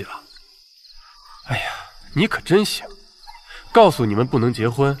有喜了！哎呀，你可真行！告诉你们不能结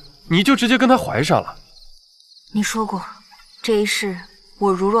婚，你就直接跟他怀上了。你说过，这一世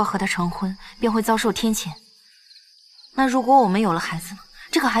我如若和他成婚，便会遭受天谴。那如果我们有了孩子呢？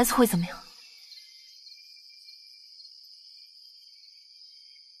这个孩子会怎么样？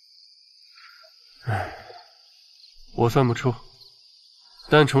唉，我算不出，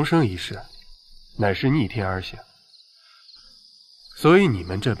但重生一世，乃是逆天而行。所以你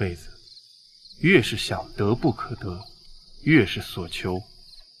们这辈子，越是想得不可得，越是所求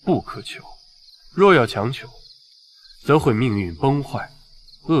不可求。若要强求，则会命运崩坏，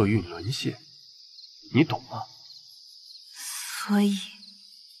厄运沦陷。你懂吗？所以，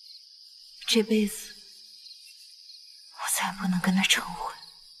这辈子我才不能跟他成婚。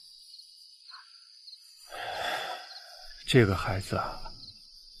这个孩子啊，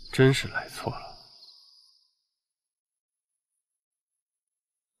真是来错了。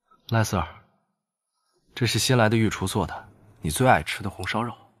赖四儿，这是新来的御厨做的，你最爱吃的红烧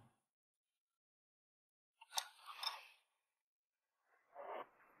肉。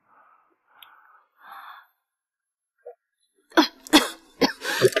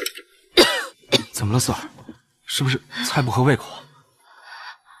怎么了，四儿？是不是菜不合胃口？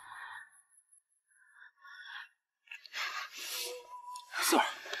四儿，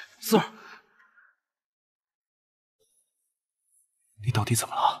四儿，你到底怎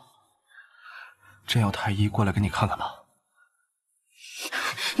么了？真要太医过来给你看看吗？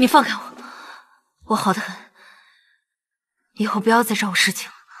你放开我，我好得很，以后不要再找我事情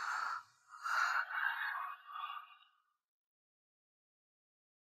了。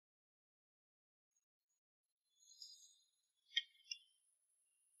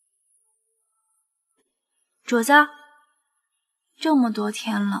主子，这么多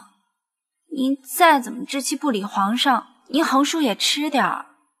天了，您再怎么置气不理皇上，您横竖也吃点儿。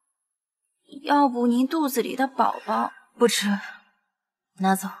要不您肚子里的宝宝不吃，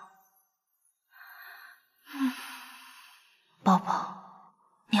拿走。宝宝，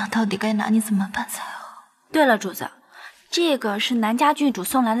娘到底该拿你怎么办才好？对了，主子，这个是南家郡主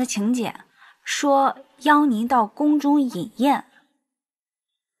送来的请柬，说邀您到宫中饮宴。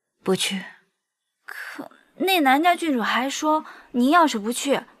不去。可那南家郡主还说，您要是不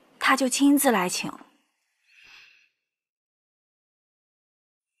去，她就亲自来请。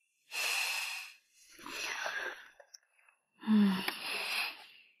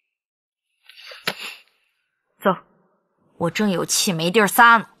走，我正有气没地儿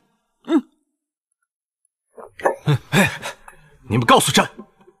撒呢。你们告诉朕，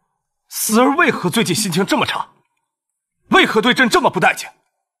四儿为何最近心情这么差？为何对朕这么不待见？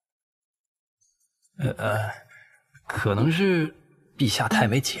可能是陛下太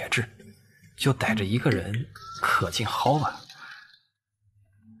没节制，就逮着一个人可劲薅吧。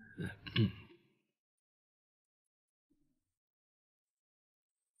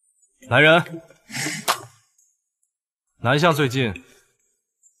来人，南相最近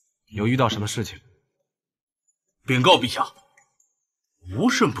有遇到什么事情？禀告陛下，无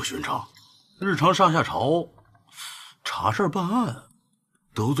甚不寻常。日常上下朝，查事办案，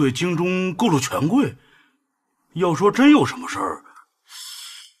得罪京中各路权贵。要说真有什么事儿，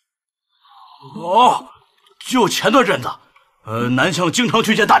就前段阵子，南相经常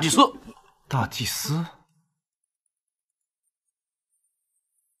去见大祭司。大祭司？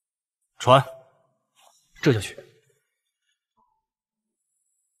传。这就去。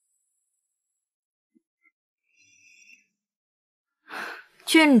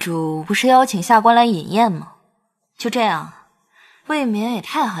郡主不是邀请下官来饮宴吗？就这样，未免也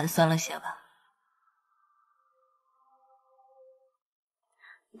太寒酸了些吧。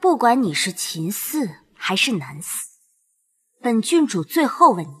不管你是秦四还是南四，本郡主最后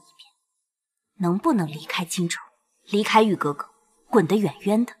问你一遍，能不能离开京城，离开玉哥哥，滚得远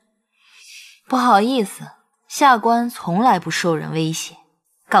远的？不好意思，下官从来不受人威胁，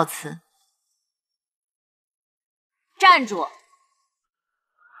告辞。站住！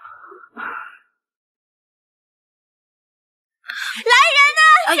来人呐！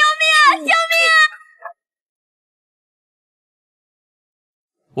救命！救命！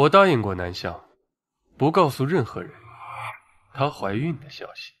我答应过南相，不告诉任何人她怀孕的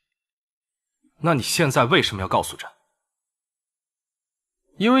消息。那你现在为什么要告诉朕？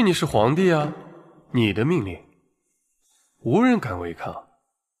因为你是皇帝啊，你的命令，无人敢违抗。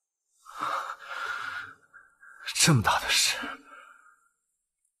这么大的事，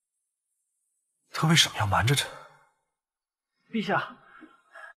他为什么要瞒着朕？陛下，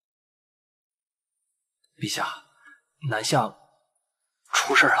陛下，南相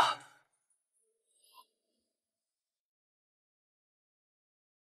出事了。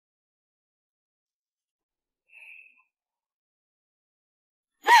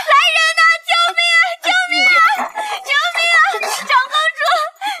来人呐！救命！救命！救命！长公主，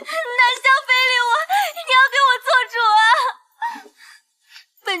南相非礼我，你要给我做主啊！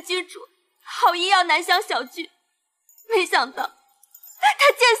本郡主好意要南相小聚，没想到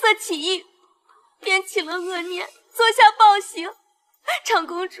他见色起意，便起了恶念，做下暴行。长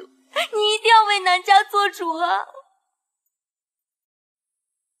公主，你一定要为南家做主啊！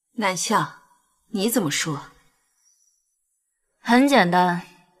南相，你怎么说？很简单，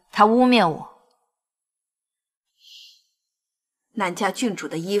他污蔑我。南家郡主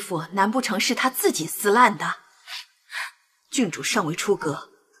的衣服，难不成是他自己撕烂的？郡主尚未出阁，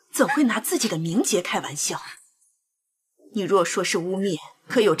怎会拿自己的名节开玩笑？你若说是污蔑，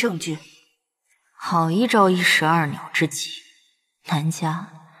可有证据？好一招一石二鸟之计，南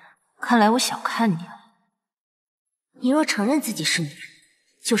家，看来我小看你了。你若承认自己是女人，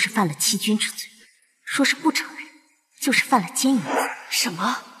就是犯了欺君之罪；说是不承认，就是犯了奸淫罪。什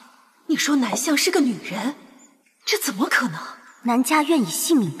么？你说南相是个女人？这怎么可能？南家愿以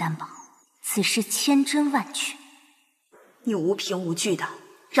性命担保，此事千真万确。你无凭无据的，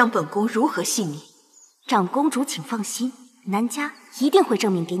让本宫如何信你？长公主请放心，南家一定会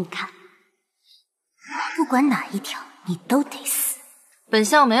证明给你看。不管哪一条，你都得死。本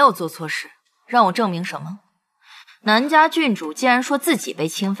相没有做错事，让我证明什么？南家郡主既然说自己被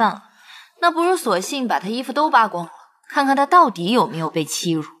侵犯了，那不如索性把她衣服都扒光了，看看她到底有没有被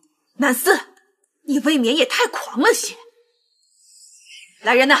欺辱。南四，你未免也太狂了些！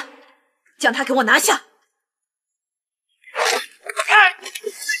来人呐，将他给我拿下！你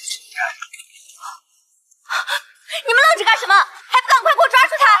们愣着干什么？还不赶快给我抓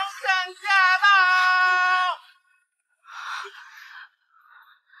住他！上下啦！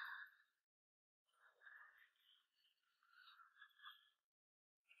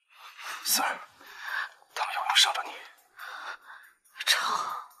四儿，他们有没有伤到你？超，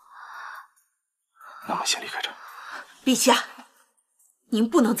那么先离开这。陛下，您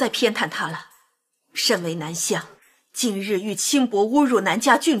不能再偏袒他了。身为南相，今日欲轻薄侮辱南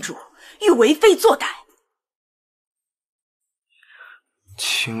家郡主，欲为非作歹。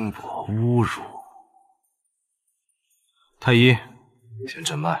轻薄侮辱。太医，先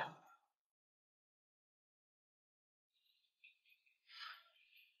诊脉。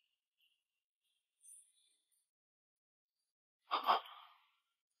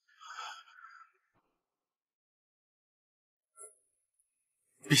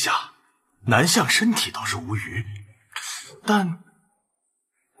陛下，南相身体倒是无虞，但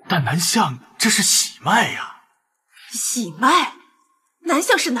南相这是喜脉呀！喜脉？南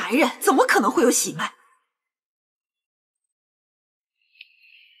相是男人，怎么可能会有喜脉？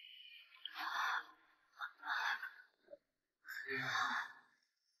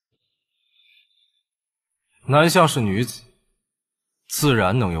南相是女子，自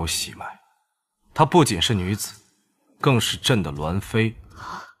然能有喜脉。她不仅是女子，更是朕的鸾妃。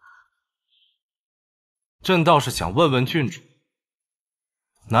朕倒是想问问郡主，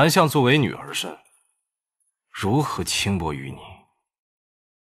南相作为女儿身，如何轻薄于你？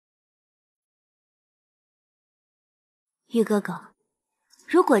玉哥哥，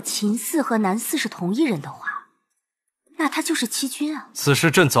如果秦四和南四是同一人的话，那他就是欺君啊！此事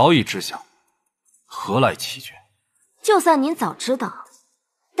朕早已知晓，何来欺君？就算您早知道，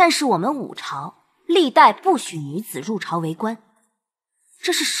但是我们武朝历代不许女子入朝为官，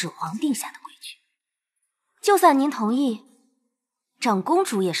这是始皇定下的规矩。就算您同意，长公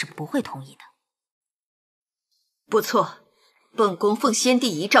主也是不会同意的。不错，本宫奉先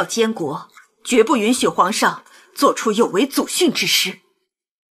帝遗诏监国，绝不允许皇上做出有违祖训之事。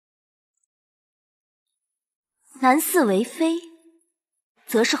男嗣为妃，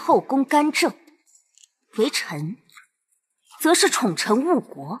则是后宫干政；为臣，则是宠臣误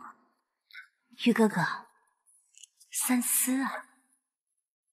国。玉哥哥，三思啊！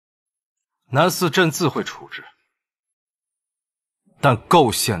南嗣朕自会处置，但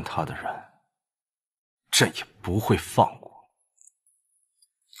构陷他的人，朕也不会放过。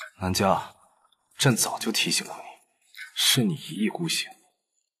南家，朕早就提醒过你，是你一意孤行，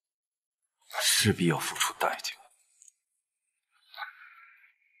势必要付出代价。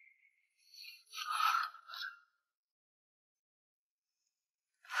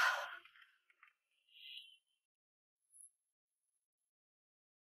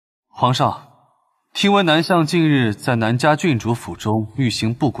皇上，听闻南相近日在南家郡主府中欲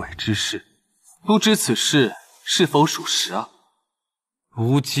行不轨之事，不知此事是否属实啊？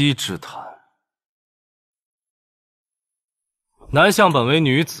无稽之谈。南相本为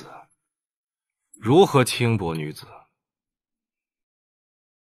女子，如何轻薄女子？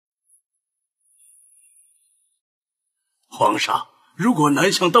皇上，如果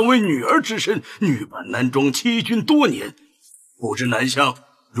南相当为女儿之身，女扮男装欺君多年，不知南相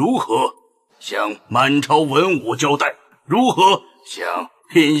如何向满朝文武交代？如何向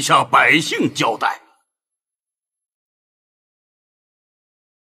天下百姓交代？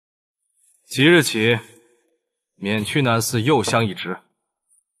即日起，免去南嗣右相一职。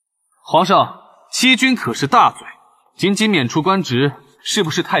皇上，欺君可是大罪，仅仅免除官职，是不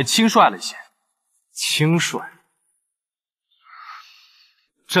是太轻率了些？轻率？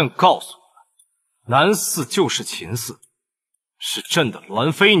朕告诉你们，南嗣就是秦嗣，是朕的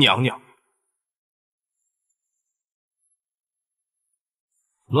栾妃娘娘。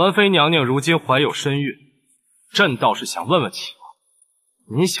栾妃娘娘如今怀有身孕，朕倒是想问问秦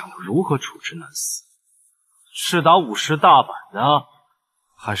王，你想要如何处置南嗣？是打50大板呢，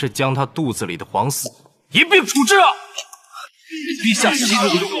还是将他肚子里的皇嗣一并处置啊？陛下息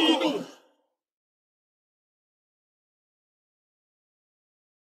怒。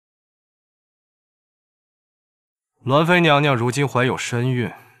栾妃娘娘如今怀有身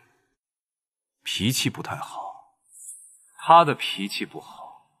孕，脾气不太好。她的脾气不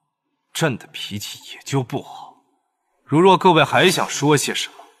好，朕的脾气也就不好。如若各位还想说些什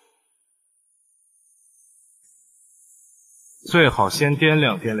么，最好先掂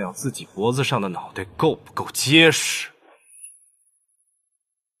量掂量自己脖子上的脑袋够不够结实。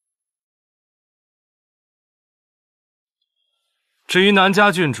至于南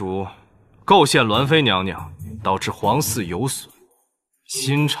家郡主构陷栾妃娘娘，导致皇嗣有损，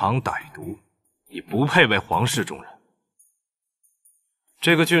心肠歹毒，已不配为皇室中人。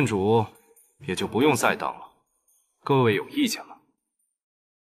这个郡主也就不用再当了。各位有意见吗？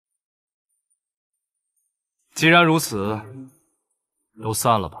既然如此，都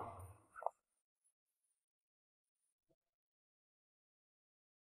散了吧。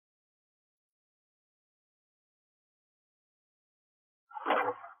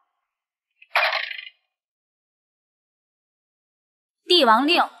帝王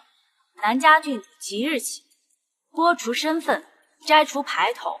令：南家郡主即日起剥除身份，摘除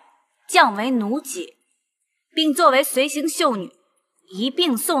牌头，降为奴籍，并作为随行秀女，一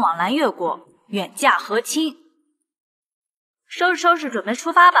并送往蓝月国远嫁和亲。收拾收拾，准备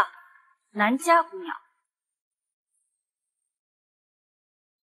出发吧，南家姑娘。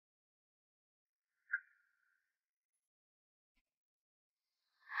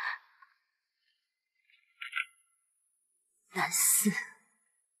南嗣，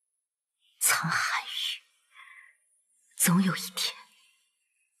苍寒玉，总有一天，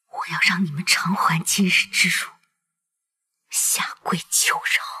我要让你们偿还今日之辱，下跪求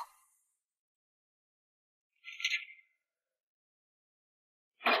饶。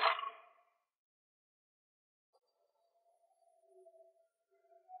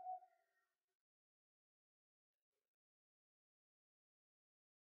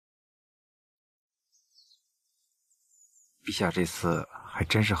陛下这次还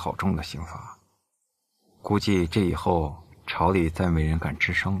真是好重的刑罚，估计这以后朝里再没人敢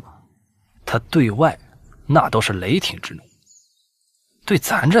吱声了。他对外那都是雷霆之怒，对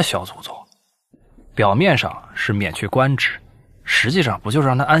咱这小祖宗，表面上是免去官职，实际上不就是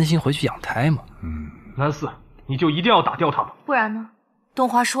让他安心回去养胎吗？南嗣，你就一定要打掉他吗？不然呢？东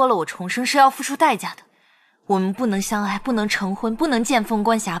华说了，我重生是要付出代价的，我们不能相爱，不能成婚，不能见凤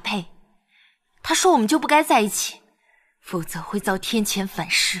冠霞帔。他说我们就不该在一起，否则会遭天谴反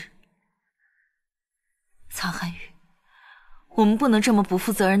噬。苍寒雨，我们不能这么不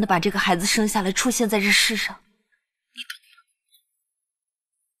负责任的把这个孩子生下来，出现在这世上，你懂吗？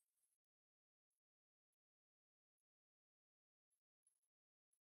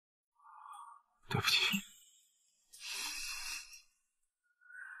对不起。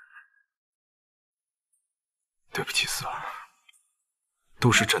对不起，四儿，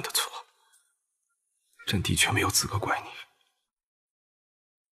都是朕的错，朕的确没有资格怪你，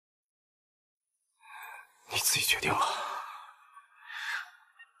你自己决定吧。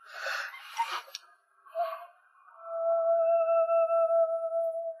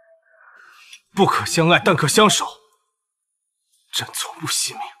不可相爱，但可相守，朕从不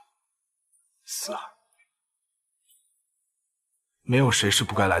惜命。四儿，没有谁是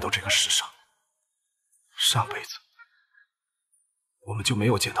不该来到这个世上。上辈子我们就没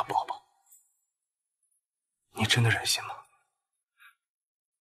有见到宝宝，你真的忍心吗？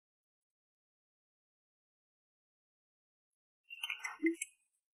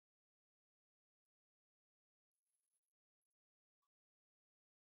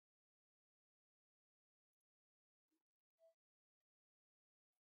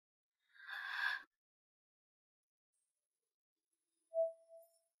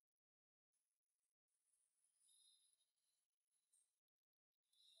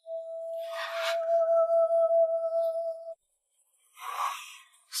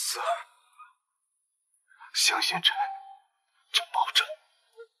四儿，相信朕，朕保证，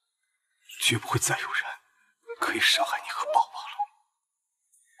绝不会再有人可以伤害你和宝宝了。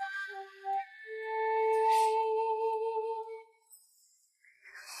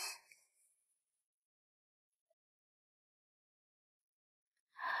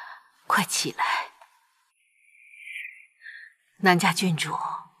快起来，南家郡主，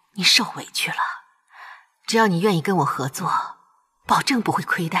你受委屈了。只要你愿意跟我合作，保证不会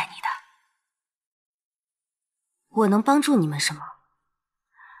亏待你的。我能帮助你们什么？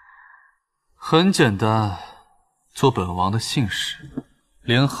很简单，做本王的信使，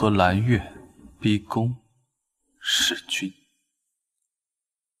联合蓝月，逼宫弑君。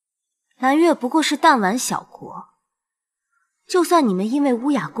蓝月不过是弹丸小国，就算你们因为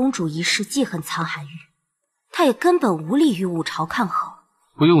乌雅公主一事记恨苍寒玉，她也根本无力与武朝抗衡。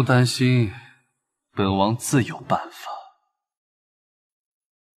不用担心，本王自有办法。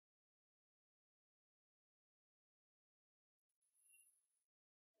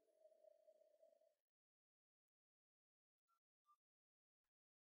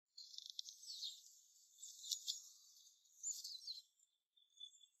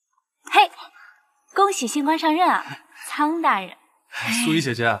嘿，恭喜新官上任啊，苍大人。苏怡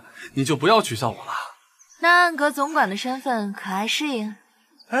姐姐，你就不要取笑我了。那暗阁总管的身份可还适应？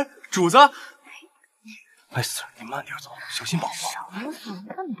哎，主子。哎，四儿，你慢点走，小心宝宝。少啰嗦，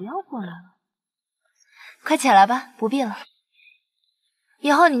那你不要过来了。快起来吧，不必了。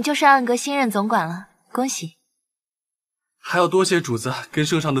以后你就是暗阁新任总管了，恭喜。还要多谢主子跟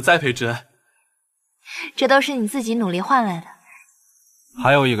圣上的栽培之恩。这都是你自己努力换来的。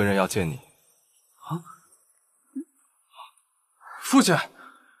还有一个人要见你。啊？父亲。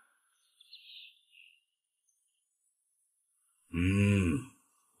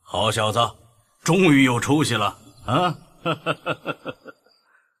好小子，终于有出息了啊！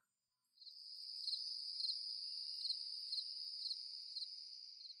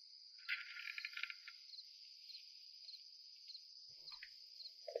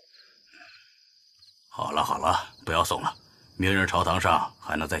好了好了，不要送了，明日朝堂上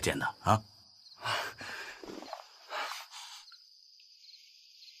还能再见的啊！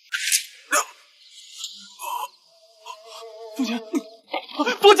父亲，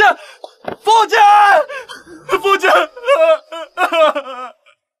父亲，父亲，父亲！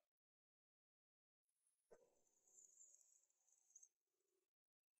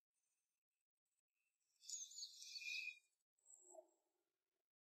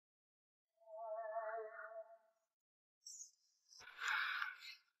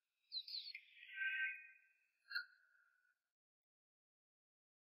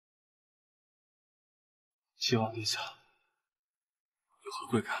希望殿下有何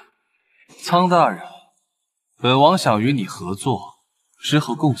贵干？苍大人，本王想与你合作，之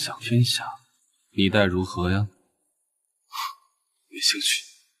后共享天下，你待如何呀？没兴趣。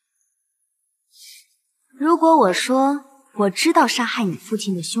如果我说我知道杀害你父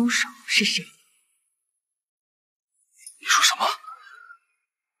亲的凶手是谁，你说什么？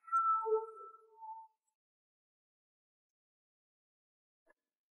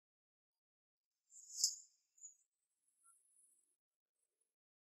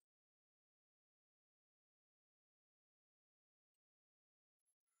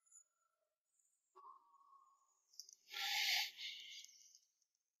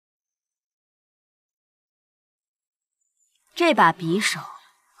这把匕首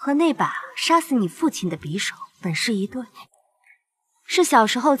和那把杀死你父亲的匕首本是一对，是小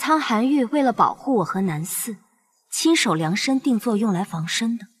时候苍寒玉为了保护我和南四，亲手量身定做用来防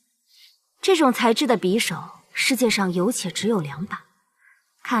身的。这种材质的匕首，世界上有且只有2把。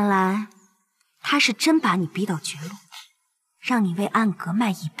看来他是真把你逼到绝路，让你为暗格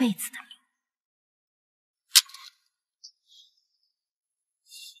卖一辈子的命。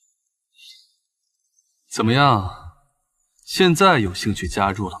怎么样？现在有兴趣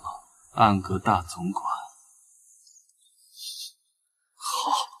加入了吗？暗格大总管。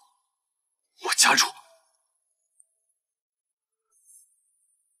好，我加入。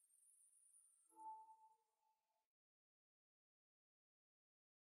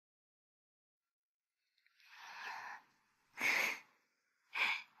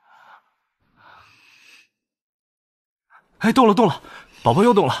哎，动了动了，宝宝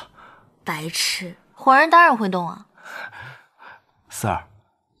又动了。白痴，皇人当然会动啊。四儿，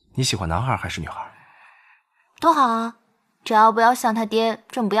你喜欢男孩还是女孩？都好啊，只要不要像他爹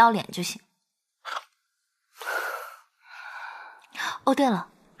这么不要脸就行。哦，对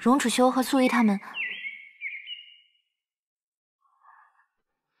了，荣楚修和素衣他们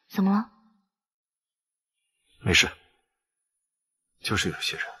怎么了？没事，就是有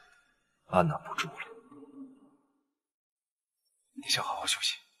些人按捺不住了。你先好好休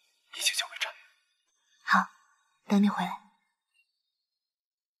息，一切交给朕。好，等你回来。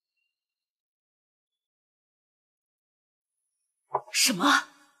什么？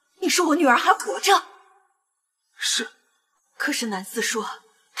你说我女儿还活着？是。可是南四说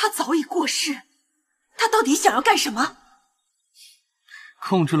她早已过世，他到底想要干什么？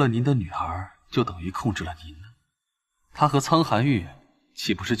控制了您的女儿，就等于控制了您呢。他和苍寒玉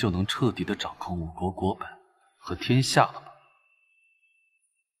岂不是就能彻底的掌控5国国本和天下了吗？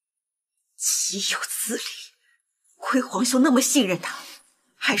岂有此理！亏皇兄那么信任他，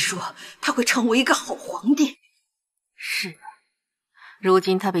还说他会成为一个好皇帝。是，如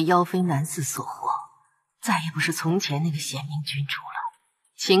今他被妖妃南四所获，再也不是从前那个贤明君主了。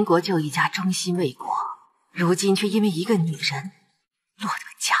秦国就一家忠心为国，如今却因为一个女人落得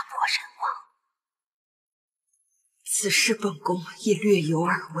家破人亡。此事本宫也略有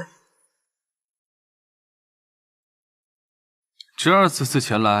耳闻。侄儿此次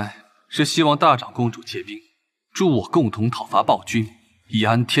前来，是希望大长公主借兵，助我共同讨伐暴君，以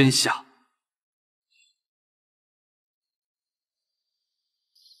安天下。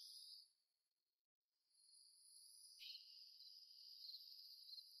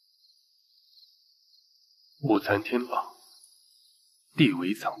物参天榜，地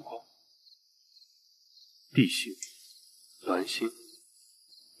为藏光，地形栾星，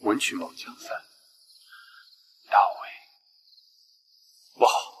文曲卯将3，大为不好，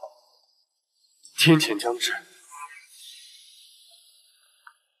天谴将至。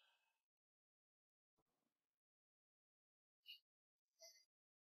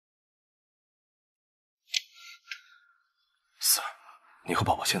四儿，你和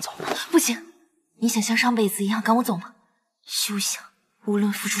宝宝先走。不行。你想像上辈子一样赶我走吗？休想！无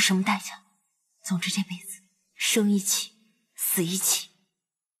论付出什么代价，总之这辈子生一起，死一起。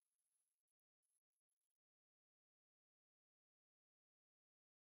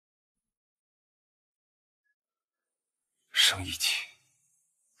生一起，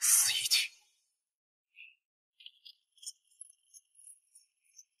死一起。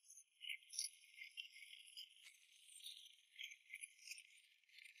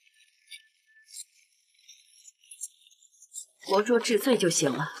活捉治罪就行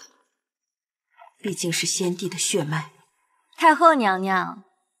了，毕竟是先帝的血脉。太后娘娘，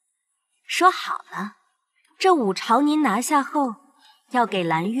说好了，这5朝您拿下后，要给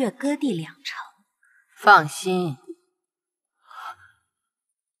蓝月割地2城。放心。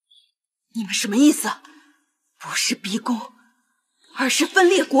你们什么意思？不是逼宫，而是分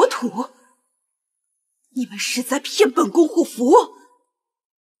裂国土。你们是在骗本宫护符。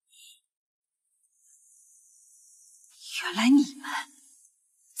原来你们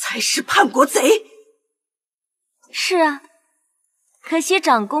才是叛国贼。是啊，可惜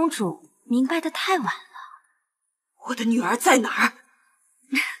长公主明白的太晚了。我的女儿在哪儿？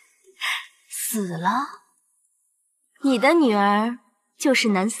死了。你的女儿就是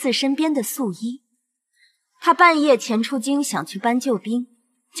南四身边的素衣，她半夜前出京想去搬救兵，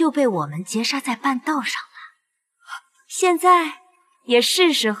就被我们截杀在半道上了。现在也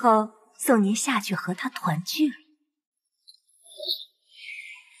是时候送您下去和她团聚了。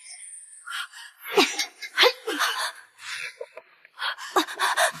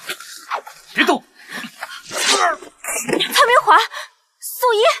别动！苍明华，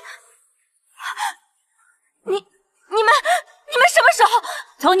素衣，你们什么时候？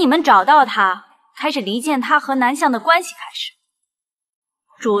从你们找到他，开始离间他和南向的关系开始。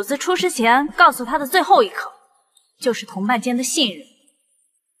主子出师前告诉他的最后一课，就是同伴间的信任。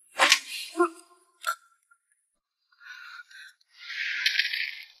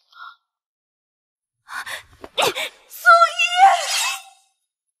苏叶，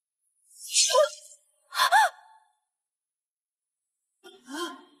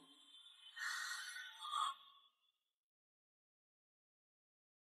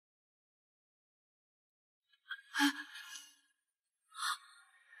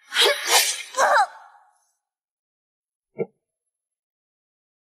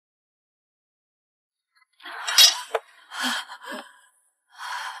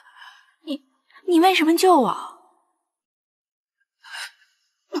你为什么救我？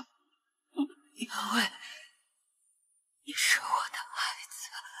因为你是我的孩子。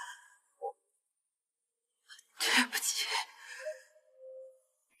对不起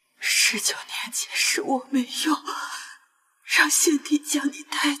，19年前是我没用，让先帝将你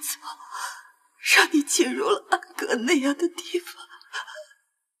带走，让你进入了安阁那样的地方。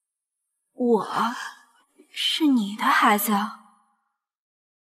我是你的孩子啊。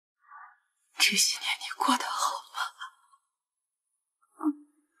这些年你过得好吗？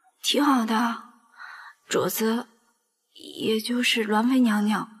挺好的，主子，也就是栾妃娘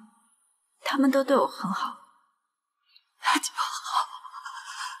娘，他们都对我很好。那就好。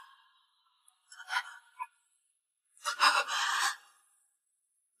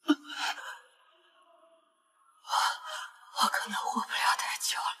我可能活不了太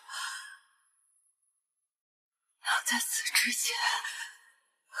久了，能在此之前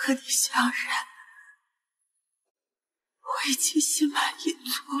和你相认，我已经心满意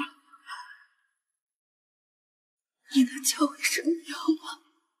足了。你能叫我一声娘吗？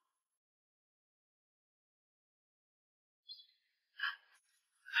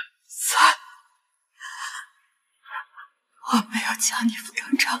算了，我没有将你抚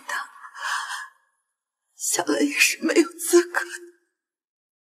养长大，想来也是没有资格的。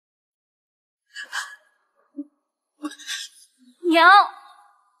娘，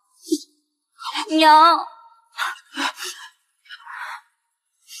娘，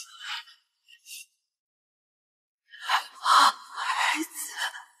孩子，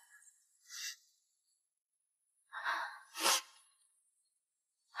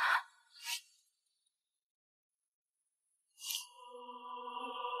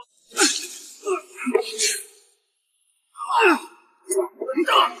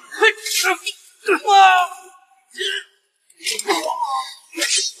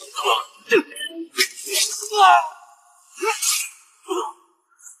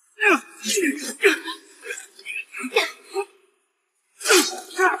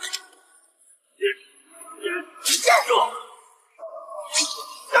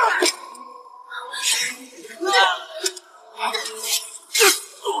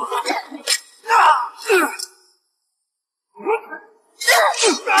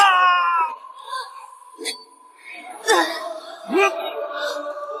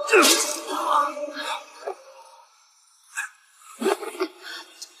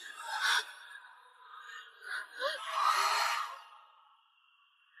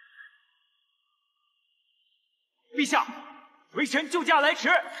陛下，微臣救驾来迟。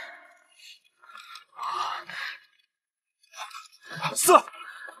四儿，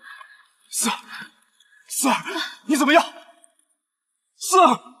你怎么样？四儿，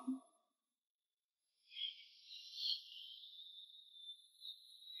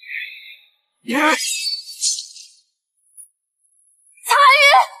参与，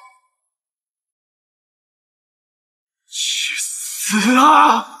去死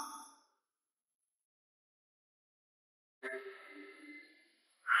啊！